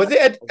 not was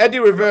it Eddie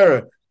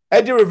Rivera?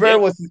 Eddie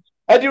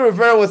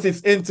Rivera was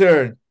his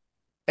intern,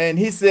 and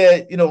he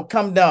said,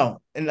 come down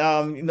and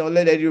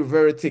let Eddie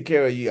Rivera take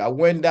care of you. I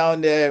went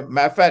down there.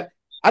 Matter of fact,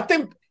 I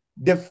think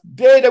the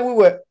day that we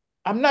were,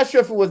 I'm not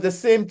sure if it was the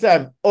same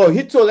time. Oh,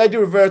 he told Eddie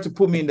Rivera to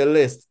put me in the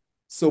list.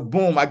 So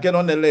boom, I get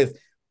on the list.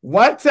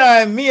 One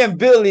time, me and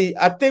Billy,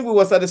 I think we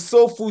was at the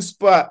soul food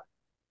spot.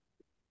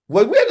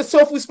 Was we at the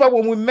soul food spot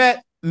when we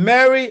met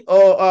Mary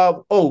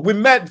or we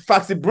met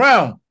Foxy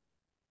Brown.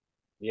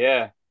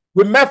 Yeah.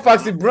 We met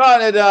Foxy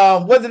Brown at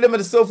what's the name of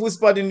the soul food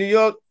spot in New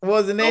York? What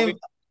was the name?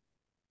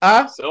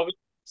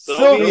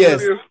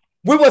 Sylvia's.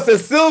 We was at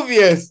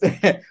Sylvia's.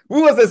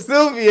 We was at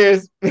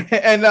Sylvia's,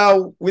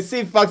 and we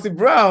see Foxy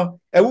Brown,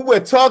 and we were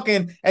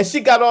talking, and she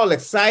got all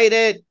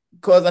excited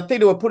because I think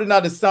they were putting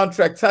out the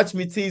soundtrack "Touch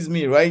Me, Tease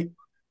Me," right?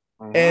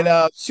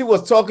 And she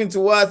was talking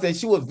to us, and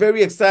she was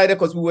very excited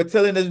because we were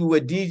telling us we were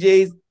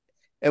DJs,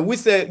 and we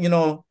said,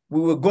 we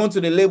were going to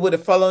the label the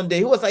following day.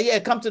 He was like, "Yeah,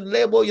 come to the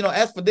label,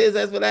 ask for this,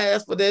 ask for that,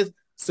 ask for this."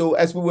 So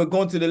as we were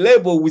going to the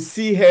label, we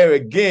see her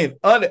again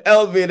on the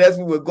elevator as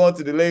we were going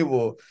to the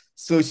label.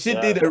 So she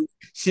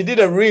did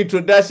a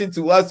reintroduction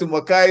to us, to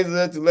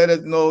Makaiser, to let us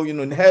know,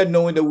 her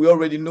knowing that we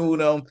already knew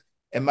them.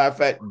 And matter of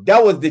fact,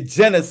 that was the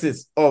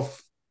genesis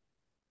of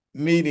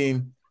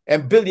meeting.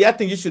 And Billy, I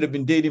think you should have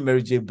been dating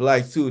Mary J.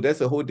 Blige too.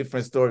 That's a whole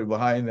different story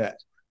behind that.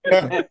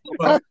 If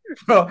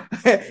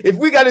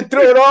we got to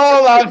throw it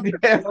all out there,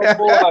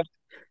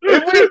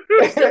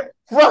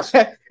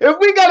 if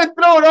we got to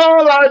throw it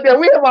all out there,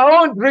 we have our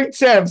own drink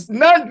champs,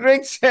 not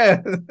drink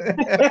champs.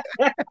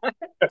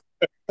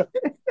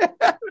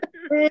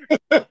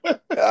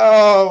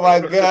 Oh my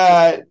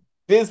God.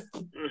 This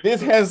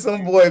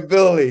handsome boy,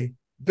 Billy.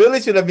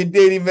 Billy should have been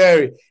dating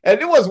Mary. And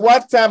it was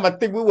one time, I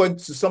think we went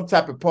to some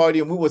type of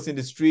party and we was in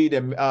the street,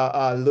 and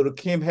Little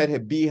Kim had her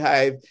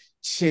Beehive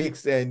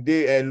chicks and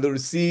Little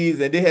C's,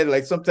 and they had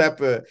like some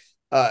type of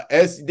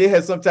they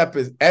had some type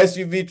of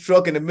SUV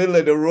truck in the middle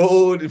of the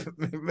road.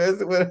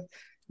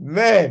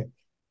 Man.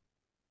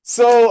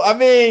 So I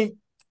mean,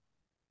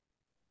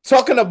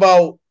 talking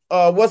about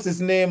what's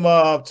his name?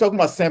 Talking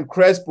about Sam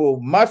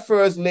Crespo. My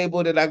first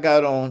label that I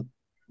got on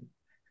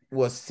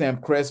was Sam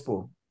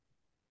Crespo.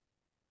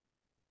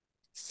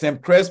 Sam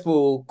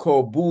Crespo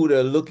called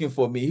Buddha looking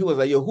for me. He was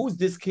like, "Yo, who's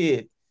this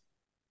kid?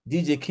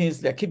 DJ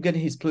Kingsley. I keep getting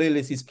his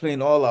playlist. He's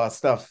playing all our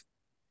stuff."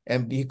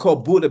 And he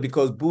called Buddha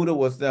because Buddha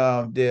was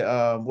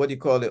the what do you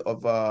call it,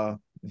 of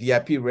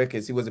VIP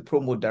Records. He was a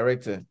promo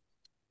director.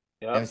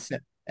 Yeah.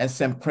 And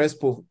Sam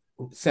Crespo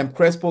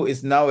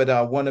is now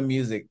at Warner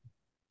Music,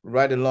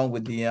 right along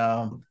with the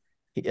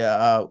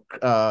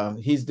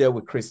he's there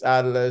with Chris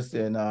Atlas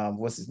and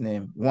what's his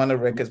name? Warner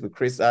Records with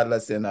Chris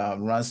Atlas and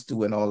Ron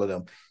Stu and all of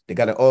them. They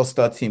got an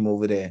all-star team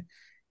over there.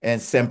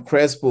 And Sam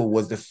Crespo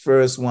was the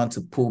first one to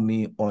put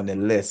me on the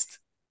list.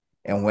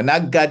 And when I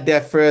got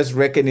that first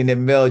record in the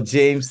mail,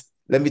 James,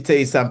 let me tell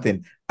you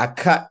something. I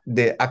cut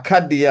the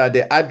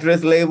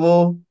address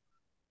label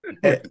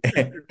and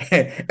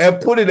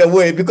put it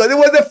away because it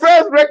was the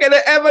first record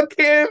that ever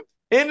came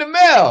in the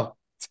mail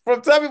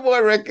from Tommy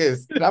Boy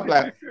Records. And I'm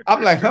like,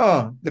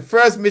 the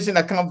first mission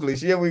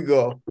accomplished. Here we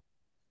go.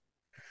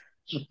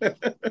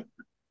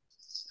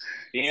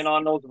 Being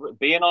on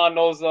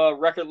those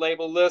record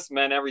label lists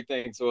meant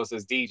everything to us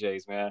as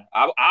DJs, man.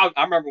 I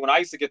remember when I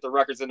used to get the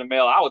records in the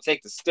mail, I would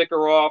take the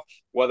sticker off,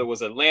 whether it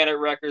was Atlantic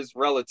Records,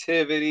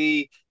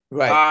 Relativity,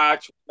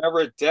 Koch,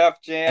 whatever, Def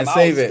Jam, and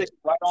save it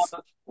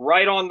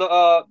right on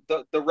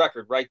the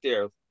record right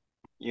there.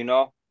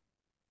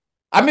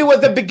 I mean,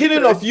 was the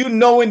beginning of you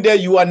knowing that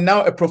you are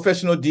now a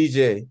professional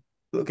DJ?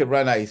 Look at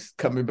Ron Ice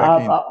coming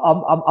back in.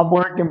 I'm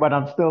working, but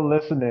I'm still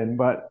listening.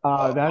 But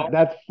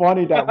that's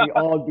funny that we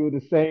all do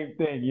the same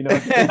thing. You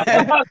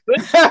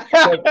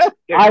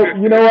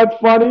know what's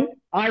funny?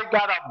 I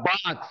got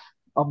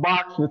a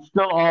box with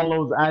still all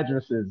those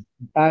addresses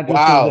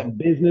and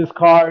business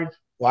cards.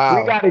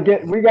 Wow. We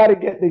gotta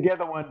get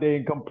together one day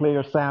and come play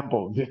your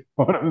samples. You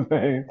know what I'm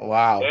saying?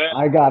 Wow. Yeah.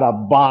 I got a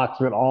box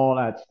with all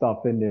that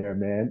stuff in there,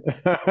 man.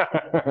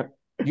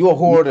 You a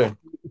hoarder.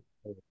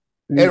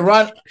 Hey,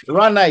 run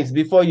nice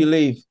before you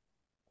leave.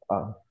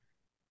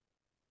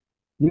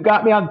 You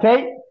got me on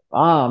tape?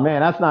 Oh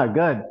man, that's not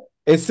good.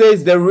 It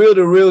says the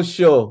real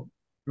show.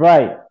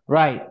 Right.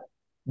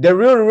 The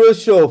real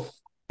show,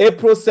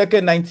 April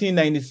 2nd,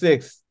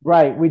 1996.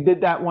 Right. We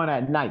did that one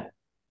at night.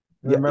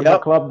 Remember,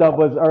 Club Dub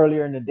was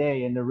earlier in the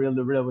day, and the real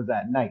was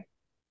at night.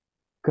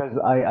 Because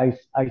I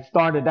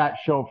started that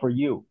show for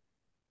you,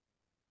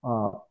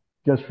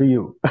 just for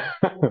you.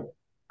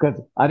 Because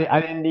I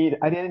didn't need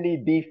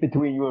beef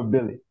between you and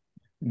Billy.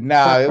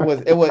 Nah, it was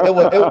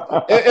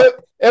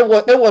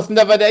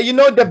never that. You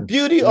know, the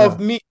beauty of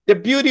me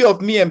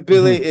and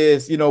Billy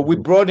is, we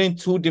brought in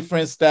two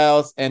different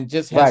styles and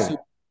just had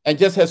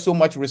so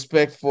much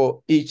respect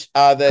for each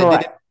other.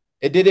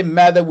 It didn't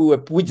matter.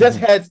 We just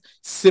had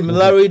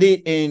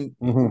similarity in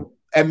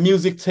a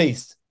music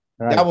taste.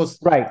 Right. That was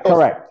correct.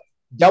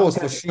 That was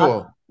for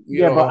sure.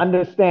 But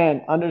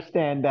understand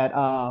that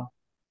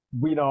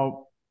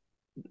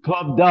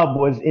Club Dub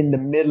was in the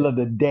middle of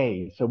the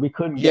day, so we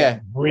couldn't get Yeah,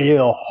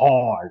 real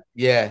hard.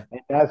 yeah,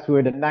 And that's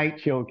where the night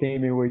show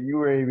came in, where you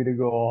were able to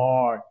go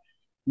hard.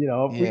 We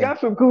yeah,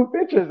 got some cool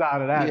pictures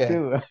out of that yeah.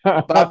 too.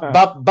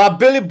 But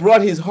Billy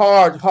brought his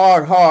hard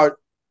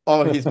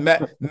on his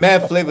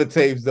mad flavor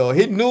tapes though.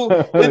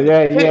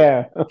 Yeah,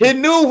 yeah. He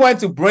knew when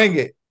to bring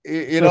it.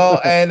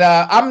 And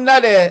I'm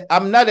not a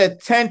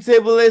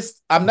turntablist.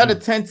 I'm not a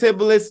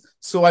turntablist,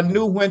 so I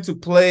knew when to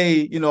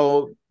play.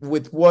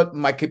 With what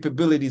my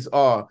capabilities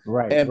are.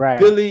 Right, And right.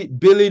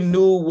 Billy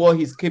knew what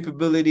his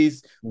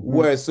capabilities Hmm.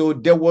 were. So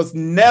there was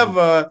Hmm.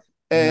 never,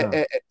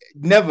 No,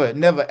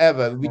 never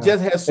ever. We no.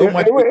 just had It, so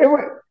much. it, wa- it,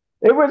 was,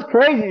 it was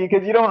crazy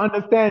because you don't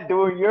understand.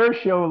 Doing your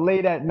show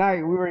late at night,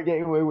 we were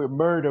getting away with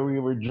murder. We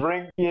were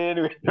drinking.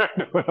 We were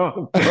doing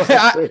all sorts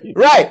of crazy.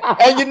 Right,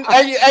 and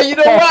you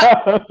know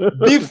what?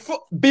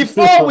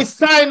 Before we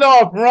sign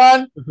off,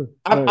 Ron,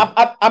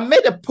 I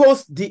made a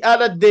post the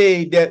other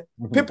day that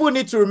Mhm. people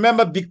need to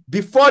remember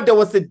before there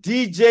was a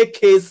DJ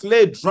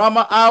Kingsley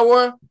drama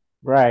hour,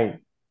 Right.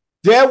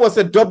 there was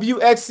a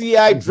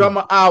WXCI Hmm.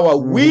 drama hour.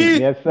 Hmm. We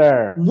Yes,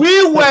 sir.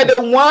 we were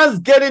the ones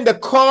getting the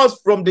calls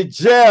from the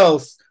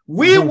jails.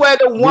 We Hmm. were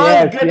the ones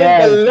Yes, getting the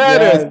yes,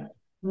 letters. yes,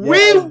 We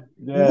yes,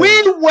 yes.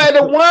 we were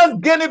the ones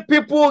getting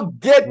people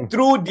get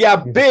through their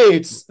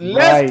bids.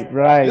 Let's Right,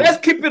 right. let's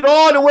keep it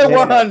all the way Yeah,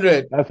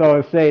 100. that's all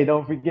I say.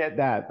 Don't forget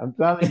that. I'm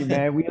telling you,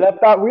 man. We left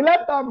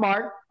our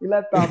mark. We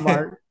left our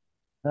mark.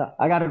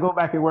 I got to go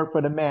back and work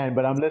for the man,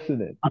 but I'm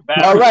listening. I'm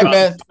All happy right,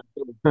 about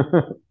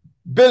man.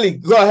 Billy,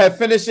 go ahead,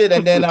 finish it,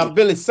 and then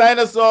Billy sign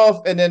us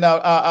off, and then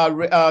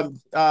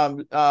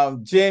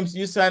James,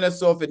 you sign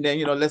us off, and then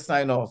let's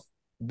sign off.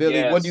 Billy,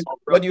 Yeah, what do you so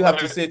real what do you have to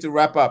quick. say to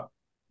wrap up?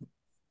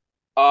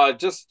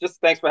 Just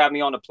thanks for having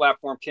me on the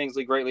platform,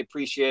 Kingsley. Greatly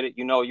appreciate it.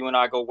 You and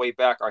I go way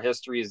back. Our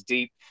history is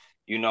deep.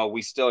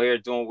 We still here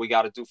doing what we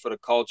got to do for the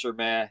culture,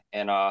 man.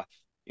 And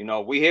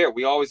we here.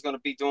 We always gonna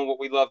be doing what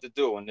we love to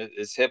do, and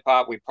it's hip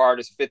hop. We part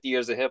of 50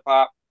 years of hip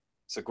hop.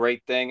 It's a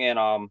great thing,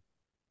 and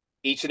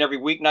each and every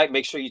weeknight,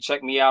 make sure you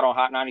check me out on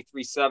Hot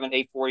 93.7,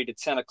 8:40 to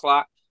 10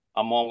 o'clock.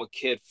 I'm on with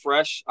Kid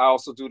Fresh. I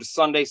also do the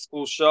Sunday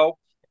School Show,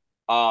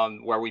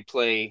 where we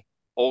play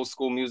old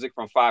school music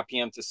from 5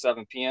 p.m. to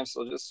 7 p.m.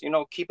 So just,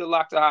 keep it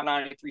locked to Hot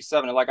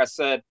 93.7. And like I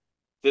said,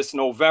 this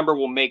November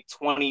will make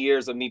 20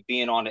 years of me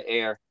being on the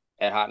air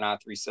at Hot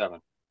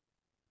 937.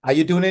 Are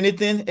you doing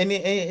anything?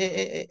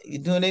 You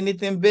doing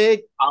anything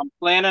big? I'm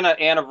planning an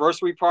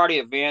anniversary party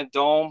at Van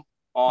Dome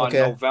on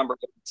Okay, November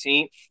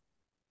 18th.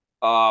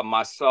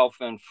 Myself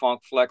and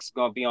Funk Flex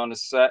going to be on the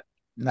set.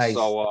 nice,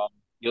 So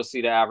you'll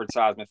see the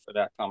advertisement for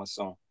that coming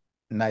soon.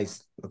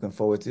 nice. Looking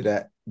forward to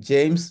that.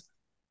 James.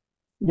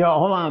 Yo,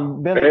 hold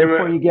on, Billy, Hey,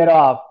 before man. you get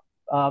off.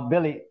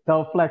 Billy,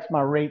 tell Flex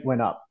my rate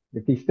went up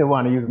if he still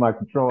want to use my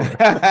controller.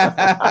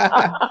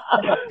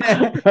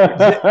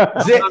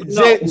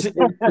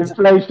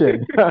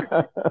 Inflation.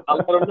 I'll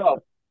let them know.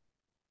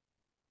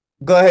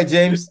 Go ahead,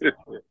 James.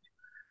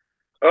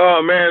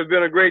 Oh man, it's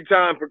been a great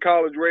time for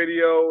college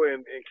radio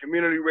and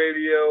community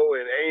radio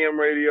and AM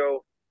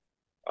radio,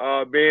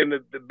 being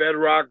the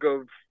bedrock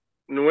of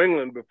New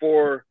England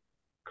before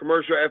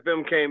commercial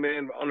FM came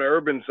in on the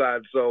urban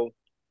side. So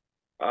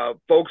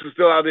folks are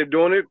still out there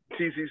doing it.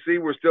 TCC,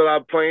 we're still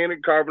out playing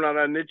it, carving out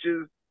our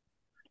niches,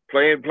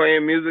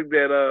 playing music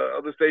that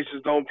other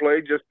stations don't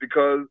play just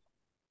because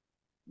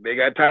they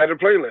got tighter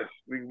playlists.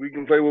 We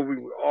can play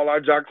all our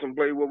jocks can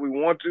play what we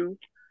want to,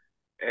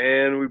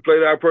 and we play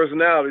to our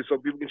personality. So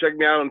people can check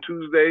me out on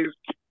Tuesdays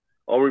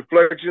on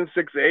Reflection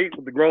 6 to 8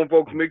 with the Grown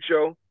Folks Mix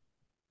Show.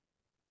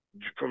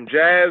 From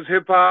jazz,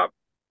 hip hop,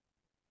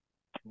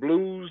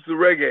 blues to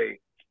reggae,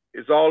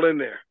 it's all in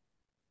there.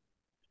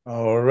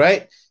 All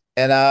right.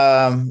 And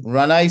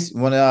Ron Ice,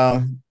 want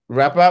to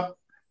wrap up?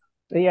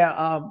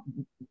 Yeah,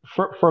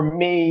 for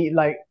me,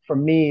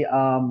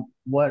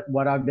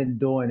 what I've been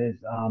doing is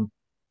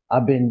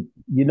I've been,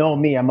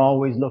 me, I'm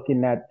always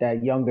looking at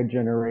that younger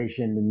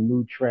generation, the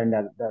new trend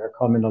that are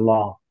coming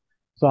along.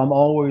 So I'm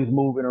always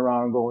moving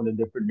around, going to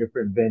different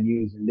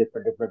venues and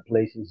different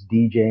places,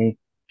 DJing,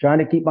 trying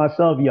to keep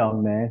myself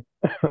young, man.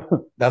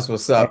 That's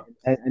what's and, up.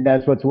 and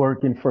that's what's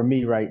working for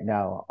me right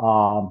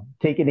now.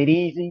 Taking it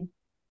easy,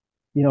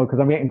 because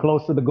I'm getting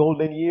close to the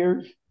golden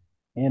years,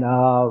 and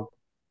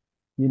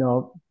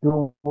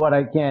doing what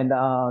I can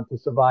to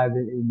survive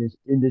in this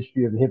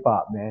industry of hip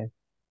hop, man.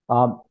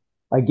 Um,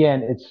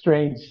 Again, it's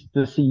strange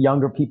to see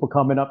younger people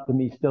coming up to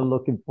me still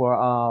looking for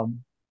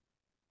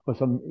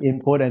some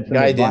input and some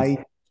Guidance.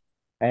 advice,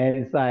 and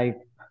it's like,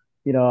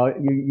 you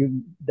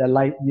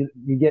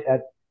get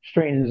that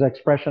strange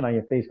expression on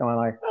your face, going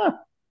like,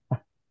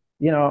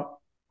 you know,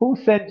 who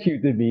sent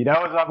you to me?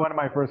 That was one of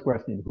my first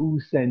questions. Who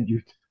sent you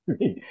to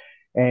me?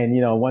 And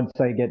once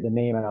I get the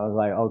name, and I was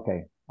like,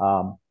 okay,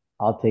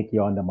 I'll take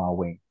you under my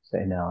wings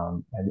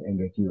and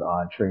get you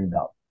trained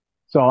up.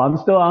 So I'm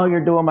still out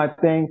here doing my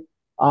thing.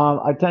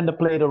 I tend to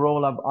play the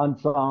role of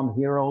unsung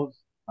heroes.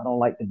 I don't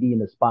like to be in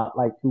the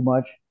spotlight too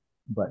much,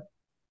 but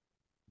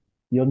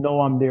you'll know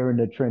I'm there in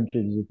the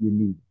trenches if you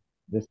need.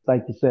 Just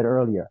like you said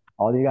earlier,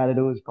 all you got to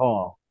do is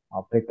call.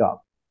 I'll pick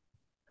up.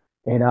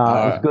 And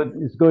it's good.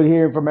 It's good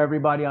hearing from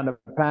everybody on the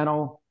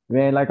panel,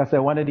 man. Like I said,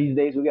 one of these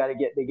days we got to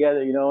get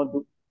together.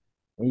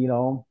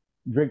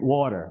 Drink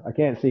water. I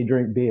can't say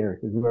drink beer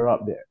because we're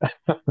up there.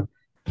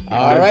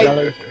 All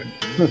right.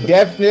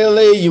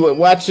 Definitely. You were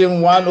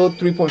watching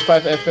 103.5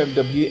 FM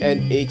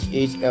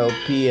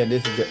WNHHLP, and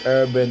this is the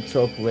Urban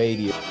Talk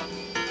Radio.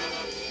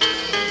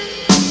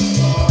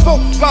 4,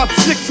 5,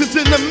 6 is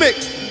in the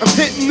mix. I'm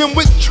hitting them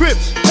with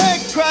trips. Egg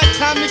crack,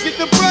 time to get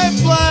the bread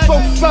flag. 4,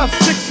 5,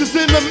 6 is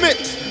in the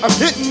mix. I'm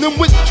hitting them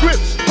with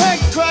trips.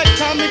 Egg crack,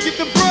 time to get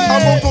the bread.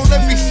 I roll on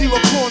every single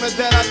corner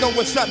that I know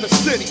inside the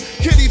city.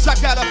 Kiddies, I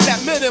got a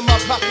fat mid in my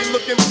pocket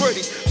looking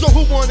pretty. So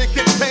who wanna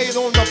get paid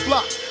on the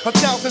block?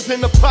 1,000's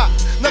in the pot.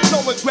 Now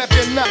go and grab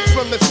your nuts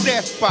from the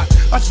stash spot.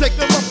 I shake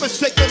them up and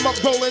shake them up,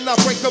 rolling, I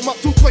break them up.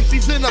 2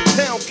 places in a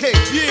pound cake.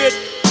 Yeah,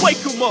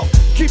 wake them up.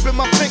 Keeping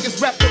my fingers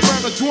wrapped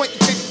around a joint in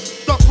case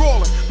start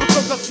rolling,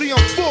 because I see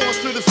them falling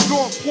to the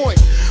strong point.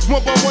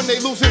 One by one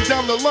they losing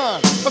down the line.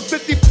 A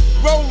 50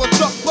 roll, a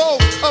duck bowl,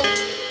 oh,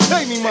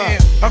 pay me mine.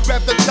 I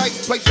grab the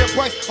dice, place your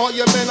price, all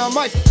your men on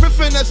mice.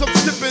 Riffing as I'm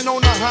sipping on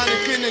a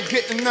Heineken and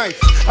getting nice.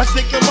 I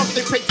shake them up,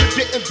 they pay to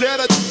getting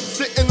better.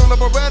 Sitting on a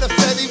Beretta,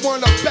 said he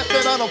wanna bet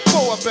that I don't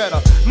fall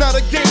better. Now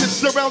the game is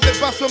surrounded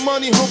by some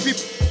money hungry.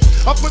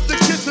 I put the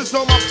kisses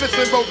on my fist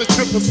and roll the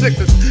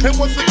 666s. And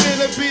once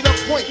again, it be the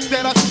point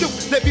that I shoot.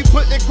 They be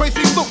putting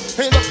crazy loot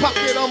in the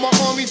pocket of my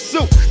army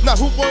suit. Now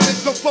who wanted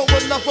to go for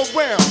another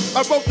round?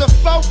 I wrote the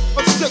 4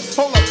 or 6,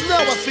 hold up, now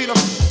I see them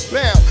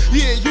bound.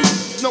 Yeah, you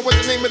know what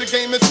the name of the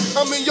game is.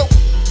 I mean, yo,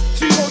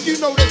 Tito, you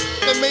know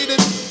that made it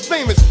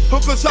famous.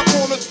 Hookers up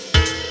on it,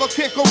 I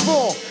can't go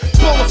wrong.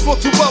 Blowing for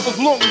 2 hours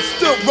long, we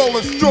still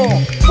rolling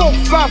strong. 4,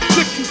 5,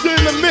 6 is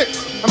in the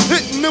mix. I'm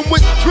hitting them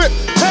with trips.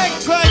 Hang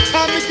crack,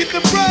 time to get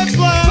the bread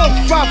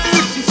flag. 4, 5,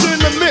 6 is in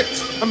the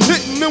mix. I'm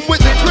hitting them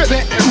with trips.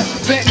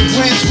 Betting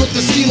branch with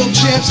the CeeLo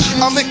champs.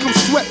 I make them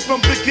sweat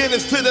from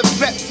beginners to the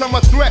vets. I'm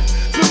a threat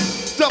to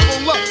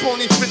double up on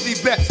these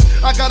 50 bets.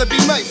 I gotta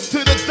be nice to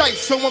the dice,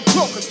 so I'm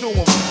talking to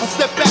them. I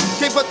step back,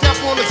 gave a tap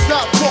on the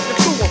side, talking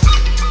to them.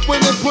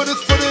 When they put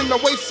his foot in the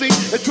waist seat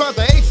and tried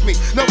to ace me.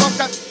 Now I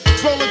got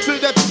rolling to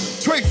that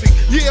Tracy.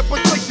 Yeah,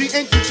 but Tracy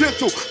ain't too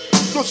gentle.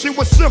 So she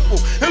was simple,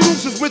 and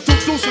loses with 2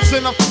 deuces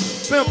and a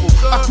pimple.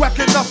 I crack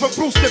enough and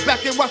Bruce, step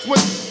back and watch what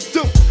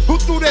do. Who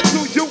threw that to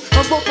you?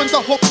 I'm roping the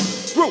whole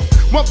group.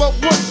 One by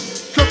one,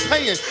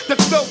 companion that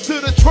fell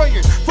to the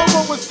train. From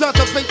over south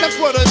of bank, that's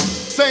what I'm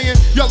saying.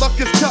 Your luck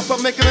is tough,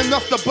 I'm making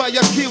enough to buy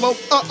a kilo.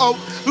 Uh-oh,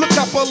 look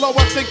out below,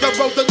 I think I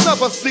wrote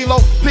another CeeLo.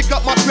 Pick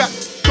up my crap,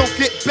 don't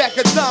get back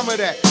a dime of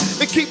that.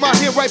 And keep my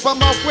hair right by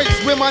my waist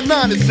where my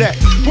 9 is at.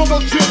 One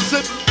more trip,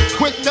 sip.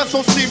 Quick, that's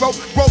on 0.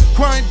 Broke,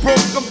 crying,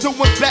 broke. I'm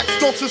doing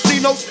backstrokes,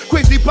 casinos.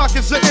 Crazy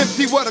pockets are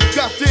empty, what a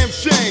goddamn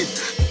shame.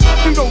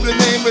 You know the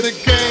name of the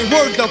game.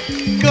 Word the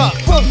f*** up.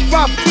 4,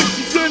 5,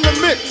 6 is in the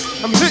mix.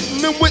 I'm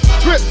hitting them with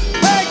trips.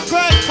 Hey,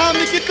 crack, time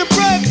to get the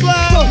bread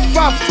flag.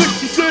 4, 5,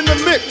 6 is in the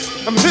mix.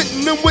 I'm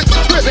hitting them with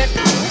trips.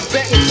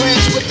 Betting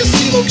branch with the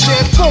CeeLo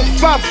champs. 4,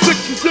 5,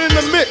 6 is in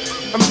the mix.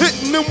 I'm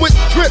hitting them with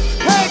trips.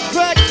 Hey,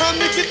 crack, time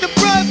to get the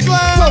bread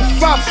flag.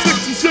 4, 5,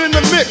 6 is in